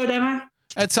fuels though, Damo.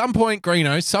 At some point,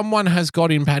 Greeno, someone has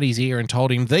got in Paddy's ear and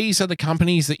told him, these are the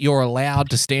companies that you're allowed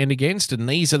to stand against, and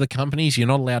these are the companies you're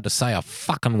not allowed to say a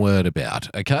fucking word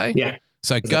about, okay? Yeah.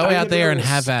 So go out there and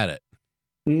have at it.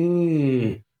 I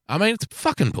mean, it's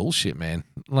fucking bullshit, man.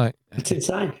 Like, it's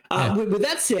insane. With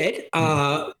that said,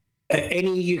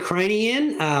 any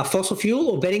Ukrainian fossil fuel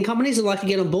or betting companies that like to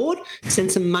get on board,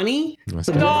 send some money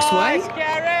the Block's way.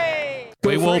 Gary!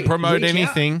 We will promote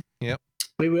anything. Yep.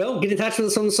 We will. Get in touch with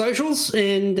us on the socials,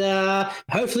 and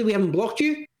hopefully we haven't blocked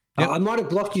you. Yep. I might have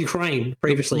blocked Ukraine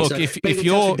previously. Look, so if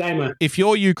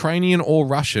you're Ukrainian or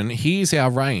Russian, here's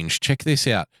our range. Check this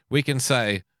out. We can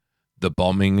say the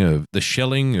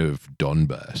shelling of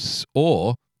Donbass,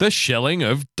 or the shelling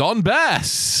of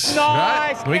Donbass.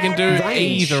 Nice. Right? We can do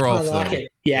range. either of them. It.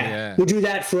 Yeah. We'll do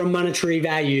that for a monetary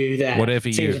value that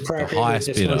whatever seems appropriate. the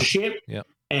highest bidder. Yep.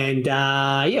 And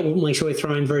we'll make sure we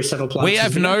throw in very subtle plugs. We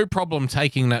have no problem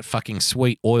taking that fucking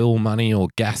sweet oil money or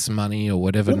gas money or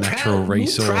whatever natural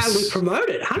resource. We'll proudly promote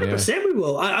it. 100% we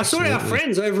will. I saw our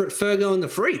friends over at Fergo and the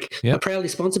Freak are proudly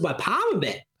sponsored by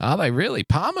Palmerbet. Are they really?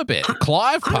 Palmerbet?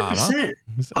 Clive Palmer? 100%.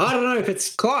 I don't know if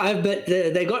it's Clive, but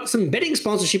they got some betting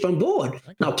sponsorship on board. Okay.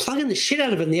 And I'll plug in the shit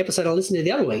out of it in the episode I listened to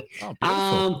the other week.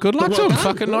 Oh, good luck to him.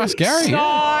 Fucking nice Gary.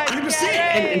 100%.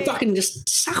 And fucking just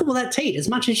suck all that teat as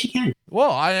much as you can.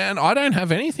 Well, I don't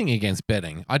have anything against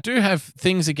betting. I do have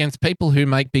things against people who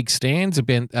make big stands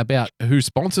about who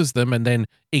sponsors them and then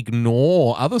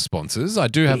ignore other sponsors. I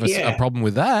do have a problem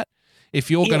with that. If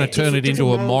you're going to turn it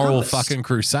into a moral fucking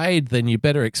crusade, then you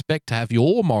better expect to have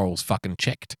your morals fucking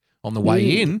checked on the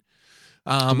way in.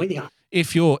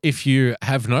 If you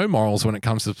have no morals when it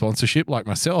comes to sponsorship, like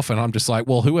myself, and I'm just like,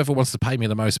 well, whoever wants to pay me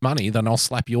the most money, then I'll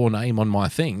slap your name on my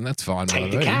thing. That's fine. Take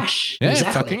the cash. Yeah,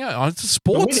 exactly. It's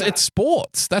sports. It's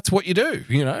sports. That's what you do.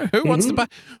 You know, who wants to pay?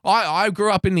 I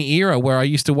grew up in the era where I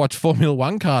used to watch Formula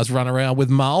One cars run around with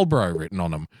Marlboro written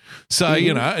on them. So,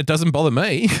 you know, it doesn't bother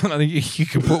me. You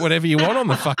can put whatever you want on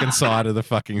the fucking side of the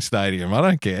fucking stadium. I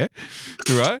don't care.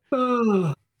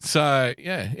 Right? So,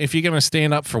 yeah, if you're going to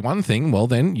stand up for one thing, well,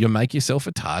 then you make yourself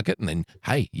a target and then,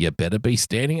 hey, you better be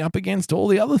standing up against all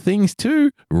the other things too.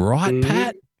 Right,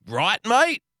 Pat? Right,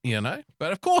 mate? You know?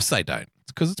 But of course they don't.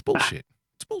 It's because it's bullshit.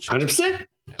 It's bullshit. 100%.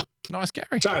 Yeah. Nice,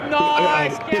 Gary. Sorry,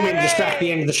 didn't mean to distract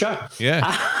the end of the show. Yeah,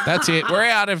 that's it. We're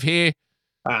out of here.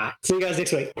 All right. See you guys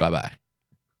next week. Bye-bye.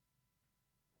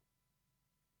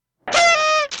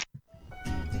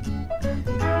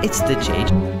 It's the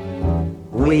JJ.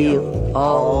 We'll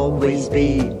always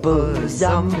be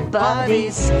bosom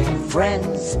buddies,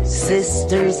 friends,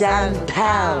 sisters, and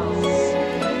pals.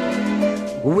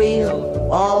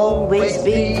 We'll always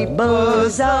be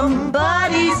bosom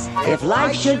buddies. If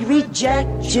life should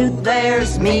reject you,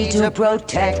 there's me to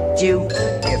protect you.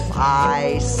 If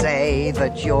I say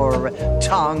that your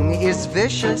tongue is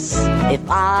vicious, if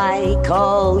I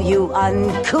call you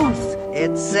uncouth,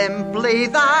 it's simply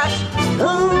that